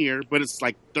on here, but it's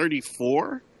like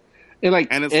 34, and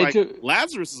it's like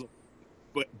Lazarus is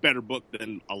a better book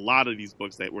than a lot of these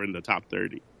books that were in the top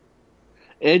 30.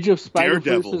 Edge of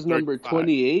Spider-Verse is number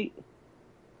 28.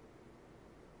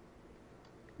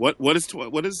 What is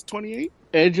 28?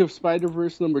 Edge of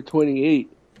Spider-Verse number 28.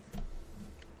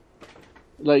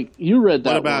 Like, you read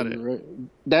that. What about it? Right?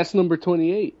 That's number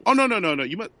 28. Oh no!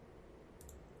 You might.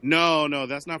 No,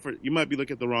 that's not for. You might be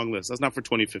looking at the wrong list. That's not for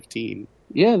 2015.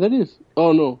 Yeah, that is.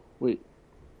 Oh no, wait.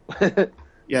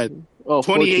 Yeah, 28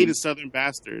 14. Is Southern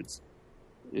Bastards.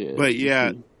 Yeah, but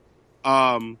yeah,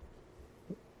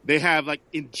 they have like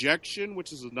Injection,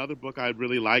 which is another book I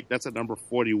really like. That's at number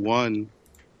 41,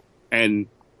 and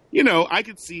I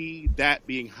could see that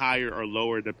being higher or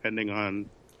lower depending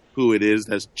on who it is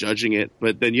that's judging it.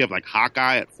 But then you have like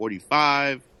Hawkeye at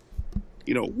 45.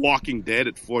 Walking Dead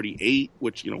at 48,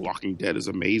 which Walking Dead is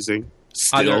amazing.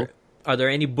 Still, are there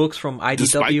any books from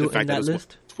IDW in that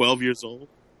list? 12 years old.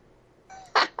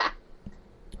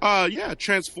 Yeah,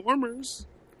 Transformers.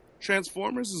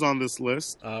 Transformers is on this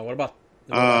list. What about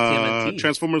TMNT?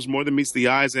 Transformers More Than Meets the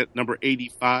Eyes at number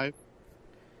 85.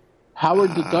 Howard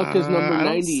the Duck is number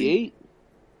 98.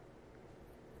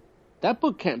 That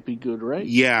book can't be good, right?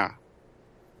 Yeah.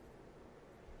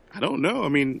 I don't know. I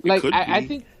mean, like,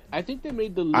 I think they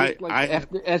made the list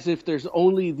as if there's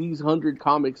only these 100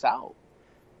 comics out.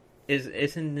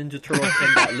 Isn't Ninja Turtles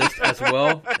in that list as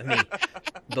well? I mean,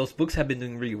 those books have been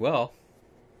doing really well.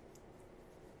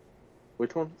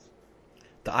 Which ones?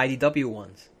 The IDW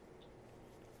ones.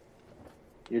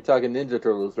 You're talking Ninja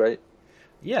Turtles, right?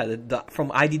 Yeah, the from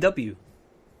IDW.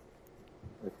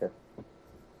 Okay.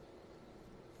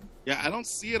 Yeah, I don't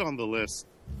see it on the list.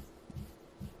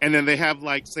 And then they have,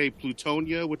 like, say,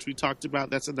 Plutonia, which we talked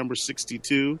about. That's at number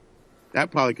 62.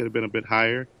 That probably could have been a bit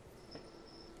higher.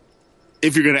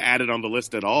 If you're going to add it on the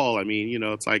list at all. I mean,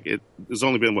 it's like there's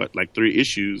only been, 3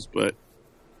 issues. But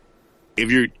if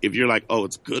you're like, oh,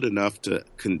 it's good enough to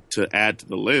add to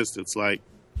the list, it's like,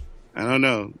 I don't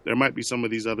know. There might be some of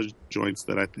these other joints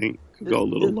that I think could go a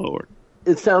little lower.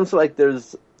 It sounds like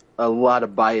there's a lot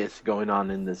of bias going on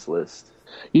in this list.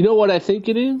 You know what I think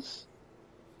it is?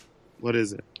 What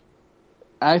is it?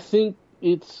 I think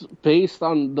it's based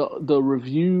on the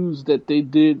reviews that they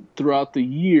did throughout the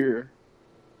year.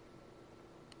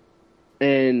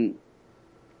 And,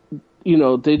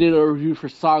 they did a review for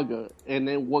Saga. And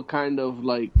then what kind of,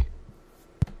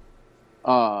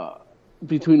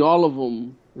 between all of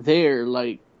them there,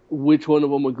 which one of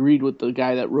them agreed with the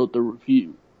guy that wrote the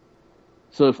review.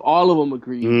 So if all of them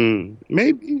agreed,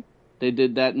 maybe they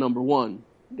did that number 1.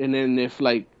 And then if,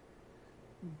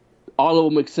 all of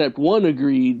them except one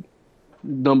agreed,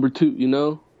 number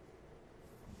 2,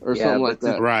 or something like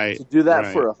that. Right. To do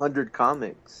that for 100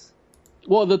 comics.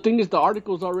 Well, the thing is, the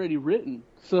article's already written,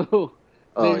 so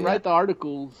they write the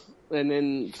articles, and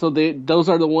then those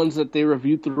are the ones that they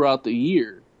reviewed throughout the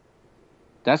year.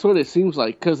 That's what it seems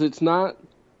like, because it's not.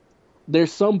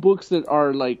 There's some books that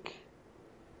are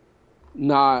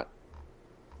not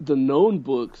the known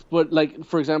books, but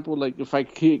for example, if I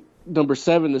kick number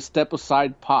 7, The Step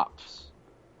Aside Pops.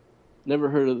 Never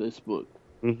heard of this book.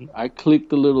 Mm-hmm. I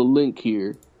clicked the little link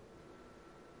here.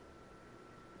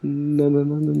 No.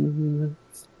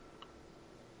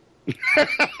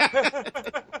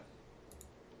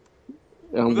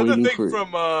 I'm waiting for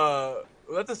it.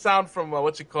 That's the sound from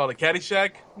what you call it,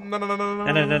 Caddyshack. No.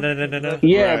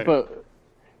 Yeah, right.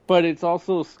 but it's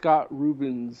also Scott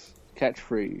Rubin's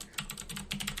catchphrase.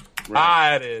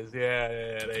 Right. It is. Yeah.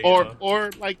 There you go.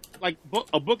 Or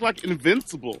a book like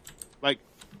Invincible,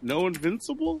 No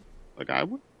Invincible. Like I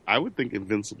would think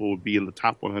Invincible would be in the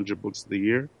top 100 books of the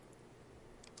year.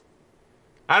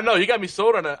 I don't know. You got me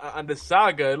sold on the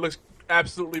Saga. It looks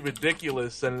absolutely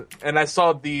ridiculous, and I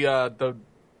saw the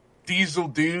Diesel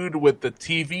dude with the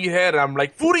TV head. And I'm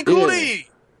like, Furikuri!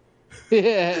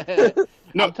 Yeah.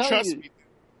 No, trust me.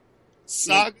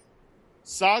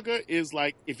 Saga is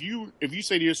like, if you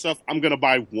say to yourself, I'm going to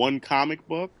buy one comic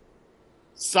book,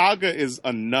 Saga is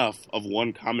enough of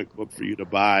one comic book for you to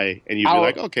buy, and you'd be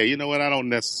like, okay, you know what? I don't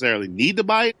necessarily need to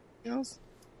buy anything else.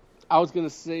 I was going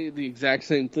to say the exact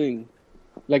same thing.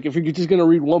 Like, if you're just going to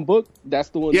read one book, that's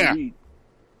the one to read.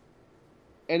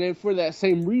 And then for that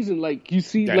same reason, like, you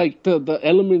see, like, the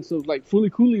elements of, like,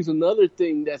 Fooly Cooly is another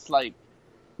thing that's, like,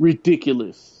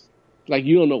 ridiculous. Like,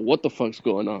 you don't know what the fuck's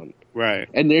going on. Right.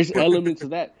 And there's elements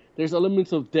of that. There's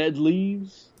elements of Dead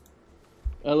Leaves,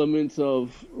 elements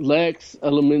of Lex,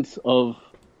 elements of,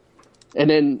 and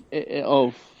then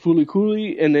of Fooly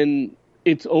Cooly, and then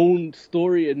its own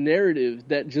story and narrative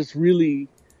that just really,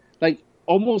 like,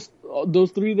 almost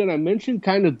those three that I mentioned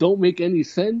kind of don't make any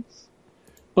sense,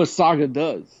 but Saga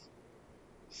does.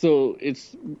 So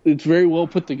it's very well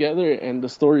put together, and the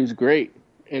story's great.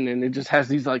 And then it just has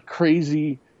these, like,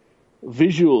 crazy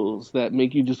visuals that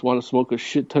make you just want to smoke a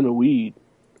shit ton of weed.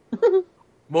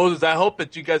 Moses, I hope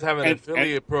that you guys have an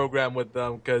affiliate program with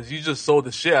them, because you just sold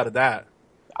the shit out of that.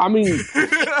 I mean,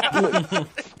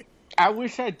 I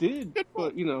wish I did,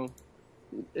 but, you know,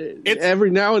 every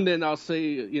now and then I'll say,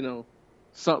 you know,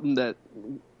 something that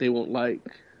they won't like.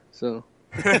 So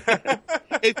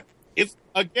it's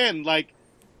again, like,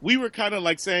 we were kind of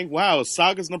like saying, wow,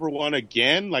 Saga's number one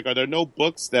again? Like, are there no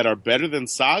books that are better than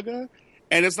Saga?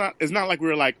 And it's not like we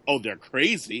were like, oh, they're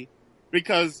crazy,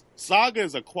 because Saga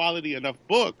is a quality enough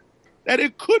book that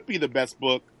it could be the best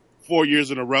book 4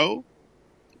 years in a row.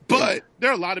 But there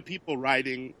are a lot of people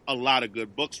writing a lot of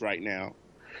good books right now.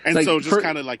 And like, so just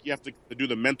kind of like you have to do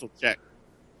the mental check.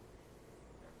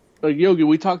 Like, Yogi,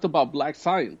 we talked about Black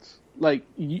Science. Like,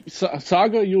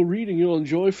 Saga you'll read and you'll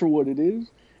enjoy for what it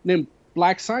is. And then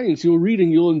Black Science you'll read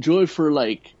and you'll enjoy for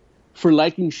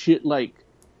liking shit like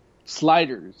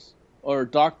Sliders or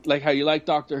like how you like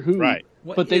Doctor Who. Right.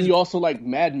 But then you also like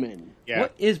Mad Men. Yeah.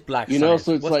 What is Black Science? You know,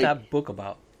 so it's what's like, that book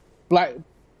about?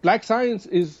 Black Science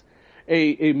is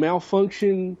a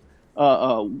malfunction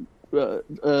tower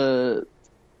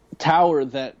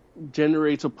that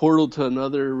generates a portal to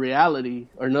another reality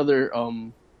or another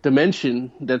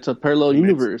dimension that's a parallel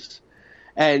universe,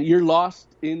 and you're lost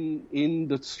in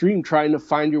the stream trying to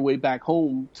find your way back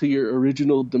home to your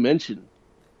original dimension.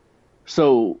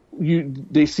 So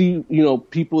they see, you know,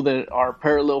 people that are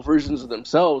parallel versions of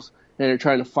themselves and are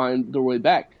trying to find their way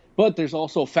back. But there's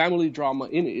also family drama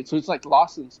in it. So it's like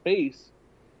Lost in Space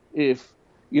if,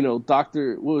 you know,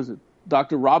 Dr.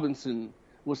 Robinson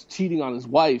was cheating on his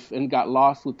wife and got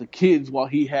lost with the kids while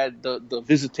he had the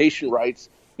visitation rights,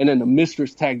 and then the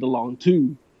mistress tagged along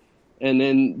too. And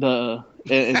then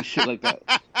and shit like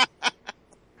that.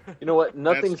 You know what?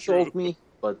 Nothing sold me,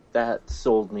 but that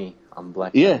sold me on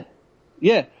Black. Yeah.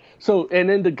 So, and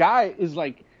then the guy is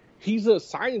like, he's a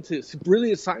scientist,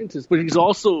 brilliant scientist, but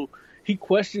he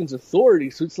questions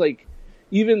authority. So it's like,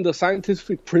 even the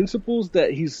scientific principles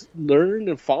that he's learned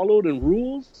and followed and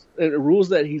rules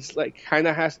that he's like kind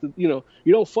of has to, you know,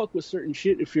 you don't fuck with certain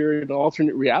shit if you're in an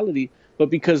alternate reality, but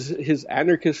because his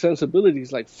anarchist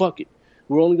sensibilities, like, fuck it.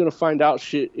 We're only going to find out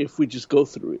shit if we just go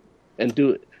through it and do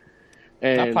it.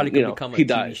 And that probably could become a TV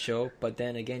died. show, but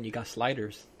then again, you got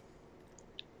Sliders.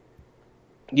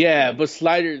 Yeah, but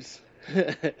Sliders,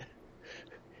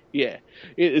 yeah,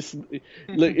 it's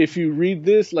look. If you read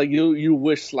this, like, you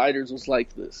wish Sliders was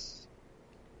like this,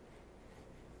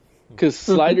 because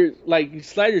Sliders,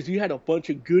 you had a bunch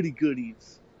of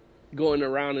goodies going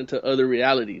around into other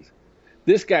realities.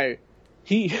 This guy,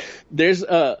 there's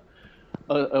a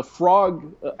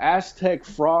Aztec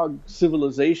frog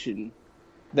civilization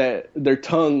that their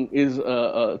tongue is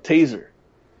a taser.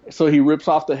 So he rips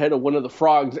off the head of one of the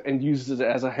frogs and uses it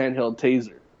as a handheld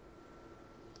taser.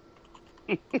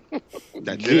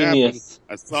 That did happen.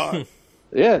 I saw it.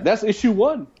 Yeah, that's issue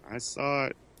 1. I saw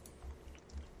it.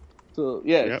 So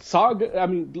yeah, yep.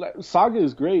 Saga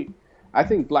is great. I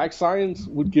think Black Science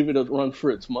would give it a run for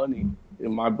its money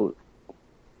in my book.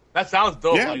 That sounds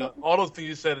dope. Yeah. Like, all those things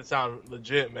you said, it sound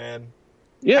legit, man.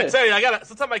 Yeah. I tell you,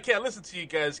 sometimes I can't listen to you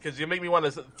guys because you make me want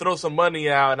to throw some money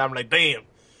out, and I'm like, damn,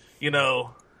 you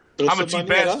know, I'm a cheap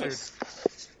bastard.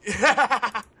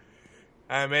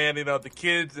 And man, you know, the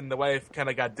kids and the wife kind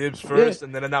of got dibs first,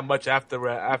 and then not much after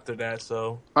that.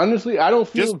 So honestly, I don't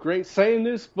feel great saying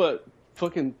this, but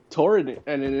fucking torrent it,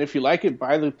 and then if you like it,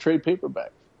 buy the trade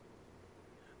paperback.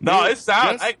 No, it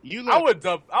sounds.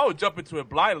 I would jump into it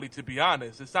blindly. To be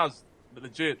honest, it sounds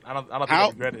legit. I don't think I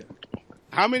regret it.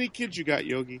 How many kids you got,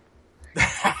 Yogi?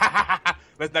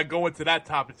 Let's not go into that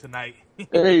topic tonight.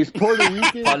 Hey, he's Puerto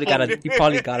Rican. He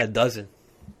probably got a dozen.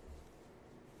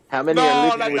 How many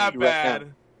are living with not you bad.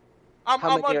 right now?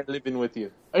 How many are living with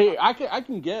you? Hey, I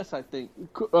can guess. I think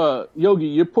Yogi,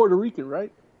 you're Puerto Rican,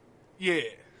 right? Yeah.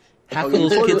 Half of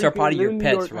those kids are probably your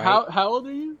pets, right? How old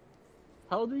are you?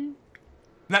 How old are you?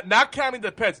 Not counting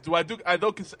the pets. I do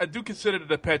consider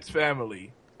the pets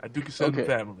family. I do consider them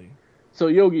family. So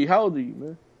Yogi, how old are you,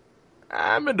 man?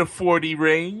 I'm in the 40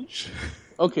 range.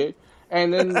 Okay.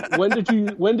 And then when did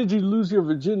you lose your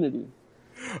virginity?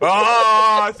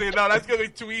 Oh, see, no, that's gonna be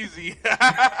too easy.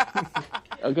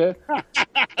 Okay.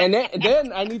 And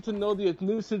then I need to know the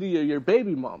ethnicity of your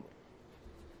baby mama.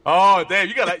 Oh, damn,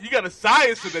 you got a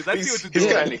science in this. I see what you're doing.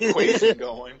 He's got an equation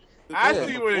going. I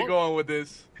see where you're going with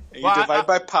this. And you divide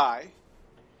by pi.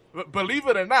 Believe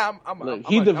it or not,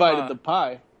 he divided the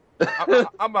pie.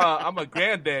 I'm a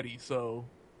granddaddy, so.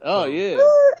 Oh yeah.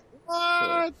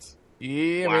 What?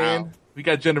 Yeah, man. We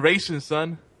got generations,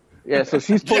 son. Yeah, so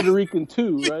she's Puerto Rican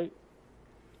too, right?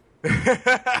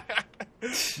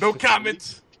 No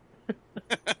comments.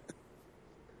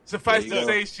 Suffice to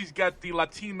say, she's got the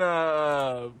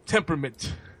Latina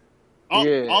temperament.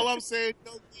 All I'm saying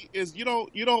is you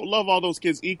don't love all those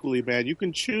kids equally, man. You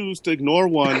can choose to ignore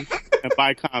one and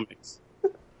buy comics.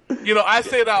 I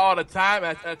say that all the time.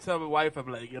 I tell my wife, I'm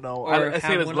like, I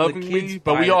say this lovingly,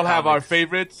 but we all have our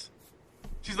favorites.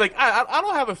 She's like, I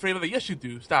don't have a favorite. Like, yes, you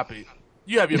do. Stop it.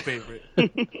 You have your favorite.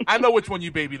 I know which one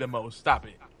you baby the most. Stop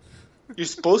it. You're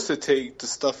supposed to take the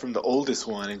stuff from the oldest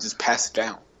one and just pass it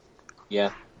down.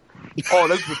 Yeah. Oh,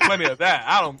 there's plenty of that.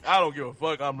 I don't give a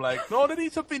fuck. I'm like, no, they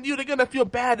need something new. They're gonna feel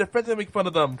bad. Their friends gonna make fun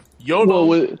of them. Well,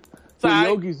 with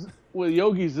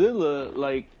Yogizilla,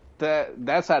 like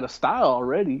that's out of style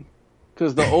already.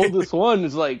 Because the oldest one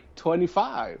is like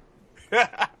 25.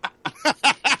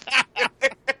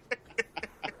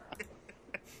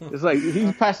 It's like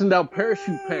he's passing down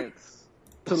parachute pants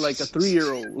to like a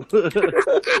 3-year-old.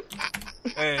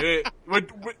 Hey,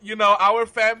 our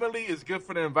family is good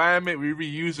for the environment. We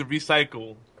reuse and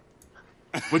recycle.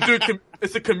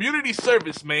 It's a community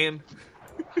service, man.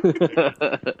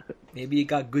 Maybe you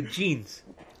got good genes.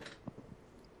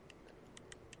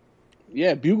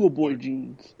 Yeah, Bugle Boy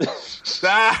jeans.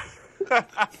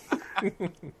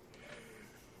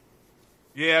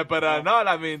 Yeah, but no,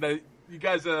 I mean, you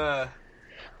guys know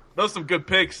some good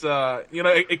picks.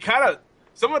 It kind of,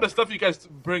 some of the stuff you guys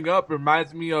bring up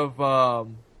reminds me of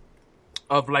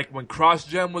like when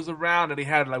CrossGen was around and they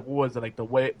had like, what was it, like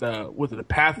the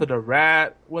Path of the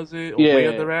Rat, was it? Or Way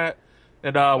of the Rat?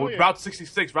 And with Route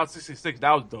 66, that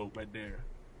was dope right there.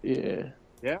 Yeah.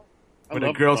 Yeah. When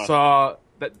the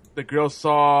girl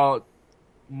saw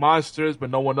monsters, but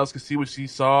no one else could see what she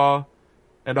saw.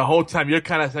 And the whole time you're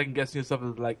kind of second guessing yourself,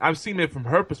 as like, I'm seeing it from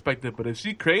her perspective, but is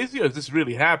she crazy or is this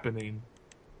really happening?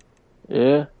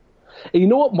 Yeah. And you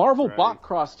know what? Marvel bought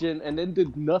CrossGen and then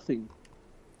did nothing.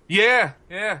 Yeah.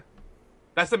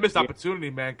 That's a missed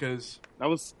opportunity, man, because that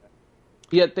was.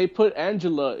 Yet they put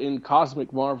Angela in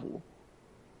Cosmic Marvel.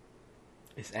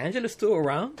 Is Angela still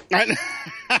around?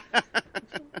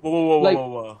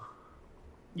 Whoa.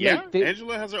 Yeah,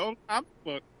 Angela has her own comic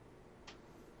book.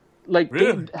 Like,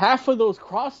 really? Half of those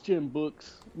CrossGen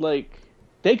books, like,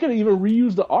 they could even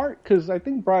reuse the art, because I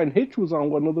think Brian Hitch was on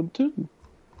one of them, too.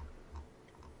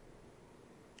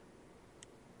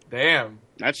 Damn.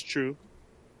 That's true.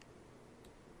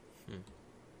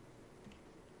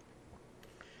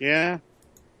 Yeah.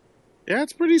 Yeah,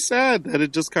 it's pretty sad that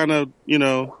it just kind of,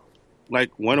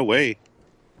 like, went away.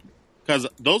 Because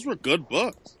those were good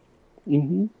books.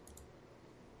 Mm-hmm.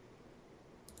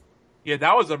 Yeah,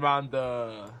 that was around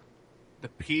the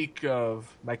peak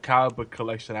of my comic book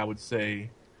collection, I would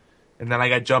say. And then I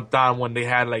got jumped on when they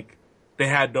had the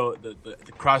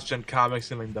CrossGen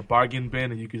comics in like the bargain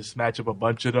bin, and you could just match up a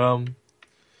bunch of them.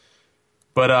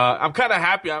 But I'm kind of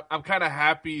happy. I'm kind of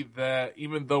happy that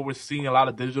even though we're seeing a lot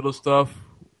of digital stuff,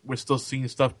 we're still seeing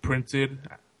stuff printed.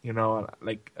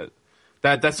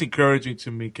 That's encouraging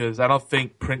to me because I don't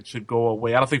think print should go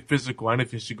away. I don't think physical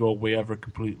anything should go away ever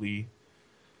completely.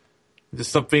 It's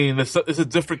something. It's a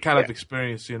different kind of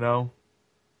experience,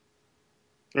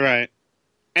 Right,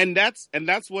 and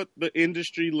that's what the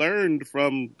industry learned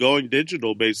from going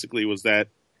digital. Basically, was that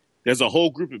there's a whole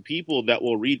group of people that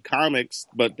will read comics,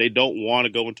 but they don't want to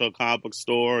go into a comic book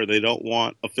store. Or they don't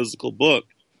want a physical book.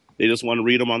 They just want to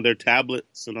read them on their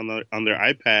tablets and on their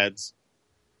iPads.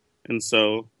 And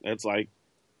so it's like,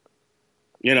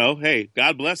 hey,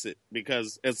 God bless it,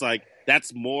 because it's like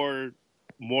that's more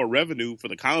more revenue for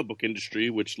the comic book industry,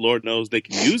 which Lord knows they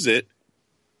can use it,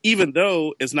 even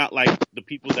though it's not like the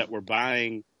people that were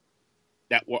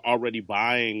already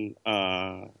buying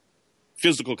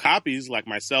physical copies like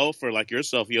myself or like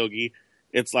yourself, Yogi.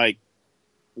 It's like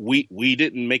we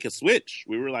didn't make a switch.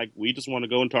 We were like, we just want to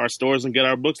go into our stores and get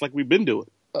our books like we've been doing.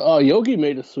 Yogi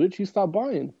made a switch. He stopped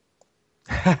buying.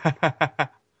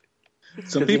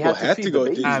 Some people had to go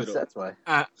digital. That's why.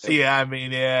 Yeah, I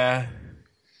mean, yeah.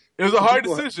 It was a hard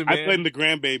decision, man. I blame the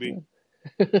grandbaby.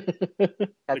 The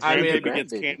grandbaby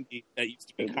gets candy that used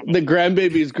to be comic. The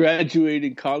grandbaby is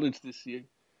graduating college this year.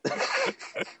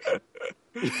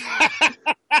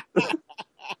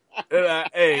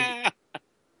 Hey,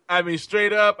 I mean,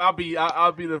 straight up, I'll be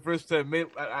the first to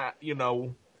admit,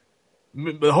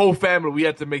 the whole family, we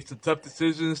had to make some tough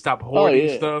decisions, stop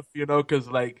hoarding stuff, because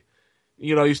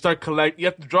you start you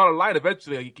have to draw the line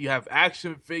eventually. Like, you have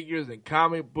action figures and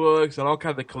comic books and all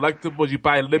kinds of collectibles. You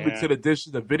buy limited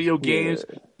editions of video games.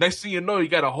 Yeah. Next thing you know, you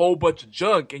got a whole bunch of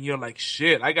junk, and you're like,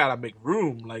 shit, I gotta make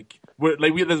room.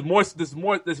 There's more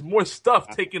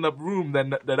stuff taking up room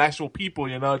than actual people.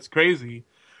 It's crazy.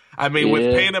 I mean,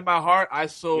 with pain in my heart, I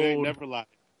sold. You never lie.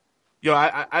 Yo,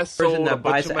 I sold person that a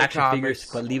bunch buys of my action comics. figures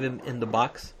but leave them in the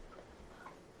box.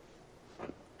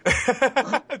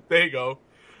 There you go.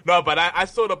 No, but I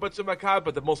sold a bunch of my comics,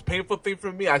 but the most painful thing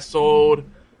for me, I sold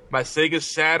my Sega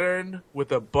Saturn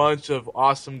with a bunch of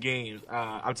awesome games.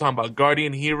 I'm talking about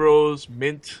Guardian Heroes,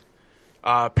 Mint,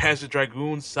 Panzer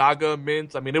Dragoon, Saga,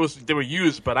 Mint. I mean, they were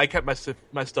used, but I kept my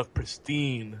stuff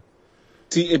pristine.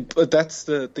 See, but that's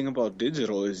the thing about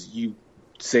digital is you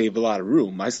save a lot of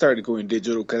room. I started going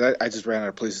digital because I just ran out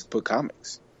of places to put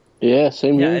comics. Yeah,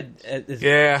 same here.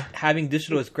 Yeah, having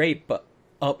digital is great, but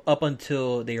up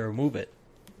until they remove it.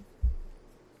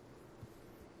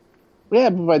 Yeah,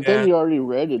 but by then you already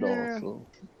read it all. So.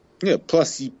 Yeah,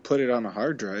 plus you put it on a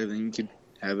hard drive and you can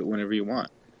have it whenever you want.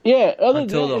 Yeah,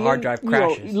 until the hard drive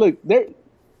crashes. Look,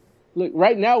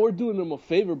 right now we're doing them a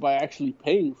favor by actually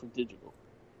paying for digital.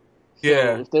 So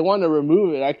if they want to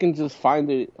remove it, I can just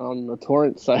find it on the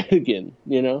torrent site again,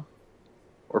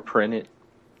 or print it.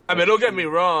 I mean, don't get me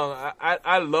wrong.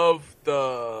 I love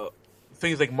the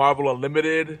things like Marvel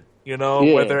Unlimited,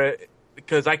 whether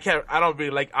because I don't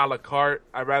really like a la carte.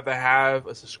 I'd rather have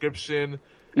a subscription.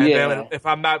 And then if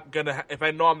I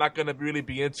know I'm not gonna really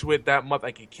be into it that month,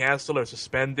 I can cancel or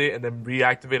suspend it and then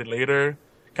reactivate it later.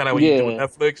 Kind of what you do with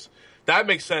Netflix. That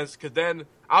makes sense because then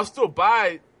I'll still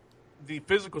buy the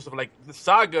physical stuff. Like the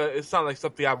Saga, it sounds like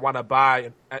something I want to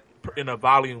buy in a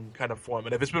volume kind of form.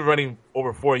 And if it's been running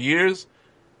over 4 years,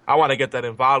 I want to get that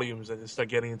in volumes and just start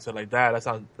getting into like that.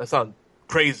 That sounds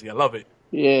crazy. I love it.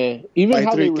 Yeah, even Buy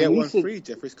how 3 they get 1 release it. free.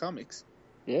 Jeffrey's Comics.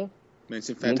 Yeah.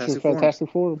 Mention Fantastic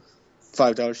Forum.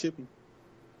 $5 shipping.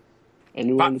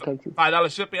 Anywhere in the country.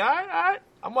 $5 shipping. All right.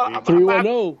 I'm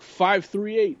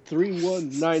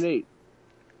 310-538-3198.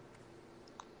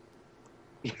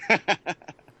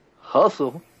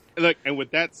 Hustle. Look, and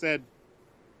with that said,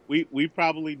 we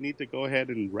probably need to go ahead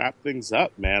and wrap things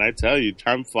up, man. I tell you,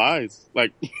 time flies.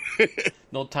 Like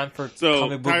no time for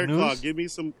comic book news. Claw, give me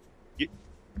some.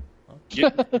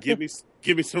 Give me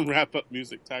some wrap up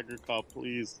music, Tiger Claw,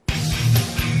 please.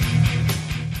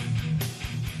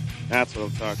 That's what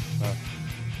I'm talking about.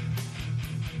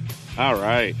 All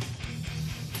right.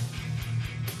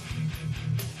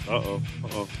 Uh oh.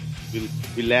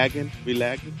 We lagging?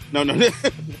 No.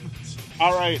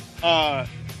 All right.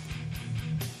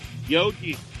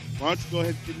 Yogi, why don't you go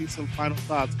ahead and give me some final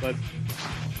thoughts, bud?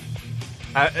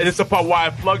 It's a part why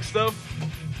I plug stuff.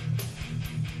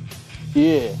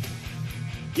 Yeah.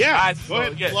 Yeah. Go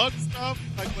ahead and plug stuff,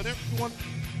 like whatever you want.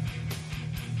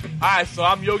 Alright, so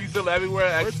I'm YogiZilla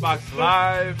everywhere. Xbox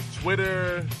Live,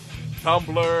 Twitter,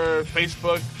 Tumblr,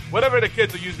 Facebook, whatever the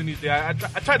kids are using these days. I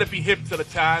try to be hip to the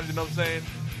times, you know what I'm saying?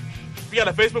 We got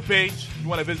a Facebook page. If you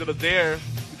want to visit us there,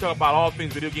 we talk about all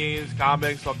things video games,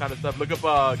 comics, all kind of stuff. Look up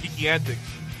Geeky Antics.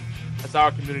 That's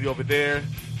our community over there.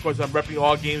 Of course, I'm repping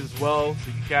All Games as well, so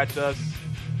you can catch us.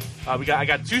 I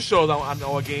got 2 shows on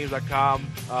allgames.com.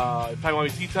 Taiwan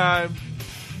Tea Time.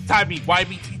 Why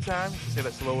Me Tea Time? Say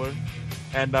that slower.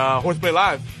 And Horseplay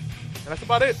Live. And that's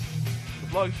about it. The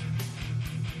plugs.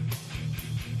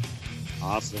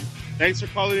 Awesome. Thanks for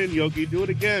calling in, Yogi. Do it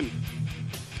again.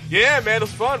 Yeah, man. It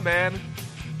was fun, man.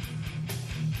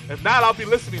 If not, I'll be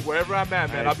listening wherever I'm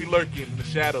at, man. I'll be lurking in the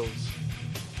shadows.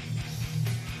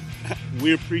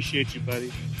 We appreciate you,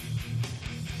 buddy.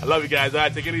 I love you guys. All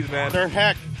right, take it easy, man. Sir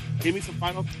Heck, give me some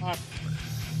final thoughts.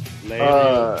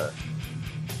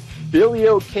 Billy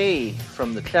OK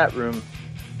from the chat room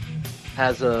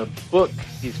has a book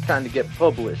he's trying to get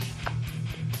published.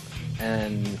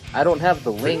 and I don't have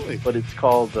the link, Really? but it's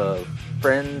called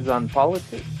Friends on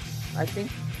Politics, I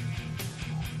think.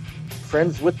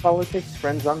 Friends with Politics,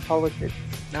 Friends on Politics.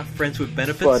 Not Friends with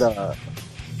Benefits? But,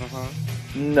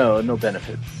 no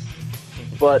benefits.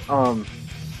 But,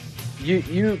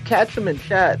 you catch him in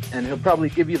chat, and he'll probably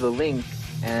give you the link,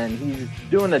 and he's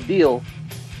doing a deal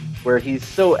where he's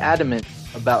so adamant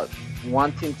about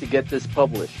wanting to get this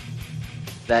published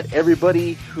that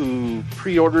everybody who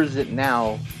pre-orders it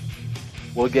now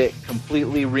will get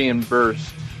completely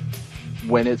reimbursed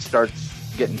when it starts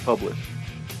getting published.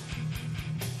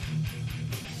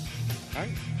 Nice.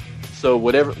 So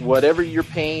whatever you're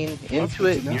paying into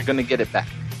it, you're gonna get it back.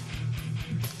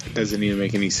 It doesn't even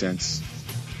make any sense.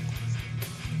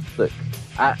 Look,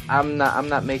 I'm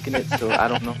not making it, so I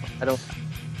don't know.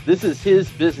 This is his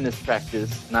business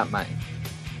practice, not mine.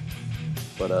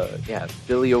 But yeah,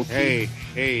 Billy O'Kay.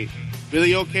 Hey,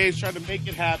 Billy O'Kay is trying to make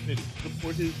it happen.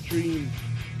 Support his dream.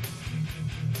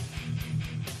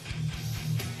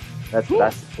 That's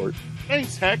that support.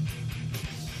 Thanks, Heck.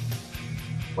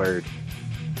 Word.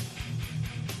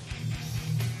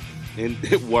 And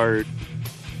word.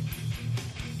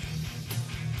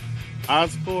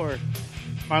 Oscore,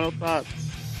 final thoughts.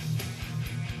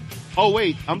 Oh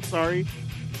wait, I'm sorry.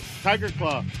 Tiger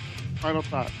Claw, final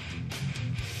thoughts.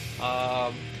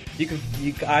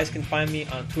 You guys can find me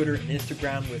on Twitter and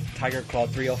Instagram with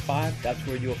TigerClaw305. That's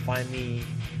where you'll find me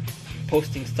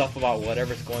posting stuff about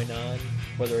whatever's going on,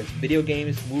 whether it's video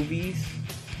games, movies,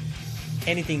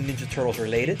 anything Ninja Turtles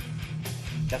related.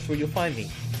 That's where you'll find me.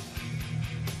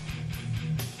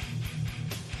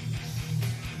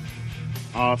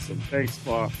 Awesome, thanks,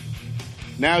 Claw.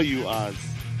 Now you, Oz.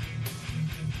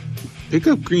 Pick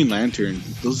up Green Lantern.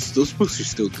 Those books are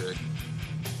still good.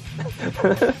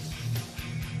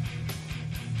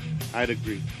 I'd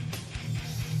agree.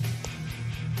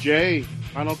 Jay,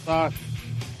 final thought.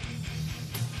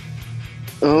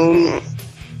 I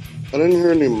didn't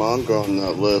hear any manga on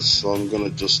that list, so I'm gonna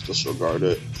just disregard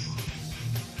it.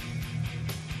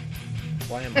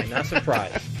 Why am I not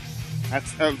surprised? That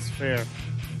sounds fair.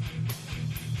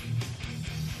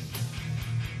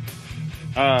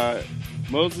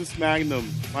 Moses Magnum,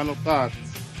 final thoughts.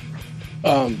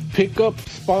 Pick up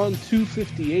Spawn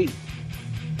 258.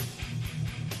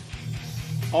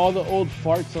 All the old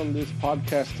farts on this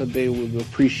podcast today would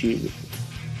appreciate it.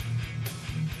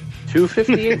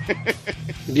 258?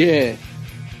 Yeah.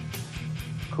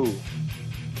 Cool.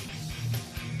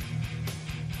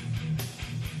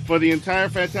 For the entire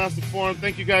Fantastic Forum,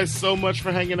 thank you guys so much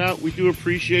for hanging out. We do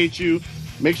appreciate you.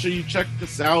 Make sure you check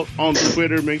us out on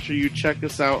Twitter. Make sure you check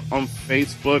us out on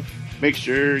Facebook. Make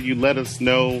sure you let us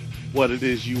know what it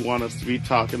is you want us to be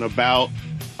talking about.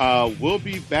 We'll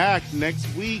be back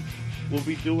next week. We'll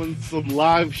be doing some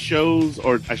live shows,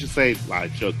 or I should say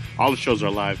live shows. All the shows are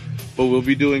live, but we'll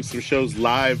be doing some shows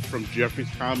live from Jeffrey's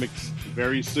Comics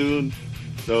very soon.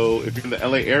 So if you're in the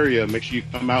LA area, make sure you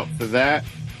come out for that.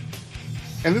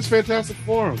 And this Fantastic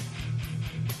Forum.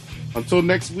 Until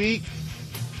next week,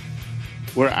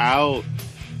 we're out.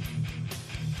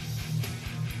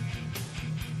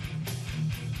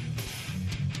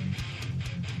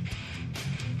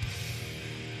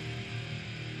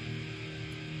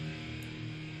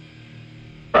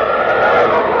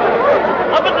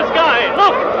 Up in the sky,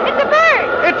 look! It's a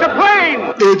bird! It's a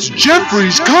plane! It's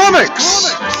Jeffrey's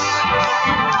Comics!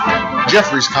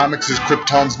 Jeffrey's Comics is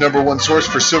Krypton's #1 source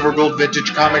for silver gold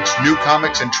vintage comics, new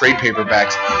comics, and trade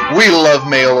paperbacks. We love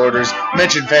mail orders.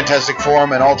 Mention Fantastic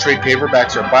Forum and all trade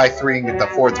paperbacks are buy 3 and get the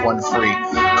 4th one free.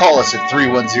 Call us at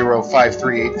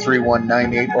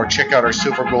 310-538-3198 or check out our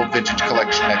silver gold vintage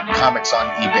collection at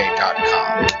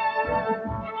comicsonebay.com.